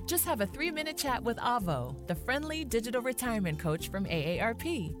age. Just have a 3-minute chat with Avo, the friendly digital retirement coach from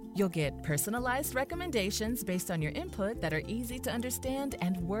AARP. You'll get personalized recommendations based on your input that are easy to understand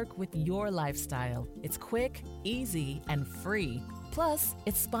and work with your lifestyle. It's quick, easy, and free. Plus,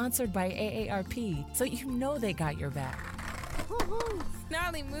 it's sponsored by AARP, so you know they got your back.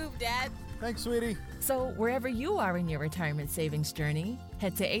 Gnarly move, Dad. Thanks, sweetie. So wherever you are in your retirement savings journey,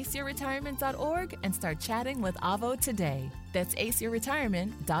 head to aceyourretirement.org and start chatting with Avo today. That's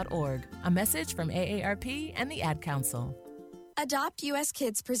aceyourretirement.org. A message from AARP and the Ad Council. Adopt US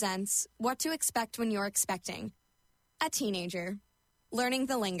Kids presents What to Expect When You're Expecting. A teenager. Learning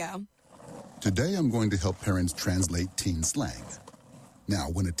the lingo. Today I'm going to help parents translate teen slang. Now,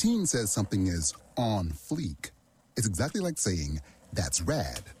 when a teen says something is on fleek, it's exactly like saying, that's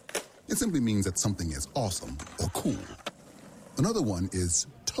rad. It simply means that something is awesome or cool. Another one is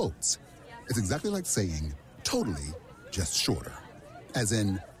totes. It's exactly like saying, totally, just shorter. As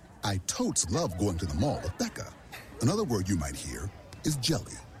in, I totes love going to the mall with Becca. Another word you might hear is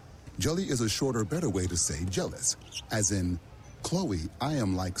jelly. Jelly is a shorter, better way to say jealous. As in, Chloe, I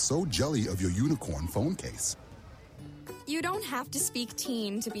am like so jelly of your unicorn phone case. You don't have to speak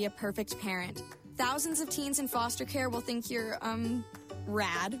teen to be a perfect parent. Thousands of teens in foster care will think you're,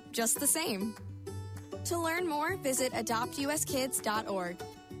 rad just the same. To learn more, visit adoptuskids.org.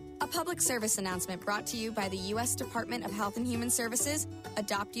 A public service announcement brought to you by the U.S. Department of Health and Human Services,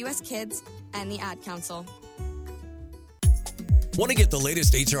 Adopt U.S. Kids, and the Ad Council. Want to get the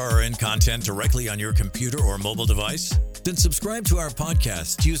latest HRRN content directly on your computer or mobile device? Then subscribe to our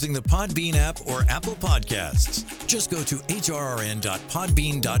podcasts using the Podbean app or Apple Podcasts. Just go to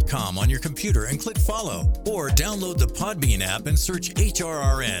hrrn.podbean.com on your computer and click follow, or download the Podbean app and search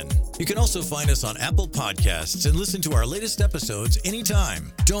HRRN. You can also find us on Apple Podcasts and listen to our latest episodes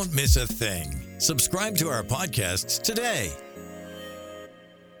anytime. Don't miss a thing. Subscribe to our podcasts today.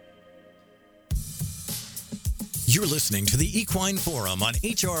 You're listening to the Equine Forum on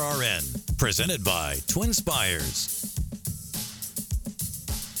HRRN, presented by TwinSpires.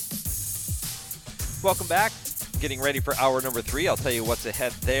 Welcome back. Getting ready for hour number 3. I'll tell you what's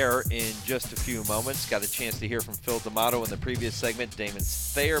ahead there in just a few moments. Got a chance to hear from Phil D'Amato in the previous segment. Damon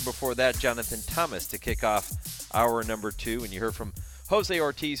Thayer before that. Jonathan Thomas to kick off hour number 2. And you heard from Jose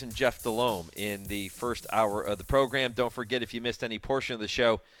Ortiz and Jeff Delhomme in the first hour of the program. Don't forget, if you missed any portion of the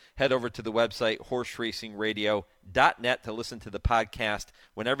show, head over to the website, horseracingradio.net, to listen to the podcast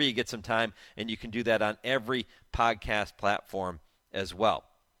whenever you get some time. And you can do that on every podcast platform as well.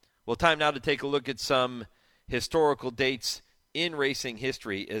 Well, time now to take a look at some historical dates in racing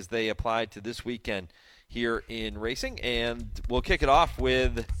history as they apply to this weekend here in racing. And we'll kick it off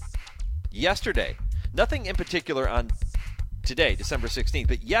with yesterday. Nothing in particular on today, December 16th,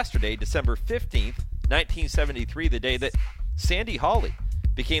 but yesterday, December 15th, 1973, the day that Sandy Hawley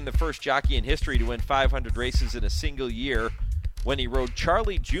became the first jockey in history to win 500 races in a single year when he rode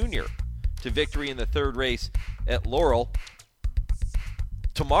Charlie Jr. to victory in the third race at Laurel.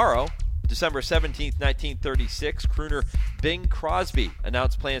 Tomorrow, December 17th, 1936, crooner Bing Crosby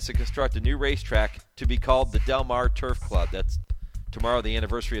announced plans to construct a new racetrack to be called the Del Mar Turf Club. That's tomorrow, the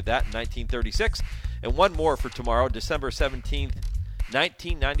anniversary of that in 1936. And one more for tomorrow, December 17th,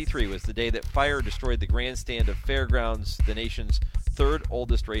 1993 was the day that fire destroyed the grandstand of Fairgrounds, the nation's third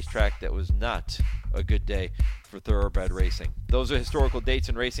oldest racetrack. That was not a good day for thoroughbred racing. Those are historical dates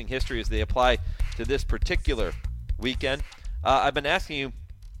in racing history as they apply to this particular weekend. I've been asking you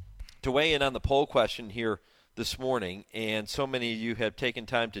to weigh in on the poll question here this morning, and so many of you have taken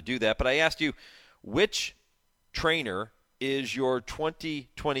time to do that. But I asked you, which trainer is your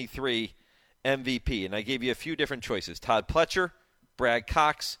 2023 MVP? And I gave you a few different choices: Todd Pletcher, Brad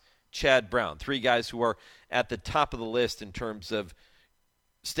Cox, Chad Brown. 3 guys who are at the top of the list in terms of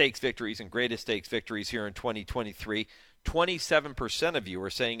stakes victories and greatest stakes victories here in 2023. 27% of you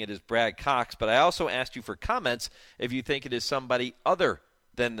are saying it is Brad Cox, but I also asked you for comments if you think it is somebody other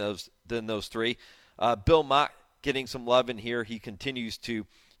than those 3. Bill Mott getting some love in here. He continues to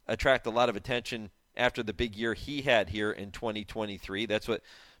attract a lot of attention after the big year he had here in 2023. That's what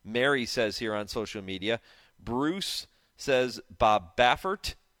Mary says here on social media. Bruce says Bob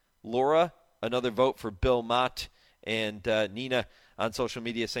Baffert. Laura, another vote for Bill Mott. And Nina on social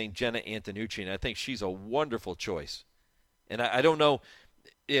media saying Jenna Antonucci. And I think she's a wonderful choice. And I don't know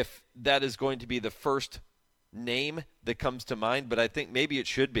if that is going to be the first name that comes to mind, but I think maybe it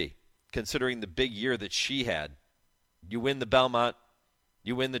should be, considering the big year that she had. You win the Belmont,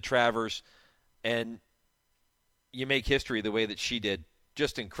 you win the Travers, and you make history the way that she did.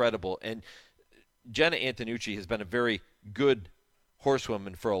 Just incredible. And Jenna Antonucci has been a very good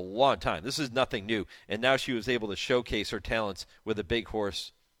horsewoman for a long time. This is nothing new. And now she was able to showcase her talents with a big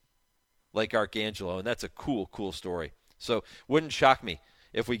horse like Arcangelo, and that's a cool, cool story. So wouldn't shock me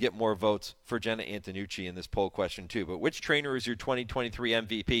if we get more votes for Jenna Antonucci in this poll question too. But which trainer is your 2023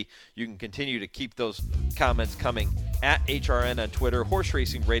 MVP? You can continue to keep those comments coming at HRN on Twitter, Horse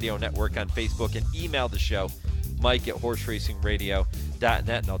Racing Radio Network on Facebook, and email the show,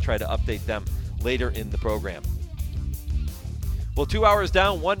 Mike@horseracingradio.net, and I'll try to update them later in the program. Well, 2 hours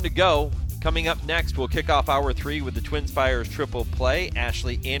down, 1 to go. Coming up next, we'll kick off Hour 3 with the TwinSpires Triple Play.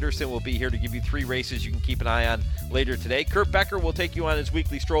 Ashley Anderson will be here to give you 3 races you can keep an eye on later today. Kurt Becker will take you on his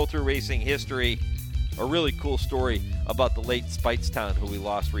weekly stroll through racing history. A really cool story about the late Speightstown, who we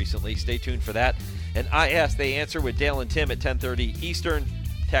lost recently. Stay tuned for that. And I Ask, They Answer with Dale and Tim at 10:30 Eastern,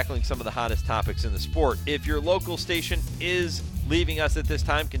 tackling some of the hottest topics in the sport. If your local station is leaving us at this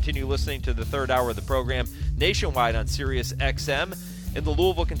time, continue listening to the third hour of the program nationwide on Sirius XM, in the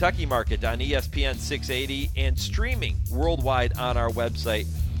Louisville, Kentucky market on ESPN 680, and streaming worldwide on our website,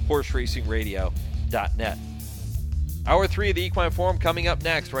 horseracingradio.net. Hour 3 of the Equine Forum coming up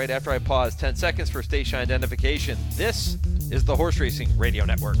next, right after I pause 10 seconds for station identification. This is the Horse Racing Radio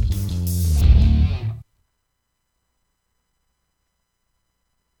Network.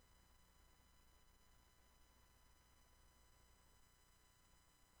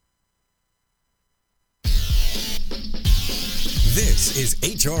 This is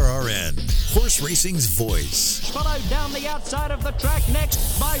HRRN, horse racing's voice. Followed down the outside of the track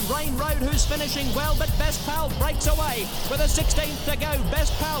next by Rain Road, who's finishing well, but Best Pal breaks away. With a 16th to go,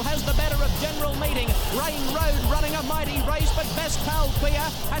 Best Pal has the better of General Meeting. Rain Road running a mighty race, but Best Pal clear,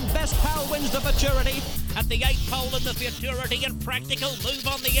 and Best Pal wins the Futurity. At the 8th pole in the Futurity, and Practical Move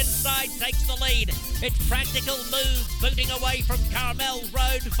on the inside takes the lead. It's Practical Move booting away from Carmel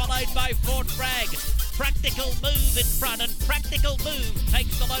Road, followed by Fort Bragg. Practical Move in front, and Practical Move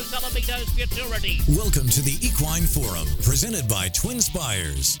takes the Los Alamitos Futurity. Welcome to the Equine Forum, presented by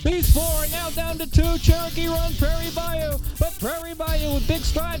TwinSpires. These 4 are now down to 2. Cherokee Run, Prairie Bayou. But Prairie Bayou with big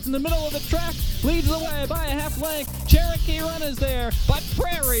strides in the middle of the track leads the way by a half length. Cherokee Run is there, but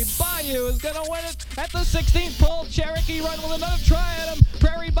Prairie Bayou is going to win it at the 16th pole. Cherokee Run with another try at him.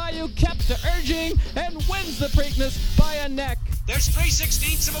 Prairie Bayou kept urging and wins the Preakness by a neck. There's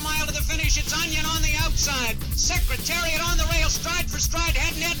 3/16 of a mile to the finish. It's Onion on the outside. Secretariat on the rail. Stride for stride.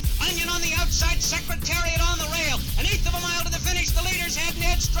 Head and head. Onion on the outside. Secretariat on the rail. An eighth of a mile to the finish. The leaders head and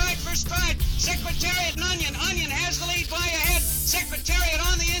head. Stride for stride. Secretariat and Onion. Onion has the lead by a head. Secretariat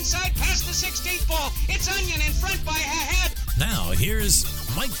on the inside. Past the 16th ball. It's Onion in front by a head. Now here's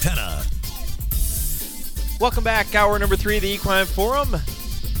Mike Penna. Welcome back. Hour number 3 of the Equine Forum.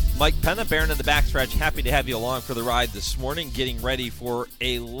 Mike Penna, Baron in the backstretch. Happy to have you along for the ride this morning, getting ready for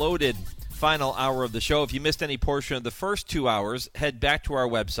a loaded final hour of the show. If you missed any portion of the first 2 hours, head back to our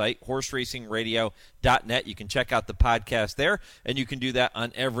website, horseracingradio.net. You can check out the podcast there, and you can do that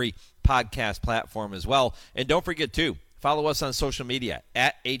on every podcast platform as well. And don't forget, too, follow us on social media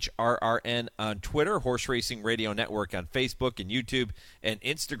at HRRN on Twitter, Horse Racing Radio Network on Facebook and YouTube and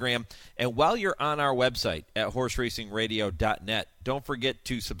Instagram. And while you're on our website at horseracingradio.net, don't forget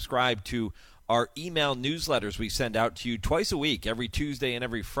to subscribe to our email newsletters we send out to you twice a week, every Tuesday and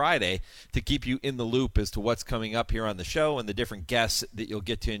every Friday, to keep you in the loop as to what's coming up here on the show and the different guests that you'll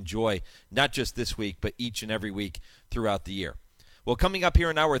get to enjoy, not just this week, but each and every week throughout the year. Well, coming up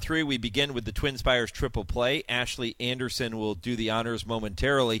here in Hour 3, we begin with the TwinSpires Triple Play. Ashley Anderson will do the honors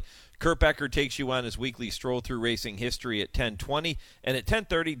momentarily. Kurt Becker takes you on his weekly stroll through racing history at 10:20. And at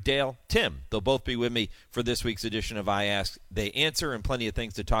 10:30, Dale, Tim. They'll both be with me for this week's edition of I Ask, They Answer, and plenty of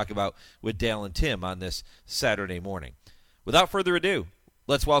things to talk about with Dale and Tim on this Saturday morning. Without further ado,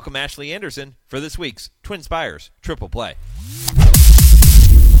 let's welcome Ashley Anderson for this week's TwinSpires Triple Play.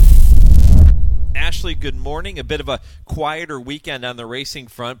 Ashley, good morning. A bit of a quieter weekend on the racing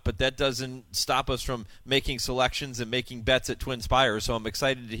front, but that doesn't stop us from making selections and making bets at TwinSpires, so I'm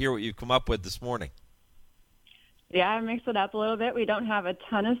excited to hear what you've come up with this morning. Yeah, I mixed it up a little bit. We don't have a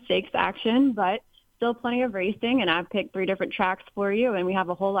ton of stakes action, but still plenty of racing, and I've picked 3 different tracks for you, and we have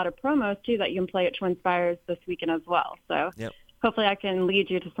a whole lot of promos, too, that you can play at TwinSpires this weekend as well. So hopefully I can lead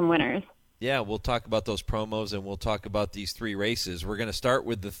you to some winners. Yeah, we'll talk about those promos, and we'll talk about these 3 races. We're going to start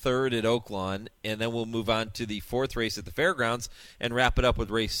with the 3rd at Oaklawn, and then we'll move on to the 4th race at the Fairgrounds and wrap it up with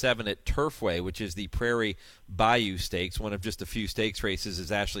race 7 at Turfway, which is the Prairie Bayou Stakes, one of just a few stakes races,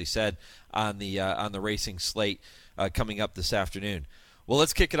 as Ashley said, on the racing slate coming up this afternoon. Well,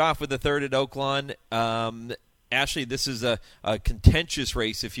 let's kick it off with the 3rd at Oaklawn. Ashley, this is a contentious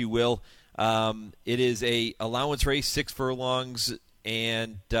race, if you will. It is a allowance race, 6 furlongs,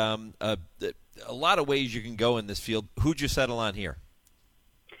 and a lot of ways you can go in this field. Who'd you settle on here?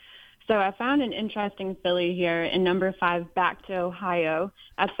 So I found an interesting filly here in number 5, Back to Ohio,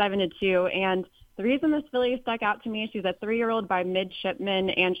 at 7-2, and The reason this filly stuck out to me, she's a 3-year-old by Midshipman,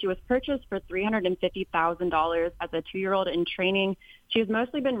 and she was purchased for $350,000 as a 2-year-old in training. She's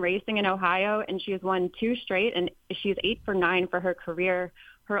mostly been racing in Ohio, and she's won 2 straight, and she's 8 for 9 for her career.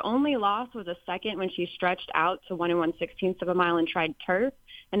 Her only loss was a second when she stretched out to 1 1/16 of a mile and tried turf.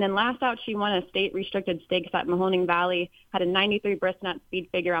 And then last out, she won a state restricted stakes at Mahoning Valley, had a 93 brisnet speed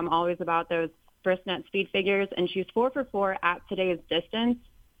figure. I'm always about those brisnet speed figures, and she's 4 for 4 at today's distance.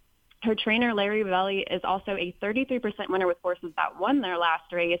 Her trainer, Larry Velli, is also a 33% winner with horses that won their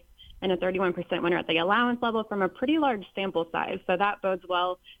last race and a 31% winner at the allowance level from a pretty large sample size. So that bodes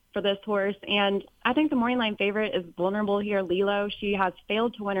well for this horse. And I think the morning line favorite is vulnerable here, Lilo. She has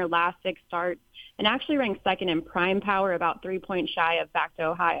failed to win her last 6 starts and actually ranks second in prime power, about 3 points shy of Back to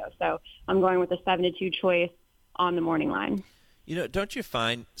Ohio. So I'm going with a 7-2 choice on the morning line. You know, don't you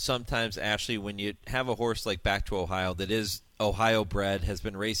find sometimes, Ashley, when you have a horse like Back to Ohio that is Ohio bred, has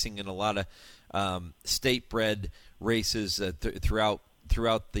been racing in a lot of state bred races throughout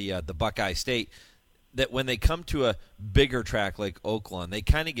the Buckeye State, that when they come to a bigger track like Oaklawn, they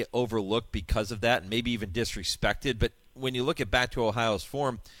kind of get overlooked because of that and maybe even disrespected. But when you look at Back to Ohio's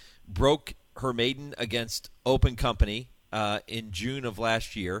form, broke her maiden against Open Company in June of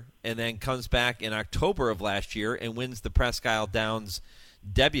last year, and then comes back in October of last year and wins the Presque Isle Downs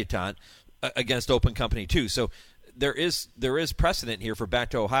debutante against Open Company too. So there is precedent here for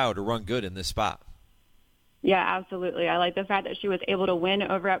Back to Ohio to run good in this spot. Yeah, absolutely. I like the fact that she was able to win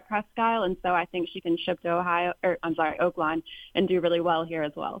over at Presque Isle, and so I think she can ship to Oaklawn and do really well here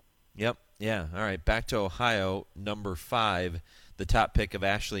as well. Yep. Yeah. All right. Back to Ohio, number 5, the top pick of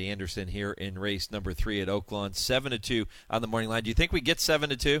Ashley Anderson here in race number 3 at Oaklawn, 7-2 on the morning line. Do you think we get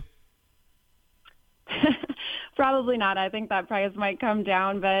 7-2? Probably not. I think that price might come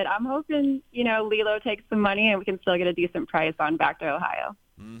down, but I'm hoping, Lilo takes some money and we can still get a decent price on Back to Ohio.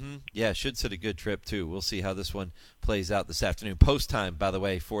 Mm-hmm. Yeah, should set a good trip, too. We'll see how this one plays out this afternoon. Post time, by the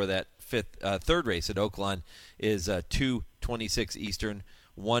way, for that third race at Oaklawn is 2:26 Eastern,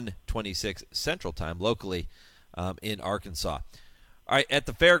 1:26 Central Time locally in Arkansas. All right, at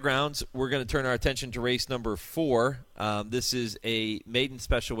the fairgrounds, we're going to turn our attention to race number 4. This is a maiden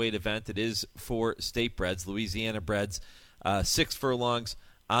special weight event. It is for state breds, Louisiana breds, 6 furlongs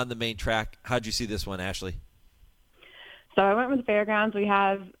on the main track. How'd you see this one, Ashley? So I went with the fairgrounds. We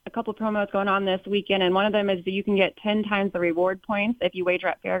have a couple promos going on this weekend, and one of them is that you can get 10 times the reward points if you wager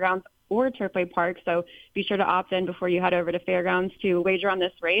at fairgrounds or Turfway Park. So be sure to opt in before you head over to fairgrounds to wager on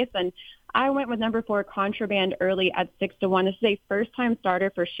this race. And I went with number 4, Contraband Early at 6-1. This is a first-time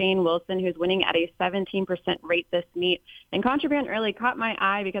starter for Shane Wilson, who's winning at a 17% rate this meet. And Contraband Early caught my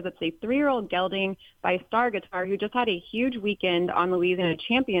eye because it's a 3-year-old gelding by Star Guitar, who just had a huge weekend on Louisiana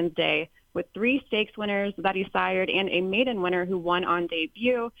Champions Day with 3 stakes winners that he sired and a maiden winner who won on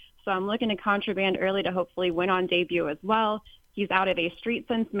debut. So I'm looking at Contraband Early to hopefully win on debut as well. He's out of a Street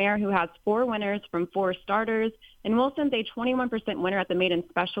Sense mare who has 4 winners from 4 starters. And Wilson's a 21% winner at the maiden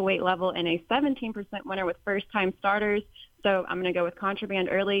special weight level and a 17% winner with first-time starters. So I'm going to go with Contraband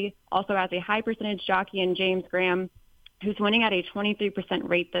Early. Also has a high percentage jockey in James Graham, who's winning at a 23%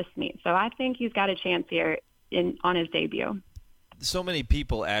 rate this meet. So I think he's got a chance here on his debut. So many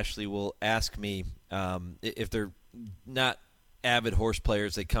people, Ashley, will ask me if they're not avid horse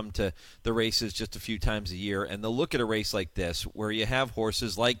players, they come to the races just a few times a year, and they'll look at a race like this where you have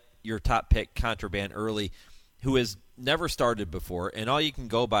horses like your top pick, Contraband Early, who has never started before, and all you can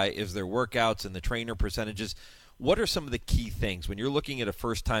go by is their workouts and the trainer percentages. What are some of the key things when you're looking at a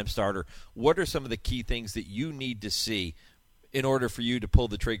first-time starter? What are some of the key things that you need to see in order for you to pull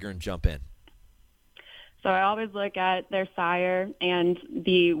the trigger and jump in? So I always look at their sire and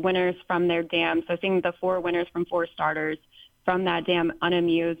the winners from their dam. So seeing the 4 winners from 4 starters from that dam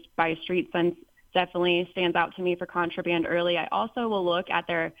unamused by Street Sense definitely stands out to me for Contraband Early. I also will look at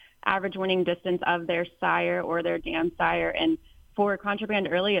their average winning distance of their sire or their dam sire. And for Contraband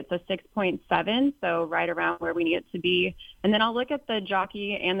Early, it's a 6.7, so right around where we need it to be. And then I'll look at the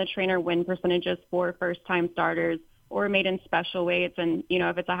jockey and the trainer win percentages for first-time starters or maiden special weights. And,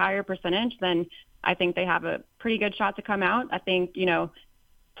 if it's a higher percentage, then I think they have a pretty good shot to come out. I think,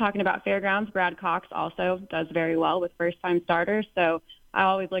 talking about fairgrounds, Brad Cox also does very well with first-time starters. So I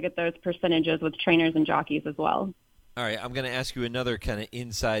always look at those percentages with trainers and jockeys as well. All right, I'm going to ask you another kind of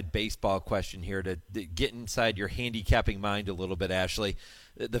inside baseball question here to get inside your handicapping mind a little bit, Ashley.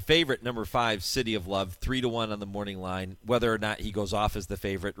 The favorite, number 5, City of Love, 3-1 on the morning line. Whether or not he goes off as the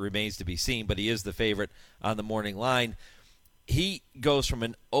favorite remains to be seen, but he is the favorite on the morning line. He goes from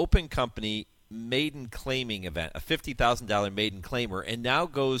an Open Company maiden claiming event, a $50,000 maiden claimer, and now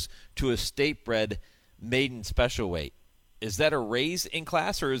goes to a state-bred maiden special weight. Is that a raise in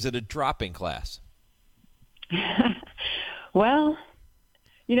class or is it a drop in class? Well,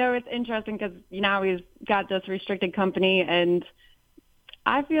 it's interesting because now he's got this restricted company, and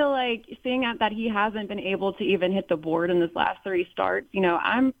I feel like seeing that he hasn't been able to even hit the board in his last 3 starts,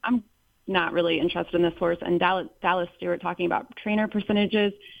 I'm not really interested in this horse. And Dallas Stewart talking about trainer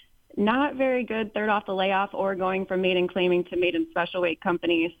percentages, not very good, third off the layoff or going from maiden claiming to maiden special weight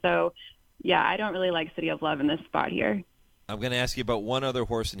company. So, yeah, I don't really like City of Love in this spot here. I'm going to ask you about one other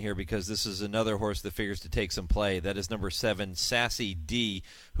horse in here because this is another horse that figures to take some play. That is number 7, Sassy D,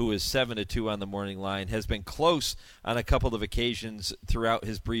 who is 7-2 on the morning line. Has been close on a couple of occasions throughout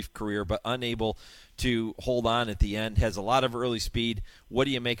his brief career, but unable to hold on at the end. Has a lot of early speed. What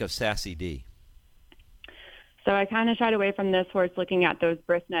do you make of Sassy D? So I kind of shied away from this horse looking at those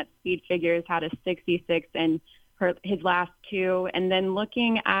Brisnet speed figures, had a 66 in his last 2, and then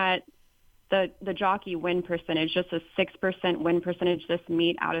looking at the jockey win percentage, just a 6% win percentage this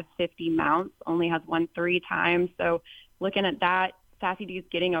meet out of 50 mounts, only has won 3 times. So looking at that, Sassy D is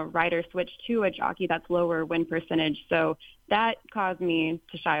getting a rider switch to a jockey that's lower win percentage. So that caused me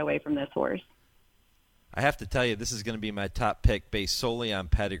to shy away from this horse. I have to tell you, this is going to be my top pick based solely on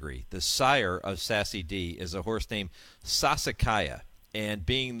pedigree. The sire of Sassy D is a horse named Sassicaia, and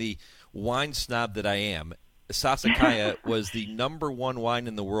being the wine snob that I am, Sassicaia was the number 1 wine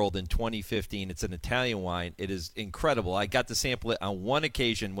in the world in 2015. It's an Italian wine. It is incredible. I got to sample it on one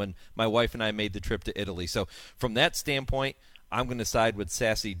occasion when my wife and I made the trip to Italy. So from that standpoint, I'm going to side with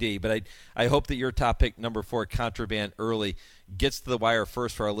Sassy D. But I hope that your top pick, number 4, Contraband Early, gets to the wire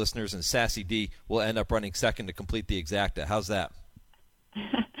first for our listeners, and Sassy D will end up running second to complete the exacta. How's that?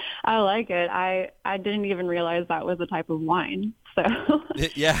 I like it. I didn't even realize that was a type of wine. So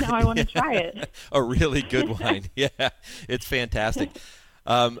yeah. Now I want to try it. A really good wine. Yeah, it's fantastic.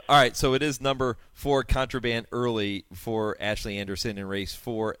 All right, so it is number 4, Contraband Early for Ashley Anderson in race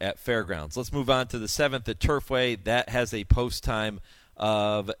 4 at Fairgrounds. Let's move on to the 7th at Turfway. That has a post time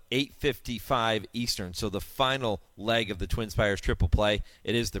of 8:55 Eastern. So the final leg of the TwinSpires triple play.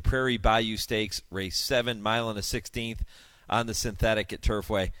 It is the Prairie Bayou Stakes, race 7, mile and a 16th on the synthetic at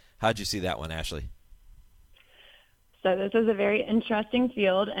Turfway. How'd you see that one, Ashley? So this is a very interesting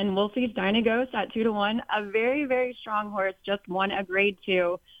field, and Wolfie's Dynaghost at 2-1, a very, very strong horse, just won a grade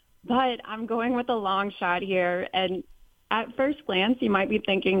 2. But I'm going with a long shot here, and at first glance, you might be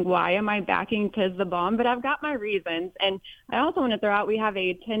thinking, why am I backing Tiz the Bomb? But I've got my reasons, and I also want to throw out we have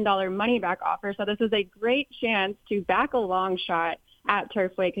a $10 money back offer, so this is a great chance to back a long shot at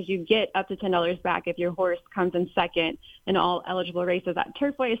Turfway because you get up to $10 back if your horse comes in second in all eligible races at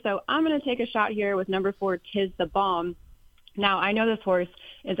Turfway. So I'm going to take a shot here with number 4, Tiz the Bomb. Now, I know this horse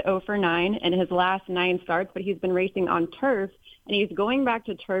is 0 for 9 in his last 9 starts, but he's been racing on turf, and he's going back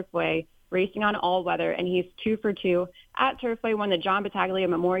to Turfway, racing on all weather, and he's 2 for 2 at Turfway, won the John Battaglia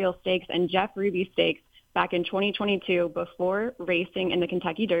Memorial Stakes and Jeff Ruby Stakes back in 2022 before racing in the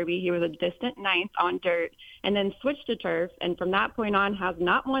Kentucky Derby. He was a distant 9th on dirt and then switched to turf, and from that point on has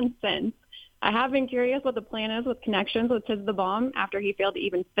not won since. I have been curious what the plan is with connections with Tiz the Bomb after he failed to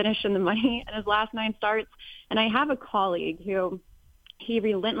even finish in the money in his last 9 starts. And I have a colleague who he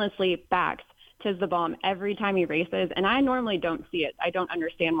relentlessly backs Tiz the Bomb every time he races, and I normally don't see it. I don't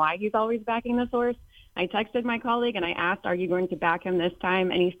understand why he's always backing this horse. I texted my colleague and I asked, are you going to back him this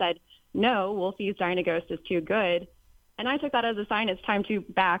time? And he said, no, Wolfie's Dynaghost is too good. And I took that as a sign it's time to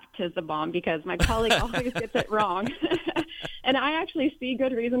back Tiz the Bomb because my colleague always gets it wrong. And I actually see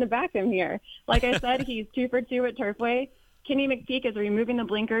good reason to back him here. Like I said, he's 2 for 2 at Turfway. Kenny McPeak is removing the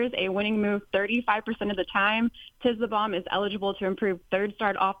blinkers, a winning move 35% of the time. Tiz the Bomb is eligible to improve third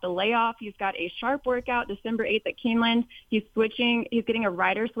start off the layoff. He's got a sharp workout December 8th at Keeneland. He's getting a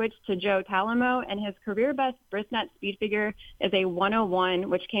rider switch to Joe Talamo, and his career best Brisnet speed figure is a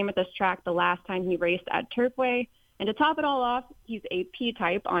 101, which came at this track the last time he raced at Turfway. And to top it all off, he's a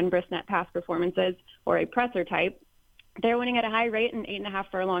P-type on Brisnet past performances, or a presser type. They're winning at a high rate in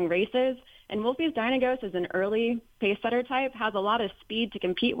 8.5 furlong races. And Wolfie's Dynaghost is an early pace setter type, has a lot of speed to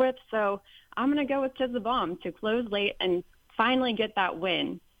compete with. So I'm going to go with Tiz the Bomb to close late and finally get that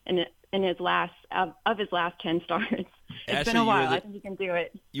win in his last of his last 10 starts. It's been a while. I think he can do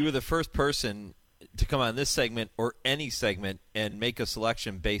it. You were the first person to come on this segment or any segment and make a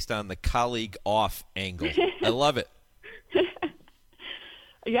selection based on the colleague off angle. I love it.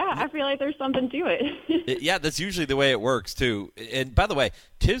 Yeah, I feel like there's something to it. Yeah, that's usually the way it works, too. And by the way,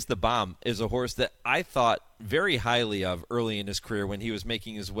 Tiz the Bomb is a horse that I thought very highly of early in his career when he was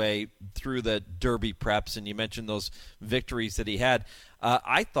making his way through the Derby preps, and you mentioned those victories that he had.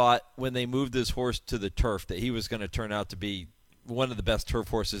 I thought when they moved this horse to the turf that he was going to turn out to be one of the best turf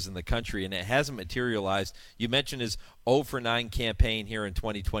horses in the country, and it hasn't materialized. You mentioned his 0-for-9 campaign here in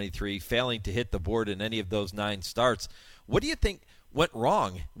 2023, failing to hit the board in any of those 9 starts. What do you think went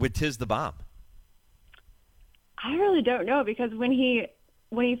wrong with Tiz the Bomb? I really don't know, because when he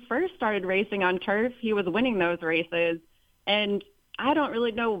first started racing on turf, he was winning those races, and I don't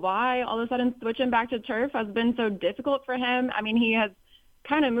really know why all of a sudden switching back to turf has been so difficult for him. I mean, he has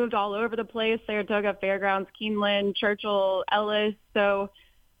kind of moved all over the place, Saratoga, Fairgrounds, Keeneland, Churchill, Ellis. So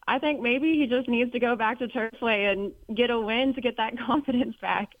I think maybe he just needs to go back to Turfway and get a win to get that confidence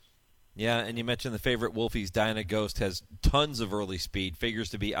back. Yeah, and you mentioned the favorite Wolfie's Dinah Ghost has tons of early speed, figures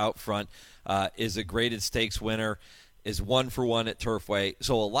to be out front, is a graded stakes winner, is 1-for-1 at Turfway.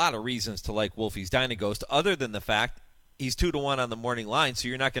 So a lot of reasons to like Wolfie's Dinah Ghost, other than the fact he's 2-1 on the morning line, so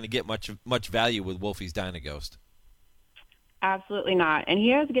you're not going to get much value with Wolfie's Dinah Ghost. Absolutely not. And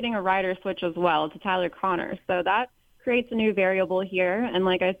he is getting a rider switch as well to Tyler Connor. So that creates a new variable here. And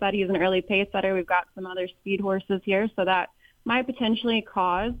like I said, he's an early pace setter. We've got some other speed horses here. So that might potentially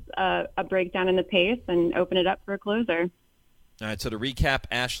cause a breakdown in the pace and open it up for a closer. All right, so to recap,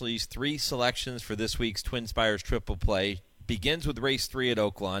 Ashley's 3 selections for this week's TwinSpires Triple Play begins with race 3 at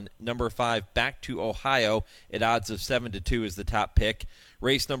Oaklawn. Number 5, Back to Ohio at odds of 7-2 is the top pick.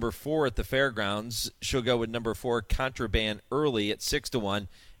 Race number 4 at the Fairgrounds, she'll go with number 4, Contraband Early at 6-1.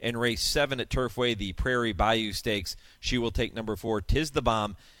 And race 7 at Turfway, the Prairie Bayou Stakes, she will take number 4, Tiz the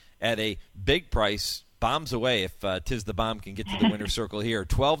Bomb, at a big price. Bombs away if Tiz the Bomb can get to the winner's circle here.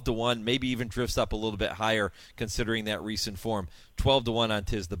 12-1, maybe even drifts up a little bit higher considering that recent form. 12-1 on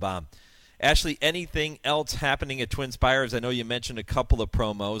Tiz the Bomb. Ashley, anything else happening at TwinSpires? I know you mentioned a couple of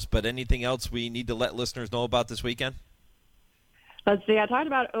promos, but anything else we need to let listeners know about this weekend? Let's see. I talked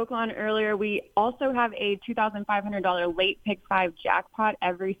about Oaklawn earlier. We also have a $2,500 late pick 5 jackpot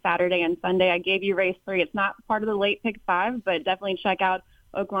every Saturday and Sunday. I gave you race 3. It's not part of the late pick 5, but definitely check out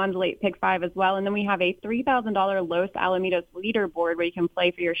Oaklawn's late pick 5 as well. And then we have a $3,000 Los Alamitos leaderboard where you can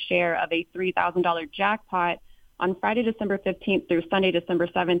play for your share of a $3,000 jackpot on Friday, December 15th through Sunday, December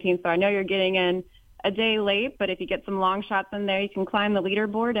 17th. So I know you're getting in a day late, but if you get some long shots in there, you can climb the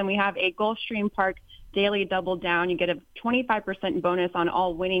leaderboard. And we have a Gulfstream Park daily double down. You get a 25% bonus on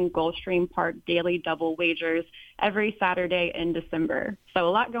all winning Gulfstream Park daily double wagers every Saturday in December. So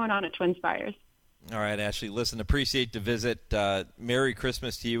a lot going on at TwinSpires. All right, Ashley, listen, appreciate the visit. Merry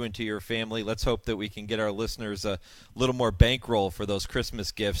Christmas to you and to your family. Let's hope that we can get our listeners a little more bankroll for those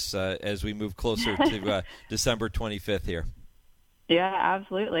Christmas gifts as we move closer to December 25th here. Yeah,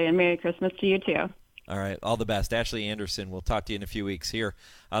 absolutely. And Merry Christmas to you, too. All right, all the best. Ashley Anderson, we'll talk to you in a few weeks here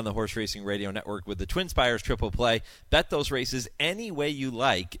on the Horse Racing Radio Network with the TwinSpires Triple Play. Bet those races any way you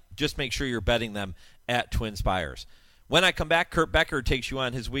like. Just make sure you're betting them at TwinSpires. When I come back, Kurt Becker takes you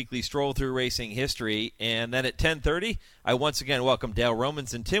on his weekly stroll through racing history. And then at 10:30, I once again welcome Dale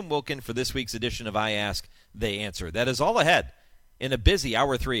Romans and Tim Wilkin for this week's edition of I Ask, They Answer. That is all ahead in a busy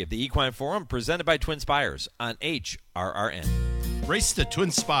Hour 3 of the Equine Forum presented by TwinSpires on HRRN. Race to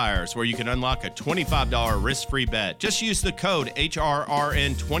TwinSpires, where you can unlock a $25 risk-free bet. Just use the code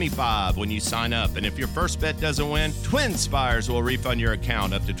HRRN25 when you sign up. And if your first bet doesn't win, TwinSpires will refund your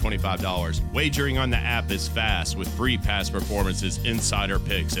account up to $25. Wagering on the app is fast with free past performances, insider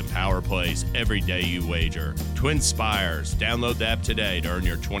picks, and power plays every day you wager. TwinSpires. Download the app today to earn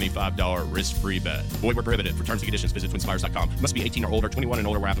your $25 risk-free bet. Void where prohibited. For terms and conditions, visit TwinSpires.com. Must be 18 or older, 21 and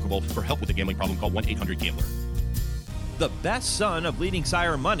older where applicable. For help with a gambling problem, call 1-800-GAMBLER. The best son of leading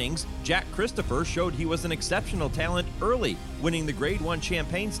sire Munnings, Jack Christopher, showed he was an exceptional talent early, winning the Grade 1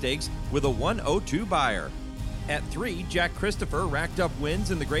 Champagne Stakes with a 102 buyer. At 3, Jack Christopher racked up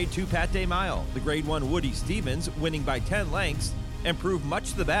wins in the Grade 2 Pate Mile, the Grade 1 Woody Stevens winning by 10 lengths, and proved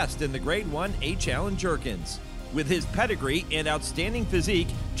much the best in the Grade 1 H. Allen Jerkins. With his pedigree and outstanding physique,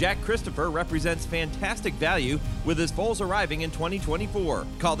 Jack Christopher represents fantastic value with his foals arriving in 2024.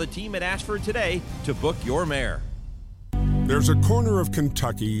 Call the team at Ashford today to book your mare. There's a corner of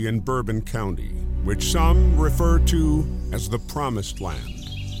Kentucky in Bourbon County, which some refer to as the Promised Land.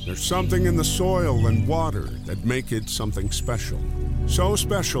 There's something in the soil and water that make it something special. So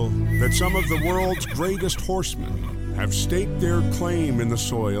special that some of the world's greatest horsemen have staked their claim in the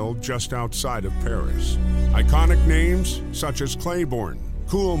soil just outside of Paris. Iconic names such as Claiborne,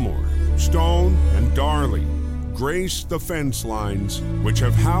 Coolmore, Stone, and Darley grace the fence lines which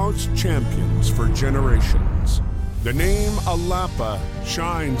have housed champions for generations. The name Alapa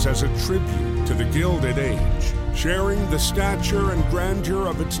shines as a tribute to the Gilded Age, sharing the stature and grandeur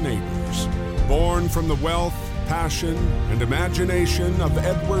of its neighbors. Born from the wealth, passion, and imagination of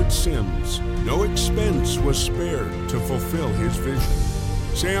Edward Sims, no expense was spared to fulfill his vision.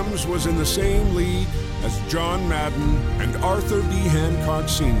 Sam's was in the same league as John Madden and Arthur B. Hancock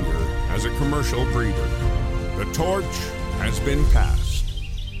Sr. as a commercial breeder. The torch has been passed.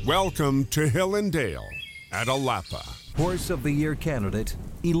 Welcome to Hill and Dale at Alapa. Horse of the Year candidate,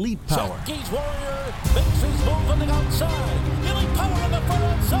 Elite Power. Shakey's Warrior makes his move on the outside. Elite Power on the far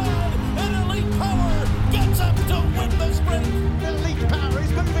outside. And Elite Power gets up to win the sprint. Elite Power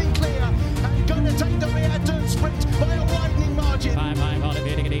is moving clear and going to take the rear turn sprint by a widening margin. 5-5, all of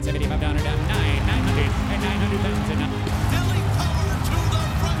it, 875 down and down, 900 and 900 pounds and up. Elite Power to the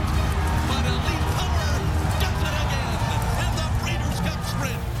front, but Elite Power does it again in the Breeders' Cup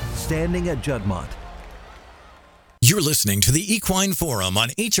Sprint. Standing at Juddmonte. You're listening to the Equine Forum on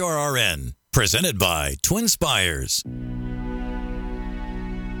HRRN, presented by TwinSpires.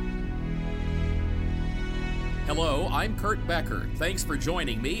 Hello, I'm Kurt Becker. Thanks for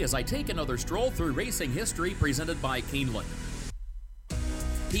joining me as I take another stroll through racing history presented by Keeneland.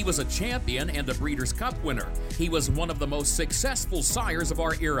 He was a champion and a Breeders' Cup winner. He was one of the most successful sires of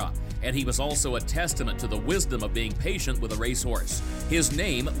our era, and he was also a testament to the wisdom of being patient with a racehorse. His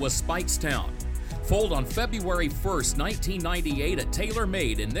name was Speightstown. Foaled on February 1st, 1998 at Taylor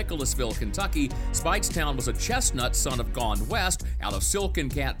Made in Nicholasville, Kentucky, Speightstown was a chestnut son of Gone West out of Silken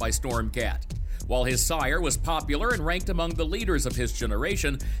Cat by Stormcat. While his sire was popular and ranked among the leaders of his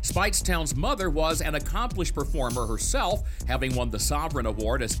generation, Speightstown's mother was an accomplished performer herself, having won the Sovereign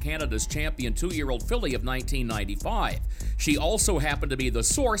Award as Canada's champion 2-year-old filly of 1995. She also happened to be the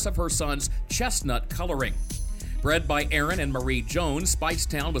source of her son's chestnut coloring. Bred by Aaron and Marie Jones,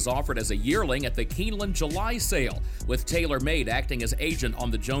 Speightstown was offered as a yearling at the Keeneland July sale, with Taylor Made acting as agent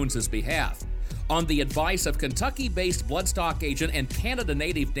on the Joneses' behalf. On the advice of Kentucky-based bloodstock agent and Canada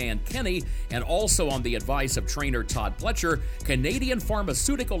native Dan Kenny, and also on the advice of trainer Todd Pletcher, Canadian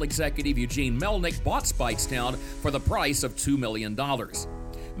pharmaceutical executive Eugene Melnick bought Speightstown for the price of $2 million.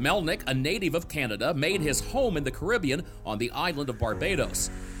 Melnick, a native of Canada, made his home in the Caribbean on the island of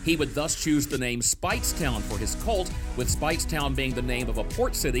Barbados. He would thus choose the name Speightstown for his colt, with Speightstown being the name of a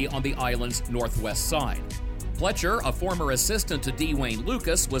port city on the island's northwest side. Pletcher, a former assistant to D. Wayne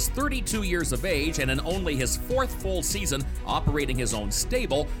Lucas, was 32 years of age and in only his 4th full season operating his own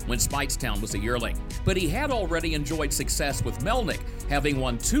stable when Speightstown was a yearling. But he had already enjoyed success with Melnick, having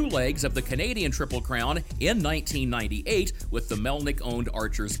won 2 legs of the Canadian Triple Crown in 1998 with the Melnick-owned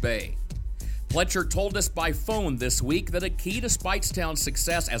Archers Bay. Pletcher told us by phone this week that a key to Speightstown's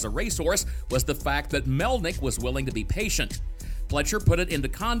success as a racehorse was the fact that Melnick was willing to be patient. Pletcher put it into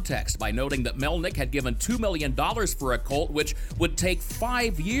context by noting that Melnick had given $2 million for a colt which would take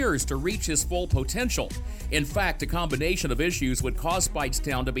 5 years to reach his full potential. In fact, a combination of issues would cause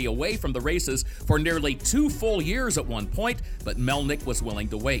Speightstown to be away from the races for nearly 2 full years at one point, but Melnick was willing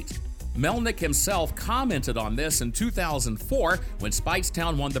to wait. Melnick himself commented on this in 2004 when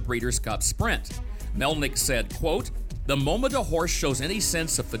Speightstown won the Breeders' Cup Sprint. Melnick said, quote, "The moment a horse shows any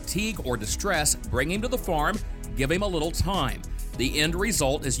sense of fatigue or distress, bring him to the farm, give him a little time. The end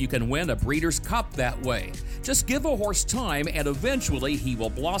result is you can win a Breeders' Cup that way. Just give a horse time and eventually he will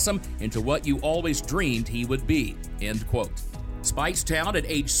blossom into what you always dreamed he would be." End quote. Speightstown at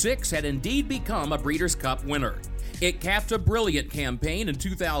age 6 had indeed become a Breeders' Cup winner. It capped a brilliant campaign in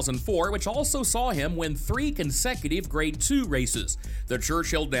 2004, which also saw him win 3 consecutive Grade 2 races: the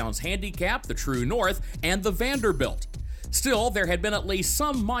Churchill Downs Handicap, the True North, and the Vanderbilt. Still, there had been at least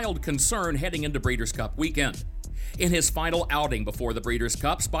some mild concern heading into Breeders' Cup weekend. In his final outing before the Breeders'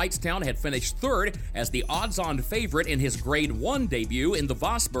 Cup, Speightstown had finished 3rd as the odds-on favorite in his Grade 1 debut in the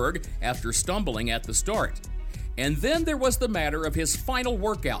Vosburg after stumbling at the start. And then there was the matter of his final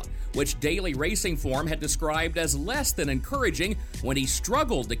workout, which Daily Racing Form had described as less than encouraging when he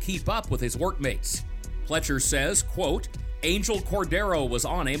struggled to keep up with his workmates. Pletcher says, quote, "Angel Cordero was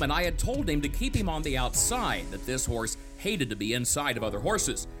on him and I had told him to keep him on the outside, that this horse hated to be inside of other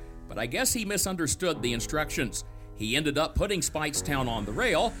horses. But I guess he misunderstood the instructions. He ended up putting Speightstown on the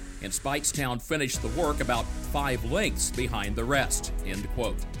rail, and Speightstown finished the work about 5 lengths behind the rest." End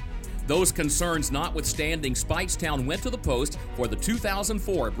quote. Those concerns notwithstanding, Speightstown went to the post for the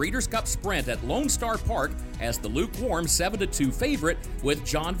 2004 Breeders' Cup Sprint at Lone Star Park as the lukewarm 7-2 favorite with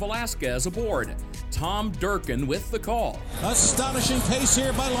John Velasquez aboard. Tom Durkin with the call. Astonishing pace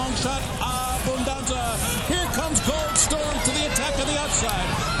here by Longshot Abundanza. Here comes Gold Storm to the attack of the outside,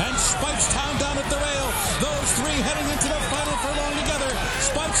 and Speightstown down at the rail. Those 3 heading into the final furlong together.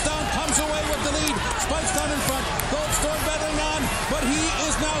 Speightstown comes away with the lead. Speightstown in front. Gold Storm battling on, but he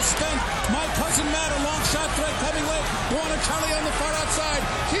is now spent. My Cousin Matt, a long shot threat coming late. Warner Charlie on the far outside.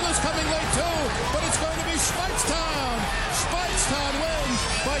 Keeler's coming late too, but it's going to be Speightstown. Speightstown Speightstown wins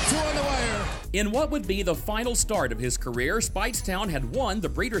by 2 on the wire. In what would be the final start of his career, Speightstown had won the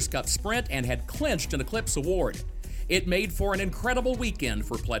Breeders' Cup Sprint and had clinched an Eclipse Award. It made for an incredible weekend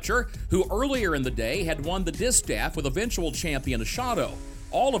for Pletcher, who earlier in the day had won the Distaff with eventual champion Shadow,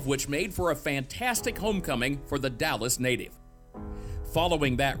 all of which made for a fantastic homecoming for the Dallas native.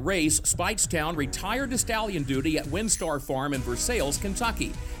 Following that race, Speightstown retired to stallion duty at WinStar Farm in Versailles,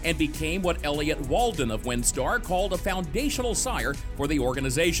 Kentucky, and became what Elliott Walden of WinStar called a foundational sire for the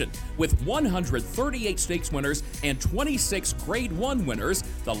organization. With 138 stakes winners and 26 Grade 1 winners,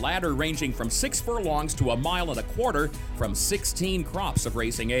 the latter ranging from 6 furlongs to 1.25 miles from 16 crops of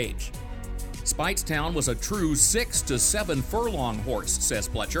racing age. Speightstown was a true 6 to 7 furlong horse, says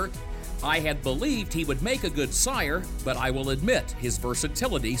Pletcher. I had believed he would make a good sire, but I will admit his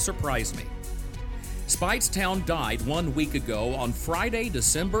versatility surprised me. Speightstown died 1 week ago on Friday,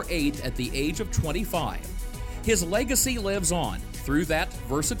 December 8th at the age of 25. His legacy lives on through that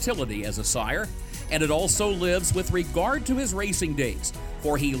versatility as a sire, and it also lives with regard to his racing days,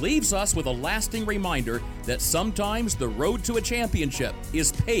 for he leaves us with a lasting reminder that sometimes the road to a championship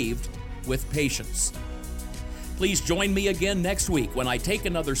is paved with patience. Please join me again next week when I take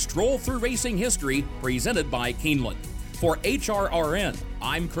another stroll through racing history presented by Keeneland. For HRRN,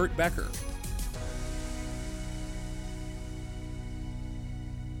 I'm Kurt Becker.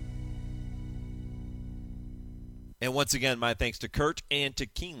 And once again, my thanks to Kurt and to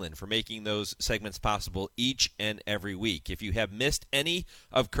Keeneland for making those segments possible each and every week. If you have missed any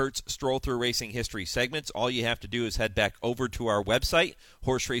of Kurt's Stroll Through Racing History segments, all you have to do is head back over to our website,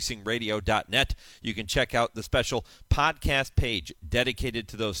 horseracingradio.net. You can check out the special podcast page dedicated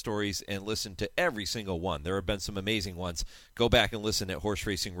to those stories and listen to every single one. There have been some amazing ones. Go back and listen at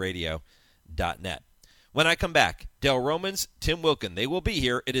horseracingradio.net. When I come back, Dale Romans, Tim Wilkin, they will be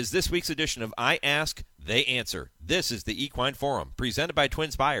here. It is this week's edition of I Ask, They Answer. This is the Equine Forum, presented by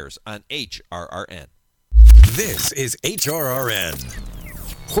TwinSpires on HRRN. This is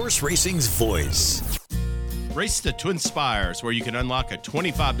HRRN, horse racing's voice. Race the TwinSpires, where you can unlock a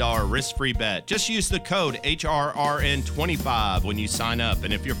 $25 risk-free bet. Just use the code HRRN25 when you sign up.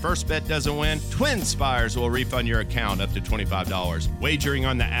 And if your first bet doesn't win, TwinSpires will refund your account up to $25. Wagering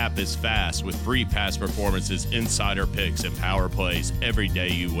on the app is fast with free past performances, insider picks, and power plays every day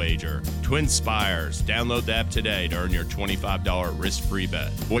you wager. TwinSpires. Download the app today to earn your $25 risk-free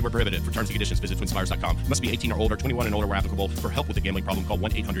bet. Void where prohibited. For terms and conditions, visit TwinSpires.com. Must be 18 or older, 21 and older where applicable. For help with a gambling problem, call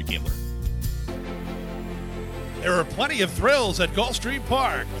 1-800-GAMBLER. There are plenty of thrills at Gulfstream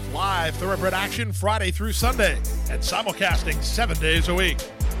Park with live thoroughbred action Friday through Sunday and simulcasting 7 days a week.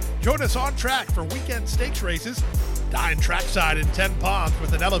 Join us on track for weekend stakes races, dine trackside in 10 Palms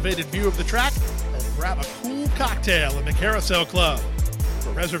with an elevated view of the track, and grab a cool cocktail in the Carousel Club.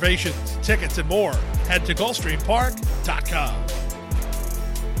 For reservations, tickets, and more, head to GulfstreamPark.com.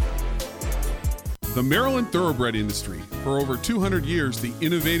 The Maryland thoroughbred industry. For over 200 years, the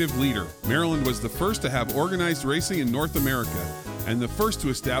innovative leader. Maryland was the first to have organized racing in North America and the first to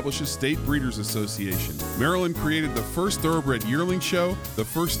establish a state breeders association. Maryland created the first thoroughbred yearling show, the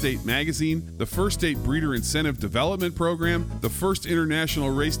first state magazine, the first state breeder incentive development program, the first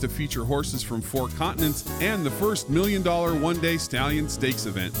international race to feature horses from 4 continents, and the first $1 million one-day stallion stakes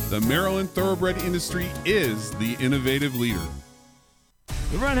event. The Maryland thoroughbred industry is the innovative leader.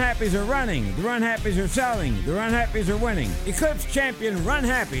 The Run Happies are running, the Run Happies are selling, the Run Happies are winning. Eclipse champion Run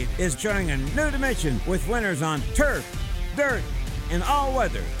Happy is showing a new dimension with winners on turf, dirt, and all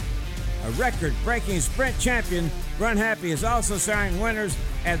weather. A record-breaking sprint champion, Run Happy is also showing winners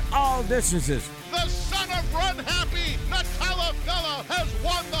at all distances. The son of Run Happy, Nutella Fella, has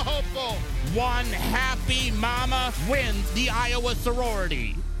won the hopeful. One happy mama wins the Iowa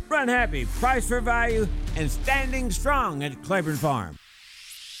sorority. Run Happy, price for value, and standing strong at Claiborne Farm.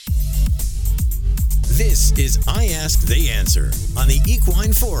 This is I Ask, They Answer on the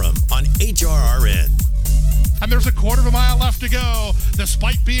Equine Forum on HRRN. And there's a 1/4 mile left to go.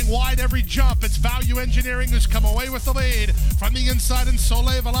 Despite being wide every jump, it's Value Engineering who's come away with the lead. From the inside, and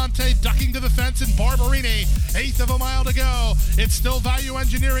Soleil Volante ducking to the fence, and Barberini, 1/8 of a mile to go. It's still Value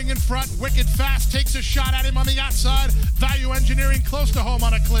Engineering in front. Wicked Fast takes a shot at him on the outside. Value Engineering close to home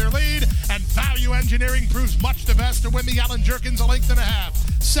on a clear lead. And Value Engineering proves much the best to win the Allen Jerkins 1.5 lengths.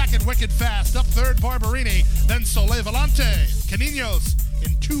 Second, Wicked Fast. Up third, Barberini. Then Soleil Volante. Caninos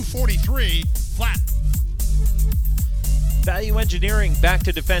in 2:43 flat. Value Engineering back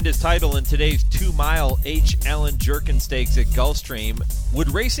to defend his title in today's 2-mile H. Allen Jerkins Stakes at Gulfstream.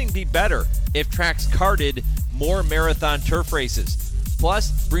 Would racing be better if tracks carded more marathon turf races? Plus,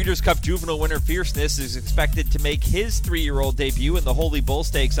 Breeders' Cup Juvenile winner Fierceness is expected to make his 3-year-old debut in the Holy Bull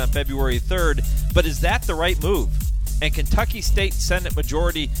Stakes on February 3rd, but is that the right move? and Kentucky State Senate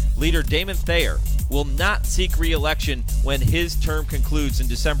Majority Leader Damon Thayer will not seek re-election when his term concludes in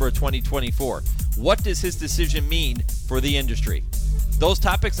December of 2024. What does his decision mean for the industry? Those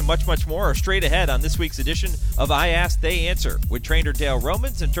topics and much, much more are straight ahead on this week's edition of I Ask, They Answer with trainer Dale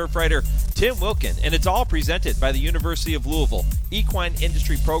Romans and turf writer Tim Wilkin. And it's all presented by the University of Louisville Equine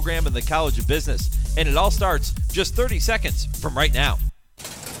Industry Program and the College of Business. And it all starts just 30 seconds from right now.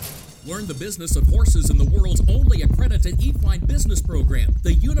 Learn the business of horses in the world's only accredited equine business program,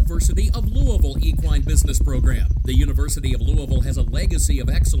 the University of Louisville Equine Business Program. The University of Louisville has a legacy of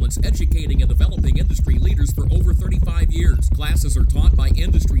excellence educating and developing industry leaders for over 35 years. Classes are taught by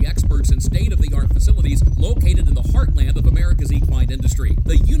industry experts in state-of-the-art facilities located in the heartland of America's equine industry.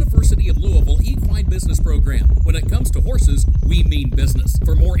 The University of Louisville Equine Business Program. When it comes to horses, we mean business.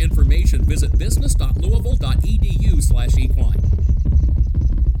 For more information, visit business.louisville.edu/equine.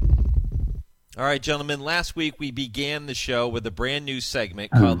 All right, gentlemen, last week we began the show with a brand new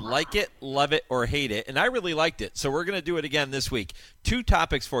segment called Like It, Love It, or Hate It, and I really liked it, so we're going to do it again this week. 2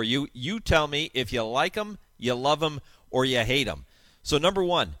 topics for you. You tell me if you like them, you love them, or you hate them. So number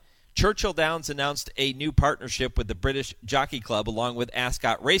 1, Churchill Downs announced a new partnership with the British Jockey Club along with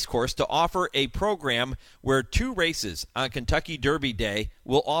Ascot Racecourse to offer a program where 2 races on Kentucky Derby Day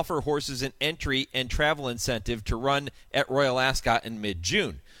will offer horses an entry and travel incentive to run at Royal Ascot in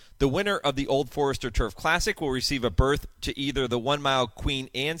mid-June. The winner of the Old Forester Turf Classic will receive a berth to either the 1-mile Queen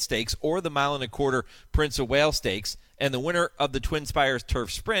Anne Stakes or the 1.25-mile Prince of Wales Stakes, and the winner of the TwinSpires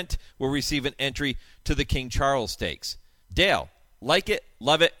Turf Sprint will receive an entry to the King Charles Stakes. Dale, like it,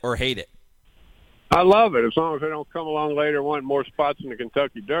 love it, or hate it? I love it. As long as they don't come along later and want more spots in the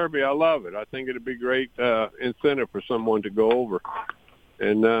Kentucky Derby, I love it. I think it'd be great incentive for someone to go over.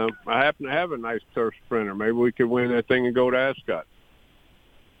 And I happen to have a nice turf sprinter. Maybe we could win that thing and go to Ascot.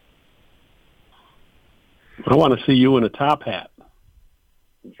 I want to see you in a top hat.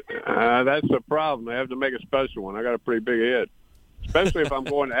 That's the problem. They have to make a special one. I got a pretty big head. Especially if I'm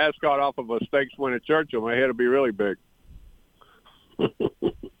going to Ascot off of a stakes win at Churchill. My head will be really big.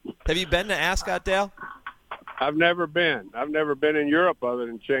 Have you been to Ascot, Dale? I've never been. I've never been in Europe other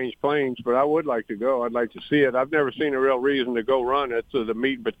than change planes, but I would like to go. I'd like to see it. I've never seen a real reason to go run. It's the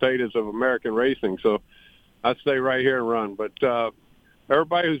meat and potatoes of American racing, so I'd stay right here and run. But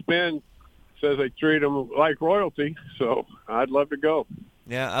everybody who's been says they treat them like royalty, so I'd love to go.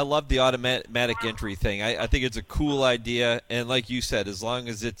 Yeah, I love the automatic entry thing. I think it's a cool idea, and like you said, as long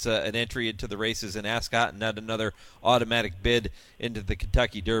as it's an entry into the races in Ascot and not another automatic bid into the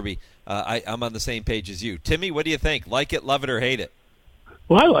Kentucky Derby, I'm on the same page as you. Timmy, what do you think? Like it, love it, or hate it?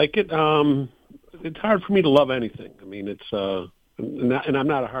 Well, I like it. It's hard for me to love anything. I mean, it's and I'm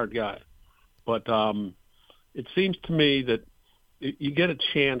not a hard guy, but it seems to me that you get a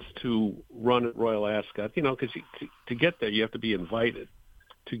chance to run at Royal Ascot, because to get there you have to be invited.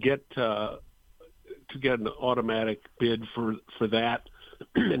 To get an automatic bid for that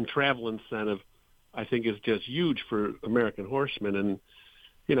and travel incentive, I think is just huge for American horsemen, and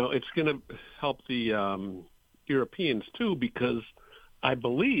it's going to help the Europeans too, because I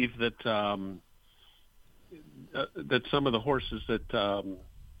believe that that some of the horses that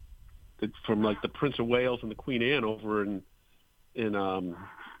from like the Prince of Wales and the Queen Anne over in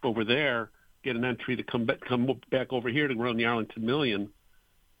over there get an entry to come back over here to run the Arlington Million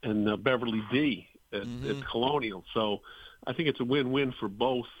and Beverly D at Colonial. So I think it's a win-win for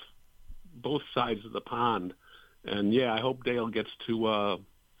both sides of the pond. And yeah, I hope Dale gets to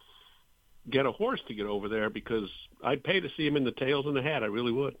get a horse to get over there, because I'd pay to see him in the tails and the hat. I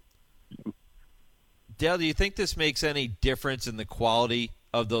really would. Dale, do you think this makes any difference in the quality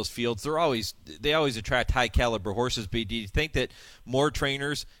of those fields? They always attract high caliber horses, but do you think that more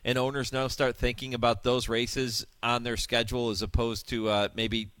trainers and owners now start thinking about those races on their schedule as opposed to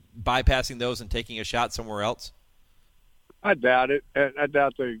maybe bypassing those and taking a shot somewhere else? I doubt it. I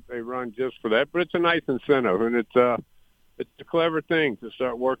doubt they run just for that, but it's a nice incentive, and it's a clever thing to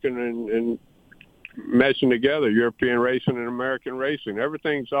start working and meshing together European racing and American racing.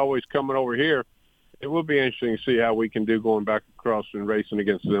 Everything's always coming over here. It will be interesting to see how we can do going back across and racing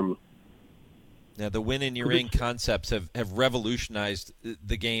against them. Now, the win in your ring concepts have revolutionized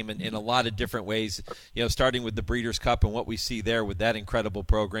the game in a lot of different ways, starting with the Breeders' Cup and what we see there with that incredible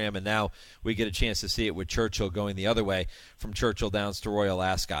program, and now we get a chance to see it with Churchill going the other way from Churchill Downs to Royal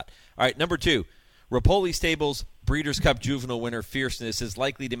Ascot. All right, number 2, Rapoli Stables Breeders' Cup juvenile winner Fierceness is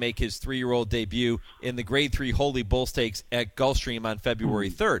likely to make his 3-year-old debut in the Grade 3 Holy Bull Stakes at Gulfstream on February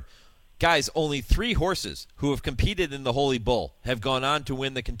 3rd. Guys, only 3 horses who have competed in the Holy Bull have gone on to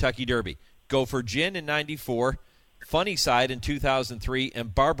win the Kentucky Derby. Gopher Gin in 94, Funny Side in 2003,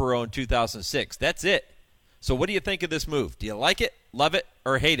 and Barbaro in 2006. That's it. So what do you think of this move? Do you like it, love it,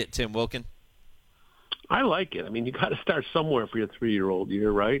 or hate it, Tim Wilkin? I like it. I mean, you got to start somewhere for your 3-year-old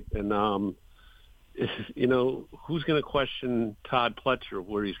year, right? And, who's going to question Todd Pletcher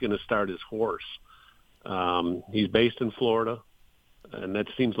where he's going to start his horse? He's based in Florida, and that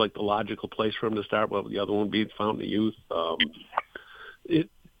seems like the logical place for him to start. Well, the other one being Fountain of Youth.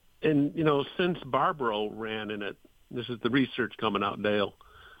 Since Barbaro ran in it, this is the research coming out, Dale.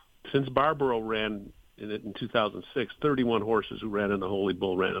 Since Barbaro ran in it in 2006, 31 horses who ran in the Holy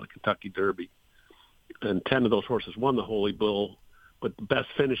Bull ran in the Kentucky Derby. And 10 of those horses won the Holy Bull, but the best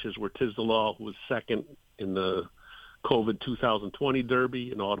finishes were Tiz the Law, who was second in the COVID 2020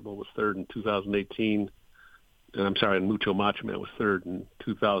 Derby, and Audible was third in 2018. And Mucho Macho Man was third in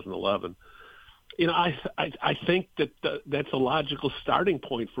 2011. I think that that's a logical starting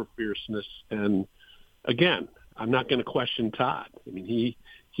point for fierceness. And again, I'm not going to question Todd. I mean,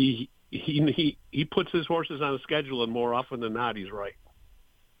 he puts his horses on a schedule, and more often than not, he's right.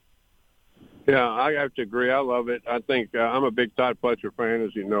 Yeah, I have to agree. I love it. I think I'm a big Todd Pletcher fan,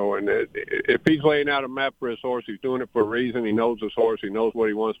 as you know, and if he's laying out a map for his horse, he's doing it for a reason. He knows his horse. He knows what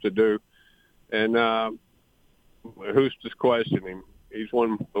he wants to do. And who's to question him? He's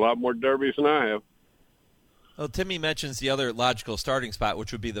won a lot more derbies than I have. Well, Timmy mentions the other logical starting spot,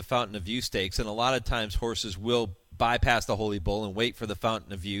 which would be the Fountain of Youth Stakes, and a lot of times horses will bypass the Holy Bull and wait for the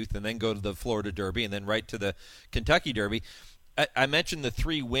Fountain of Youth and then go to the Florida Derby and then right to the Kentucky Derby. I mentioned the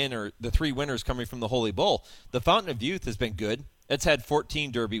three winners coming from the Holy Bull. The Fountain of Youth has been good. It's had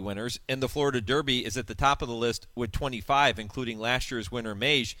 14 Derby winners, and the Florida Derby is at the top of the list with 25, including last year's winner,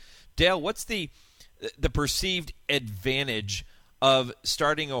 Mage. Dale, what's the perceived advantage of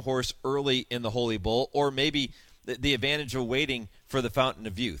starting a horse early in the Holy Bull, or maybe the advantage of waiting for the Fountain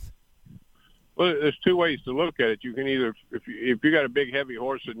of Youth? Well, there's two ways to look at it. You can either, if you got a big, heavy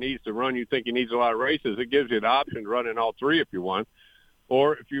horse that needs to run, you think he needs a lot of races, it gives you the option to run in all three if you want.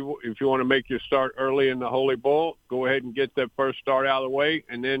 Or if you want to make your start early in the Holy Bull, go ahead and get that first start out of the way,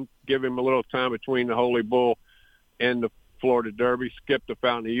 and then give him a little time between the Holy Bull and the Florida Derby. Skip the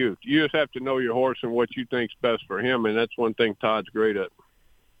Fountain of Youth. You just have to know your horse and what you think's best for him, and that's one thing Todd's great at.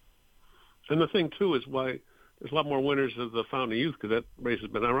 And the thing too is why there's a lot more winners of the Fountain of Youth, because that race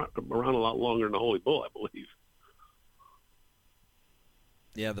has been around a lot longer than the Holy Bull, I believe.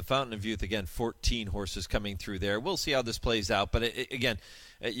 Yeah, the Fountain of Youth, again, 14 horses coming through there. We'll see how this plays out. But, again,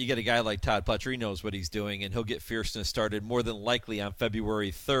 you get a guy like Todd Pletcher. He knows what he's doing, and he'll get fierceness started more than likely on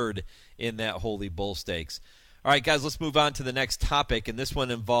February 3rd in that Holy Bull Stakes. All right, guys, let's move on to the next topic, and this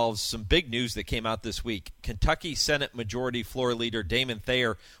one involves some big news that came out this week. Kentucky Senate Majority Floor Leader Damon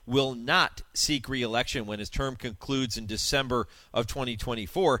Thayer will not seek re-election when his term concludes in December of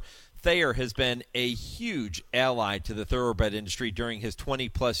 2024. Thayer has been a huge ally to the thoroughbred industry during his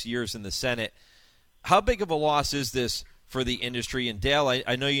 20-plus years in the Senate. How big of a loss is this for the industry? And, Dale,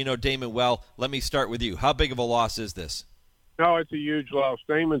 I know you know Damon well. Let me start with you. How big of a loss is this? No, it's a huge loss.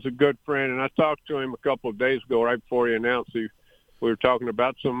 Damon's a good friend, and I talked to him a couple of days ago right before he announced we were talking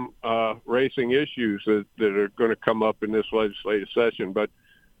about some racing issues that are going to come up in this legislative session. But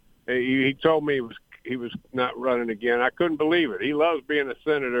he told me he was not running again. I couldn't believe it. He loves being a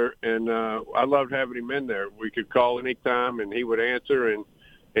senator, and I loved having him in there. We could call any time, and he would answer, and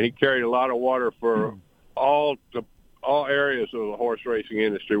he carried a lot of water for all areas of the horse racing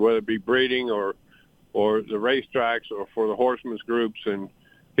industry, whether it be breeding or the racetracks or for the horsemen's groups, and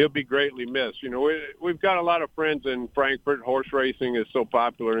he'll be greatly missed. You know, we've got a lot of friends in Frankfort. Horse racing is so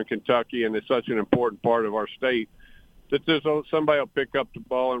popular in Kentucky, and it's such an important part of our state that somebody will pick up the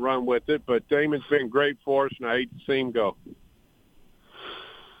ball and run with it. But Damon's been great for us, and I hate to see him go.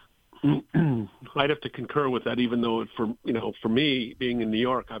 I'd have to concur with that, even though for me, being in New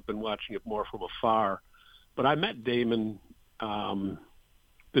York, I've been watching it more from afar. But I met Damon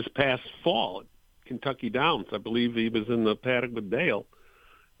this past fall at Kentucky Downs. I believe he was in the paddock with Dale.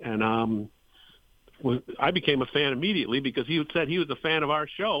 And I became a fan immediately because he said he was a fan of our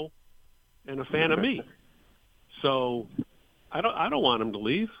show and a fan of me. So I don't want him to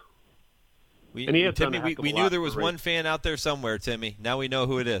leave. We knew there was one fan out there somewhere, Timmy. Now we know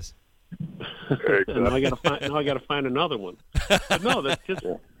who it is. And now I got to find another one. But no, that's just.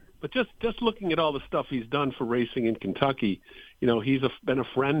 But just looking at all the stuff he's done for racing in Kentucky, you know, he's been a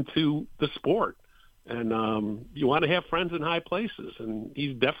friend to the sport. And you want to have friends in high places, and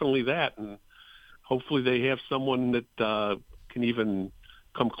he's definitely that. And hopefully they have someone that can even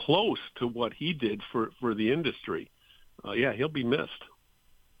come close to what he did for the industry. Yeah, he'll be missed.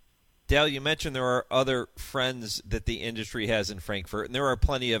 Dale, you mentioned there are other friends that the industry has in Frankfurt, and there are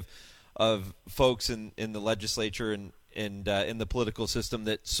plenty of folks in the legislature and in the political system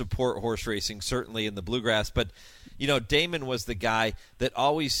that support horse racing, certainly in the bluegrass. But, Damon was the guy that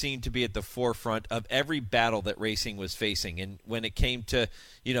always seemed to be at the forefront of every battle that racing was facing. And when it came to,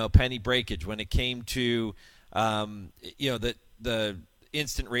 penny breakage, when it came to, the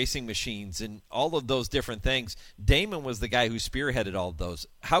instant racing machines and all of those different things, Damon was the guy who spearheaded all of those.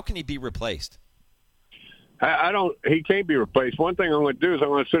 How can he be replaced? He can't be replaced. One thing I'm going to do is I'm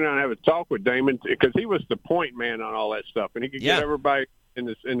going to sit down and have a talk with Damon, because he was the point man on all that stuff, and he could get everybody in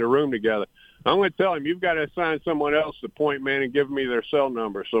the room together. I'm going to tell him, you've got to assign someone else the point man and give me their cell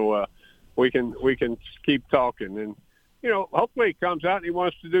number so we can keep talking. And hopefully he comes out and he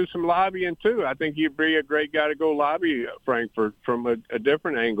wants to do some lobbying too. I think he'd be a great guy to go lobby Frankfurt from a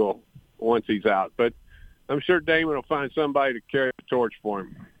different angle once he's out. But I'm sure Damon will find somebody to carry the torch for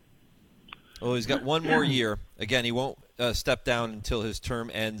him. Well, he's got one more year. Again, he won't step down until his term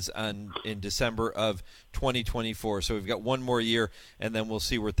ends in December of 2024. So we've got one more year, and then we'll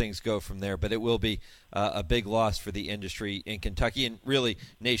see where things go from there. But it will be a big loss for the industry in Kentucky and really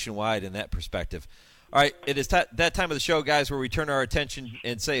nationwide in that perspective. All right, it is that time of the show, guys, where we turn our attention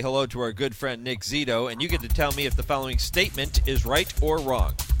and say hello to our good friend Nick Zito, and you get to tell me if the following statement is right or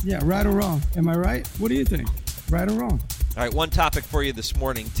wrong. Yeah, right or wrong. Am I right? What do you think? Right or wrong? All right, one topic for you this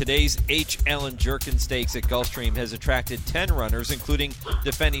morning. Today's H. Allen Jerkin Stakes at Gulfstream has attracted 10 runners, including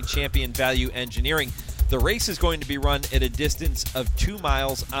defending champion Value Engineering. The race is going to be run at a distance of 2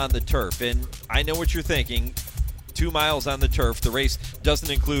 miles on the turf. And I know what you're thinking. 2 miles on the turf. The race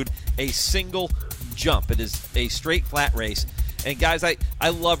doesn't include a single jump. It is a straight flat race. And guys, I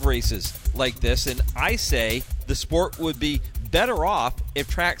love races like this, and I say the sport would be better off if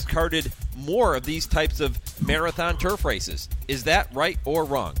tracks carted more of these types of marathon turf races. Is that right or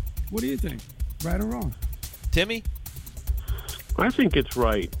wrong? What do you think? Right or wrong? Timmy? I think it's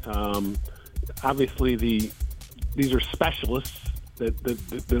right. Obviously, these are specialists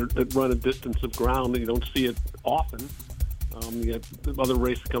that run a distance of ground. You don't see it often. You have the other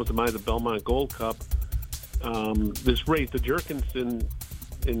race that comes to mind, the Belmont Gold Cup. This race, the Jerkins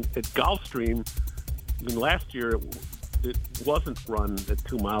at Gulfstream, last year it wasn't run at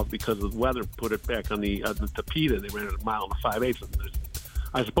 2 miles because the weather put it back on the Tapeta. They ran it 1 mile and 5/8.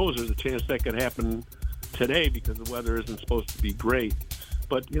 I suppose there's a chance that could happen today because the weather isn't supposed to be great.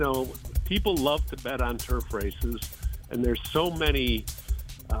 But, people love to bet on turf races, and there's so many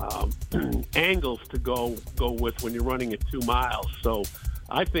angles to go with when you're running at 2 miles. So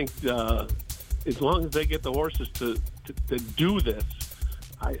I think as long as they get the horses to do this,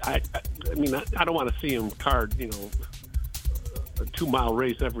 I mean, I don't want to see them card, a 2 mile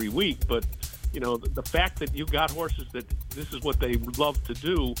race every week, but the fact that you got horses that this is what they love to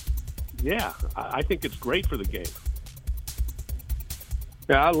do, I think it's great for the game.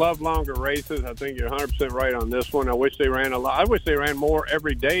 Yeah, I love longer races. I think you're 100% right on this one. I wish they ran I wish they ran more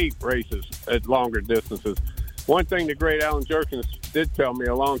everyday races at longer distances. One thing the great Allen Jerkins did tell me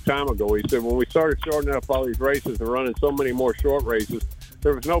a long time ago, he said when we started shortening up all these races and running so many more short races,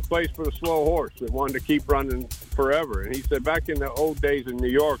 there was no place for the slow horse that wanted to keep running forever. And he said back in the old days in New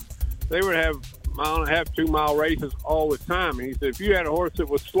York, they would have 1.5 mile, 2 mile races all the time. And he said if you had a horse that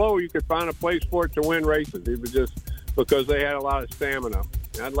was slow, you could find a place for it to win races. It was just because they had a lot of stamina.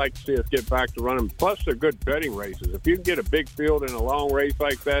 And I'd like to see us get back to running. Plus, they're good betting races. If you can get a big field in a long race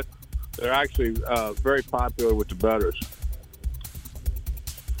like that, they're actually very popular with the bettors.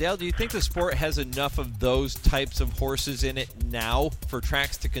 Dale, do you think the sport has enough of those types of horses in it now for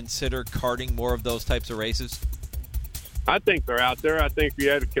tracks to consider carting more of those types of races? I think they're out there. I think you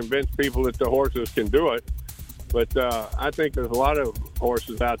had to convince people that the horses can do it. But I think there's a lot of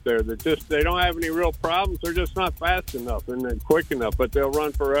horses out there that they don't have any real problems. They're just not fast enough and they're quick enough, but they'll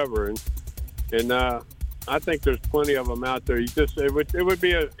run forever. And I think there's plenty of them out there. It would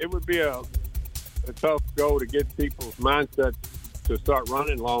be a tough go to get people's mindset to start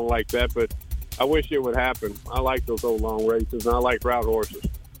running long like that, but I wish it would happen. I like those old long races, and I like route horses.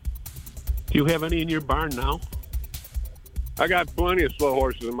 Do you have any in your barn now? I got plenty of slow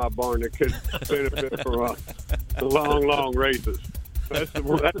horses in my barn that could benefit from the long races.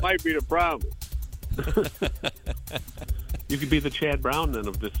 That might be the problem. You could be the Chad Brown then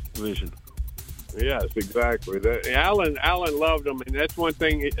of this division. Yes, exactly. Allen loved them, and that's one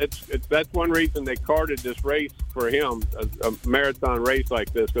thing. That's one reason they carded this race for him, a marathon race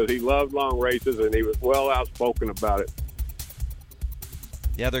like this, because he loved long races and he was well outspoken about it.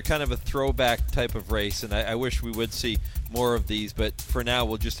 Yeah, they're kind of a throwback type of race, and I wish we would see more of these. But for now,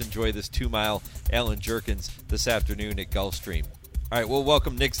 we'll just enjoy this 2 mile Allen Jerkins this afternoon at Gulfstream. All right, we'll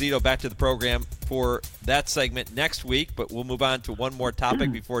welcome Nick Zito back to the program for that segment next week, but we'll move on to one more topic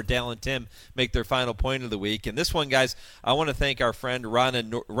before Dale and Tim make their final point of the week. And this one, guys, I want to thank our friend Rhonda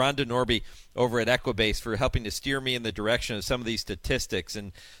Norby over at Equibase for helping to steer me in the direction of some of these statistics.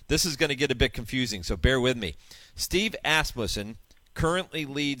 And this is going to get a bit confusing, so bear with me. Steve Asmussen currently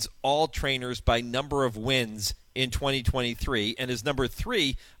leads all trainers by number of wins in 2023 and is number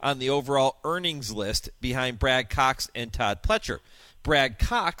 3 on the overall earnings list behind Brad Cox and Todd Pletcher. Brad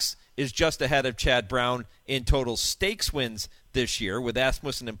Cox is just ahead of Chad Brown in total stakes wins this year, with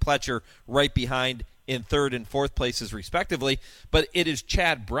Asmussen and Pletcher right behind in 3rd and 4th places respectively. But it is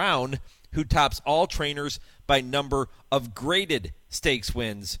Chad Brown who tops all trainers by number of graded stakes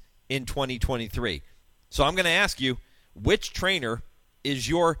wins in 2023. So I'm going to ask you, which trainer is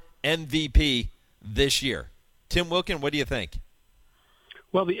your MVP this year? Tim Wilkin, what do you think?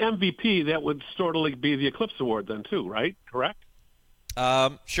 Well, the MVP, that would sort of be the Eclipse Award then too, right? Correct?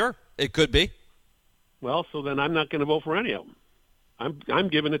 Sure, it could be. Well, so then I'm not going to vote for any of them. I'm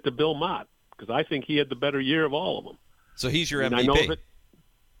giving it to Bill Mott because I think he had the better year of all of them. So he's your MVP. I know that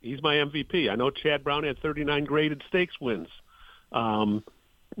he's my MVP. I know Chad Brown had 39 graded stakes wins, and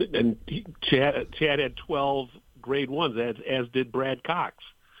Chad had 12 grade ones, as did Brad Cox.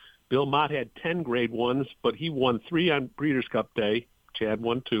 Bill Mott had 10 grade ones, but he won 3 on Breeders' Cup Day. Chad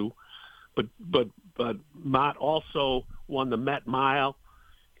won 2, but Mott also won the Met Mile,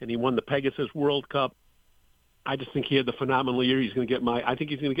 and he won the Pegasus World Cup. I just think he had the phenomenal year. He's going to get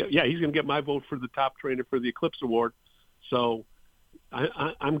he's going to get my vote for the top trainer for the Eclipse Award. So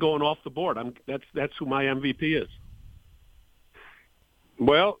I'm going off the board. That's who my MVP is.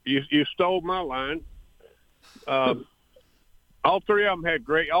 Well, you stole my line. All 3 of them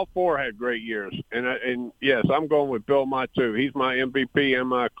all 4 had great years. And yes, I'm going with Bill Mott too. He's my MVP and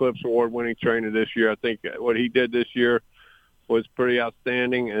my Eclipse Award winning trainer this year. I think what he did this year was pretty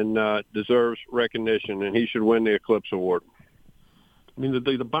outstanding and deserves recognition, and he should win the Eclipse Award. I mean,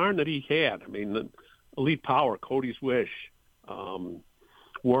 the barn that he had, the Elite Power, Cody's Wish,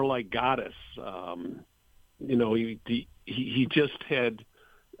 Warlike Goddess, he just had,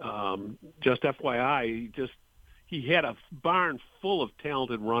 just FYI, he had a barn full of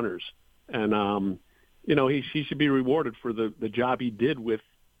talented runners, and he should be rewarded for the job he did with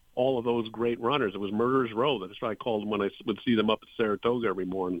all of those great runners. It was Murderers Row. That's what I called them when I would see them up at Saratoga every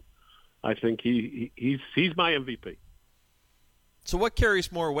morning. I think he's my MVP. So what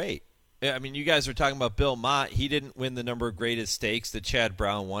carries more weight? I mean, you guys are talking about Bill Mott. He didn't win the number of graded stakes that Chad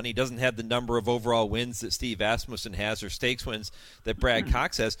Brown won. He doesn't have the number of overall wins that Steve Asmussen has, or stakes wins that Brad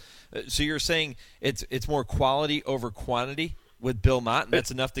Cox has. So you're saying it's more quality over quantity with Bill Mott, and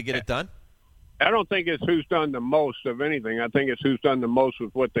that's enough to get it done? I don't think it's who's done the most of anything. I think it's who's done the most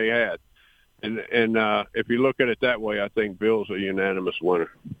with what they had. And if you look at it that way, I think Bill's a unanimous winner.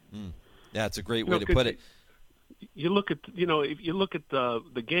 Yeah, it's a great way to put it. You look at, if you look at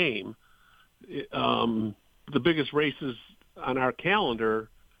the game, the biggest races on our calendar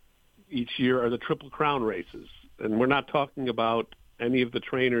each year are the Triple Crown races. And we're not talking about any of the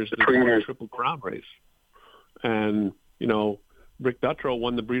trainers that won the Triple Crown race. And, Rick Dutrow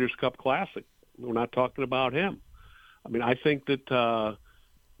won the Breeders' Cup Classic. We're not talking about him. I mean, I think that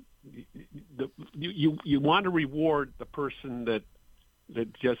you want to reward the person that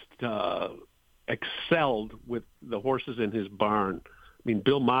just excelled with the horses in his barn. I mean,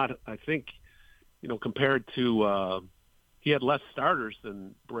 Bill Mott, I think, compared to he had less starters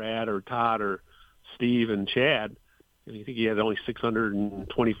than Brad or Todd or Steve and Chad. And I think he had only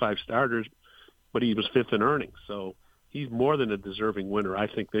 625 starters, but he was 5th in earnings. So he's more than a deserving winner, I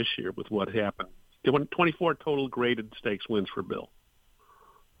think, this year with what happened. He won 24 total graded stakes wins for Bill.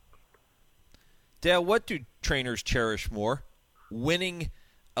 Dale, what do trainers cherish more? Winning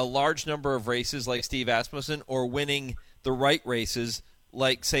a large number of races like Steve Asmussen, or winning the right races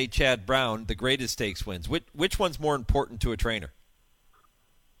like, say, Chad Brown, the graded stakes wins? Which one's more important to a trainer?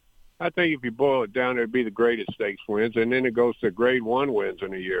 I think if you boil it down, it'd be the graded stakes wins, and then it goes to grade 1 wins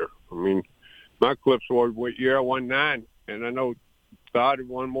in a year. I mean, my Eclipse Award year, I won 9, and I know Todd had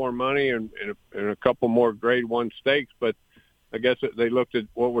won more money and a couple more grade 1 stakes, but I guess they looked at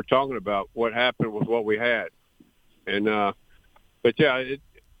what we're talking about, what happened with what we had. And but, yeah,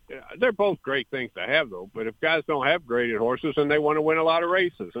 they're both great things to have, though. But if guys don't have graded horses, then they want to win a lot of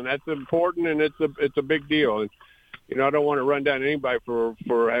races, and that's important, and it's a big deal. And I don't want to run down anybody for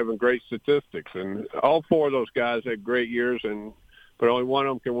having great statistics. And all 4 of those guys had great years, but only one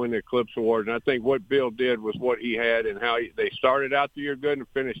of them can win the Eclipse Award. And I think what Bill did was what he had, and how they started out the year good and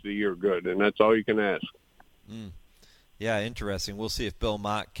finished the year good, and that's all you can ask. Yeah, interesting. We'll see if Bill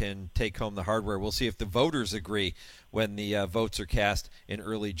Mott can take home the hardware. We'll see if the voters agree when the votes are cast in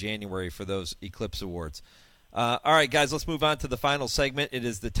early January for those Eclipse Awards. All right, guys, let's move on to the final segment. It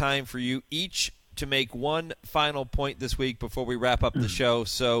is the time for you each to make one final point this week before we wrap up the show.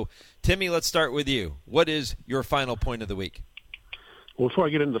 So, Timmy, let's start with you. What is your final point of the week? Well, before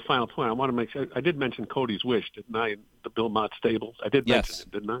I get into the final point, I want to make sure I did mention Cody's Wish, didn't I? The Bill Mott Stables. I did mention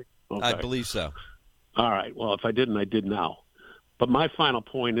it, didn't I? Okay. I believe so. All right. Well, if I didn't, I did now. But my final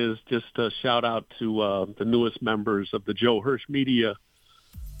point is just a shout out to the newest members of the Joe Hirsch Media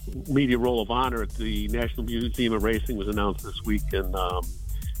Roll of Honor at the National Museum of Racing was announced this week, and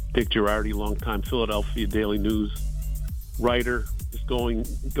Dick Girardi, longtime Philadelphia Daily News writer, is going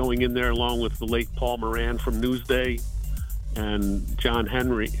in there along with the late Paul Moran from Newsday and John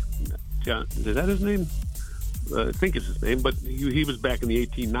Henry. Is that his name? I think it's his name, but he was back in the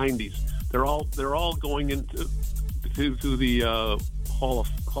 1890s. They're all going into the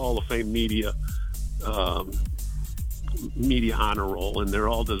Hall of Fame media honor roll, and they're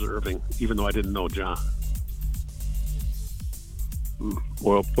all deserving, even though I didn't know John.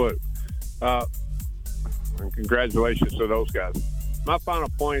 Well put. And congratulations to those guys. My final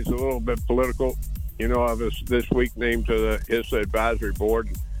point is a little bit political. You know, I was this week named to the HISA advisory board.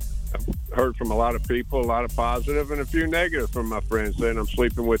 I've heard from a lot of people, a lot of positive and a few negative from my friends saying I'm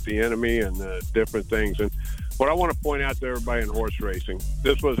sleeping with the enemy and different things. And what I want to point out to everybody in horse racing,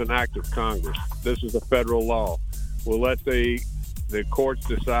 this was an act of Congress. This is a federal law. We'll let the courts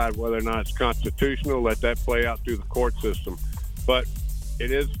decide whether or not it's constitutional, let that play out through the court system. But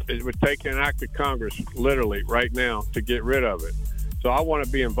it would take an act of Congress literally right now to get rid of it. So I want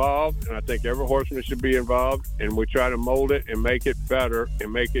to be involved, and I think every horseman should be involved, and we try to mold it and make it better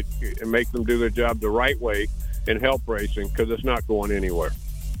and make them do their job the right way and help racing, because it's not going anywhere.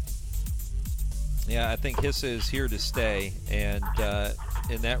 Yeah, I think HISA is here to stay, and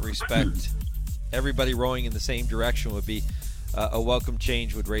in that respect, everybody rowing in the same direction would be a welcome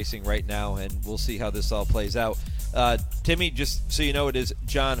change with racing right now, and we'll see how this all plays out. Timmy, just so you know, it is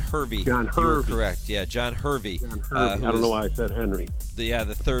John Hervey. John Hervey. You're correct. Yeah, John Hervey. I don't know why I said Henry.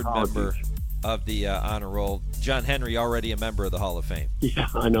 The third member of the honor roll. John Henry, already a member of the Hall of Fame. Yeah,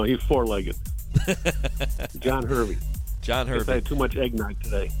 I know. He's four-legged. John Hervey. John Hervey. I had too much eggnog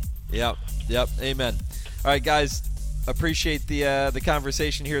today. Yep. Amen. All right, guys. Appreciate the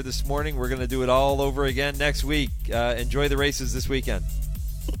conversation here this morning. We're going to do it all over again next week. Enjoy the races this weekend.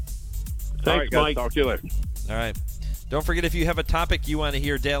 Thanks, all right, guys, Mike. Talk to you later. All right. Don't forget, if you have a topic you want to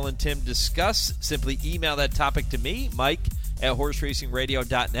hear Dale and Tim discuss, simply email that topic to me, Mike, at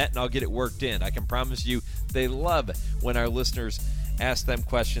horseracingradio.net, and I'll get it worked in. I can promise you they love when our listeners ask them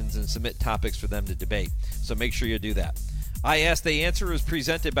questions and submit topics for them to debate. So make sure you do that. I Ask, They Answer is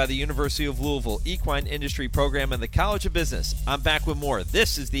presented by the University of Louisville Equine Industry Program and the College of Business. I'm back with more.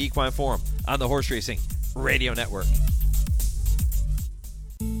 This is the Equine Forum on the Horse Racing Radio Network.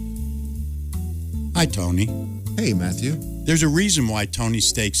 Hi, Tony. Hey, Matthew. There's a reason why Tony's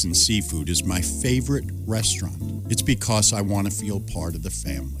Steaks and Seafood is my favorite restaurant. It's because I want to feel part of the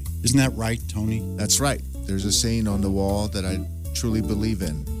family. Isn't that right, Tony? That's right. There's a saying on the wall that I truly believe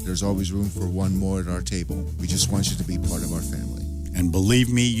in. There's always room for one more at our table. We just want you to be part of our family. And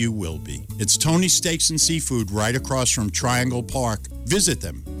believe me, you will be. It's Tony's Steaks and Seafood right across from Triangle Park. Visit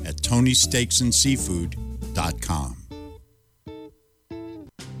them at TonySteaksandSeafood.com.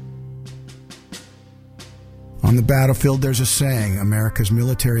 On the battlefield, there's a saying America's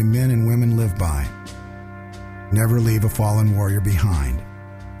military men and women live by. Never leave a fallen warrior behind.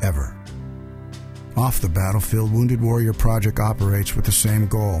 Ever. Off the battlefield, Wounded Warrior Project operates with the same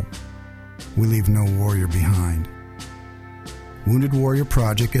goal. We leave no warrior behind. Wounded Warrior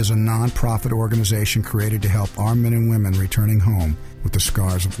Project is a non-profit organization created to help our men and women returning home with the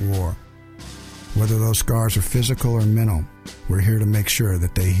scars of war. Whether those scars are physical or mental, we're here to make sure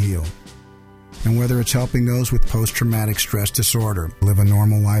that they heal. And whether it's helping those with post-traumatic stress disorder live a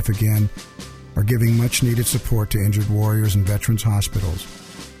normal life again, or giving much-needed support to injured warriors in veterans' hospitals.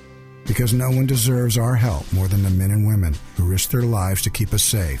 Because no one deserves our help more than the men and women who risk their lives to keep us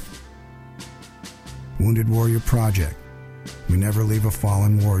safe. Wounded Warrior Project. We never leave a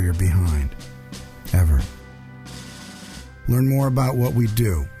fallen warrior behind. Ever. Learn more about what we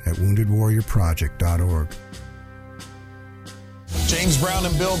do at woundedwarriorproject.org. James Brown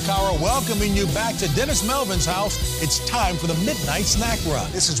and Bill Cowher welcoming you back to Dennis Melvin's house. It's time for the Midnight Snack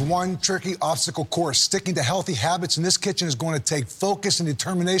Run. This is one tricky obstacle course. Sticking to healthy habits in this kitchen is going to take focus and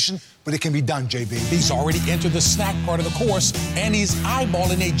determination, but it can be done, JB. He's already entered the snack part of the course, and he's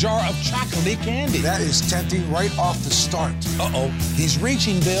eyeballing a jar of chocolate candy. That is tempting right off the start. Uh-oh, he's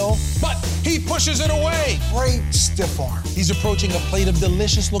reaching, Bill, but he pushes it away. Great stiff arm. He's approaching a plate of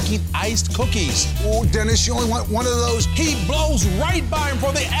delicious-looking iced cookies. Oh, Dennis, you only want one of those. He blows right by him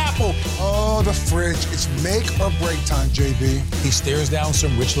for the apple. Oh, the fridge. It's make or break time, JB. He stares down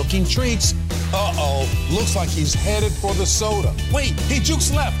some rich-looking treats. Uh-oh, looks like he's headed for the soda. Wait, he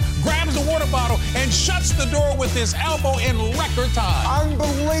jukes left, grabs the water bottle, and shuts the door with his elbow in record time.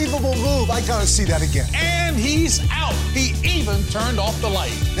 Unbelievable move. I gotta see that again. And he's out. He even turned off the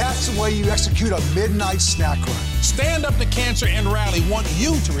light. That's the way you execute a midnight snack run. Stand Up to Cancer and Rally want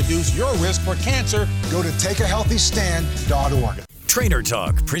you to reduce your risk for cancer. Go to takeahealthystand.org. Trainer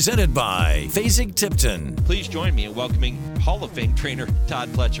Talk, presented by Fasig-Tipton. Please join me in welcoming Hall of Fame trainer Todd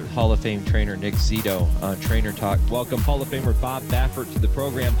Pletcher. Hall of Fame trainer Nick Zito on Trainer Talk. Welcome Hall of Famer Bob Baffert to the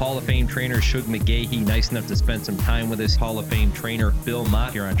program. Hall of Fame trainer Shug McGahee, nice enough to spend some time with us. Hall of Fame trainer Bill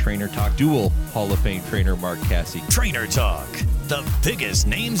Mott here on Trainer Talk. Dual Hall of Fame trainer Mark Cassie. Trainer Talk, the biggest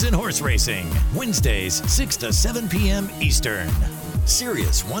names in horse racing. Wednesdays, 6 to 7 p.m. Eastern.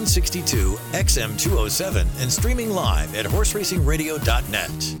 Sirius 162, XM 207, and streaming live at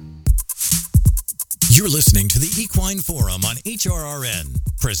horseracingradio.net. You're listening to the Equine Forum on HRRN,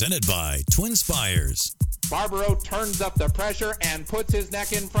 presented by TwinSpires. Barbaro turns up the pressure and puts his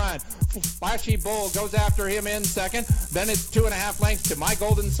neck in front. Flashy Bull goes after him in second. Then it's 2.5 lengths to My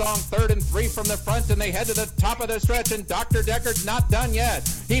Golden Song, third and 3 from the front, and they head to the top of the stretch, and Dr. Deckard's not done yet.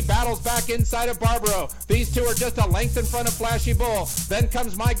 He battles back inside of Barbaro. These two are just a length in front of Flashy Bull. Then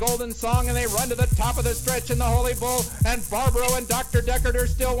comes My Golden Song, and they run to the top of the stretch in the Holy Bull, and Barbaro and Dr. Deckard are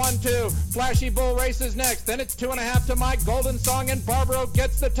still 1-2. Flashy Bull races next. Then it's 2.5 to My Golden Song, and Barbaro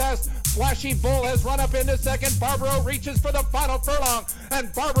gets the test. Flashy Bull has run up into second. Barbaro reaches for the final furlong,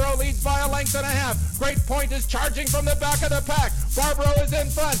 and Barbaro leads by 1.5 lengths. Great Point is charging from the back of the pack. Barbaro is in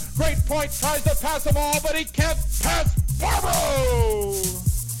front. Great Point tries to pass them all, but he can't pass Barbaro.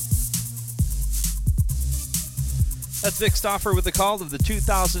 That's Vic Stauffer with the call of the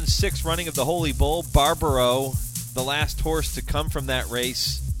 2006 running of the Holy Bull. Barbaro, the last horse to come from that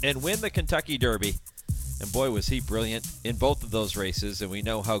race and win the Kentucky Derby. And boy, was he brilliant in both of those races, and we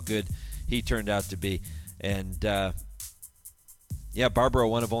know how good he turned out to be. And, Barbaro,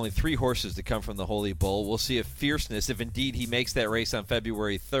 one of only 3 horses to come from the Holy Bull. We'll see if Fierceness, if indeed he makes that race on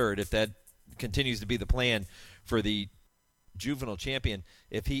February 3rd, if that continues to be the plan for the juvenile champion,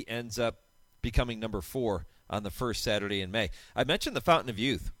 if he ends up becoming number 4 on the first Saturday in May. I mentioned the Fountain of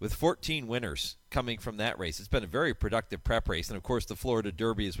Youth with 14 winners coming from that race. It's been a very productive prep race. And, of course, the Florida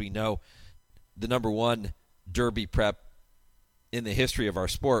Derby, as we know, the number 1 Derby prep in the history of our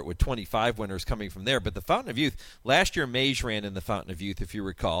sport with 25 winners coming from there. But the Fountain of Youth, last year Mage ran in the Fountain of Youth, if you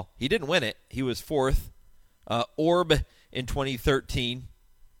recall. He didn't win it. He was 4th. Orb in 2013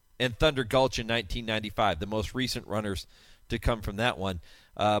 and Thunder Gulch in 1995, the most recent runners to come from that one.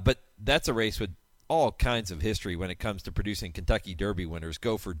 But that's a race with all kinds of history when it comes to producing Kentucky Derby winners.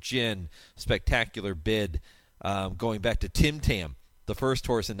 Go for Gin, Spectacular Bid, going back to Tim Tam, the first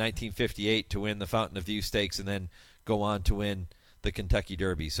horse in 1958 to win the Fountain of Youth Stakes and then go on to win the Kentucky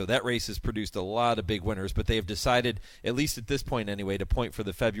Derby. So that race has produced a lot of big winners, but they have decided, at least at this point anyway, to point for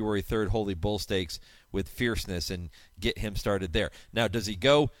the February 3rd Holy Bull Stakes with Fierceness and get him started there. Now, does he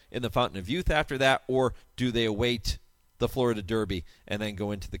go in the Fountain of Youth after that, or do they await the Florida Derby and then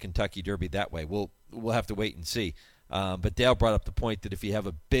go into the Kentucky Derby that way? We'll have to wait and see. But Dale brought up the point that if you have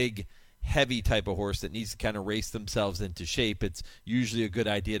a big, heavy type of horse that needs to kind of race themselves into shape, it's usually a good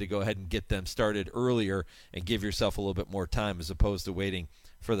idea to go ahead and get them started earlier and give yourself a little bit more time as opposed to waiting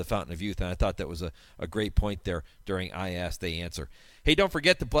for the Fountain of Youth. And I thought that was a great point there during I Ask, They Answer. Hey, don't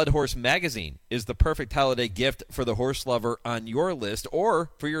forget the Blood Horse Magazine is the perfect holiday gift for the horse lover on your list,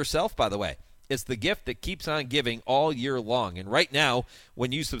 or for yourself, by the way. It's the gift that keeps on giving all year long. And right now,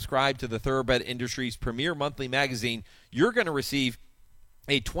 when you subscribe to the Thoroughbred Industry's premier monthly magazine, you're going to receive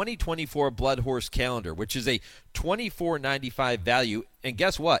a 2024 Blood Horse calendar, which is a $24.95 value. And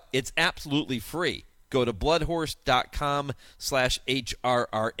guess what? It's absolutely free. Go to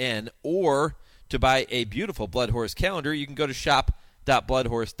bloodhorse.com/HRRN, or to buy a beautiful Blood Horse calendar, you can go to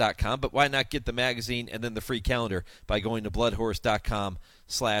shop.bloodhorse.com. But why not get the magazine and then the free calendar by going to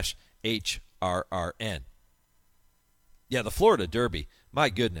bloodhorse.com/HRRN? Yeah, the Florida Derby, my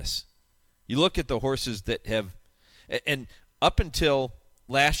goodness. You look at the horses that have, and up until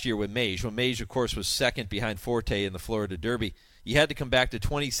last year with Mage, when Mage, of course, was second behind Forte in the Florida Derby, you had to come back to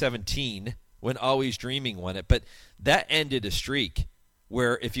 2017 when Always Dreaming won it. But that ended a streak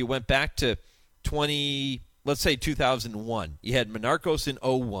where if you went back to 2001, you had Monarchos in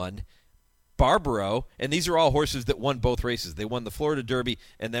 01, Barbaro, and these are all horses that won both races. They won the Florida Derby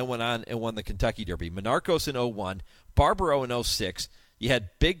and then went on and won the Kentucky Derby. Monarchos in 01, Barbaro in 06. You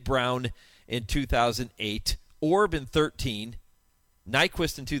had Big Brown in 2008, Orb in 13,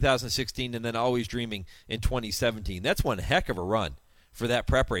 Nyquist in 2016, and then Always Dreaming in 2017. That's one heck of a run for that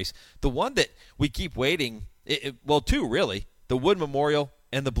prep race. The one that we keep waiting, two really, the Wood Memorial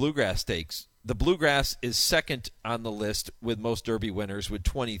and the Bluegrass Stakes. The Bluegrass is second on the list with most Derby winners with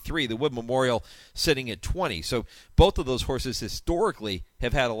 23. The Wood Memorial sitting at 20. So both of those horses historically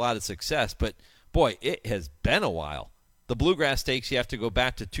have had a lot of success, but boy, it has been a while. The Bluegrass Stakes, you have to go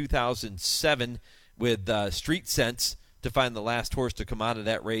back to 2007 with Street Sense to find the last horse to come out of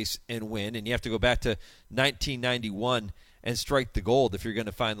that race and win, and you have to go back to 1991 and Strike the Gold if you're going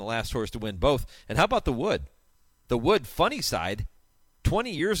to find the last horse to win both. And how about the Wood? The Wood, funny side,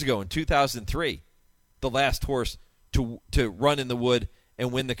 20 years ago in 2003, the last horse to run in the Wood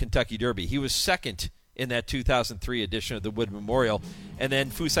and win the Kentucky Derby. He was second in that 2003 edition of the Wood Memorial. And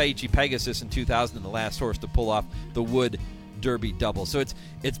then Fusaichi Pegasus in 2000, the last horse to pull off the Wood Derby double. So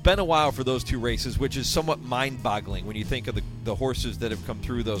it's been a while for those two races, which is somewhat mind-boggling when you think of the horses that have come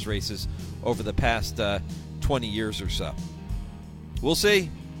through those races over the past 20 years or so. We'll see.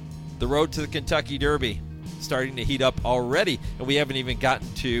 The road to the Kentucky Derby starting to heat up already, and we haven't even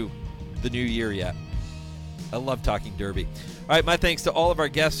gotten to the new year yet. I love talking Derby. All right, my thanks to all of our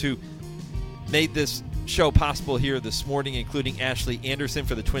guests who made this show possible here this morning, including Ashley Anderson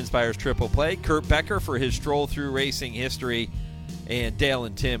for the TwinSpires Triple Play, Kurt Becker for his stroll through racing history, and Dale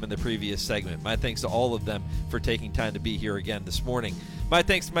and Tim in the previous segment. My thanks to all of them for taking time to be here again this morning. My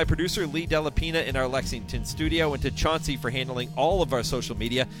thanks to my producer, Lee Delapina, in our Lexington studio, and to Chauncey for handling all of our social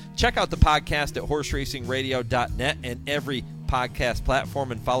media. Check out the podcast at horseracingradio.net and every podcast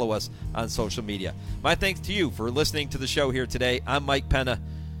platform, and follow us on social media. My thanks to you for listening to the show here today. I'm Mike Penna.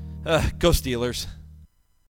 Go Steelers.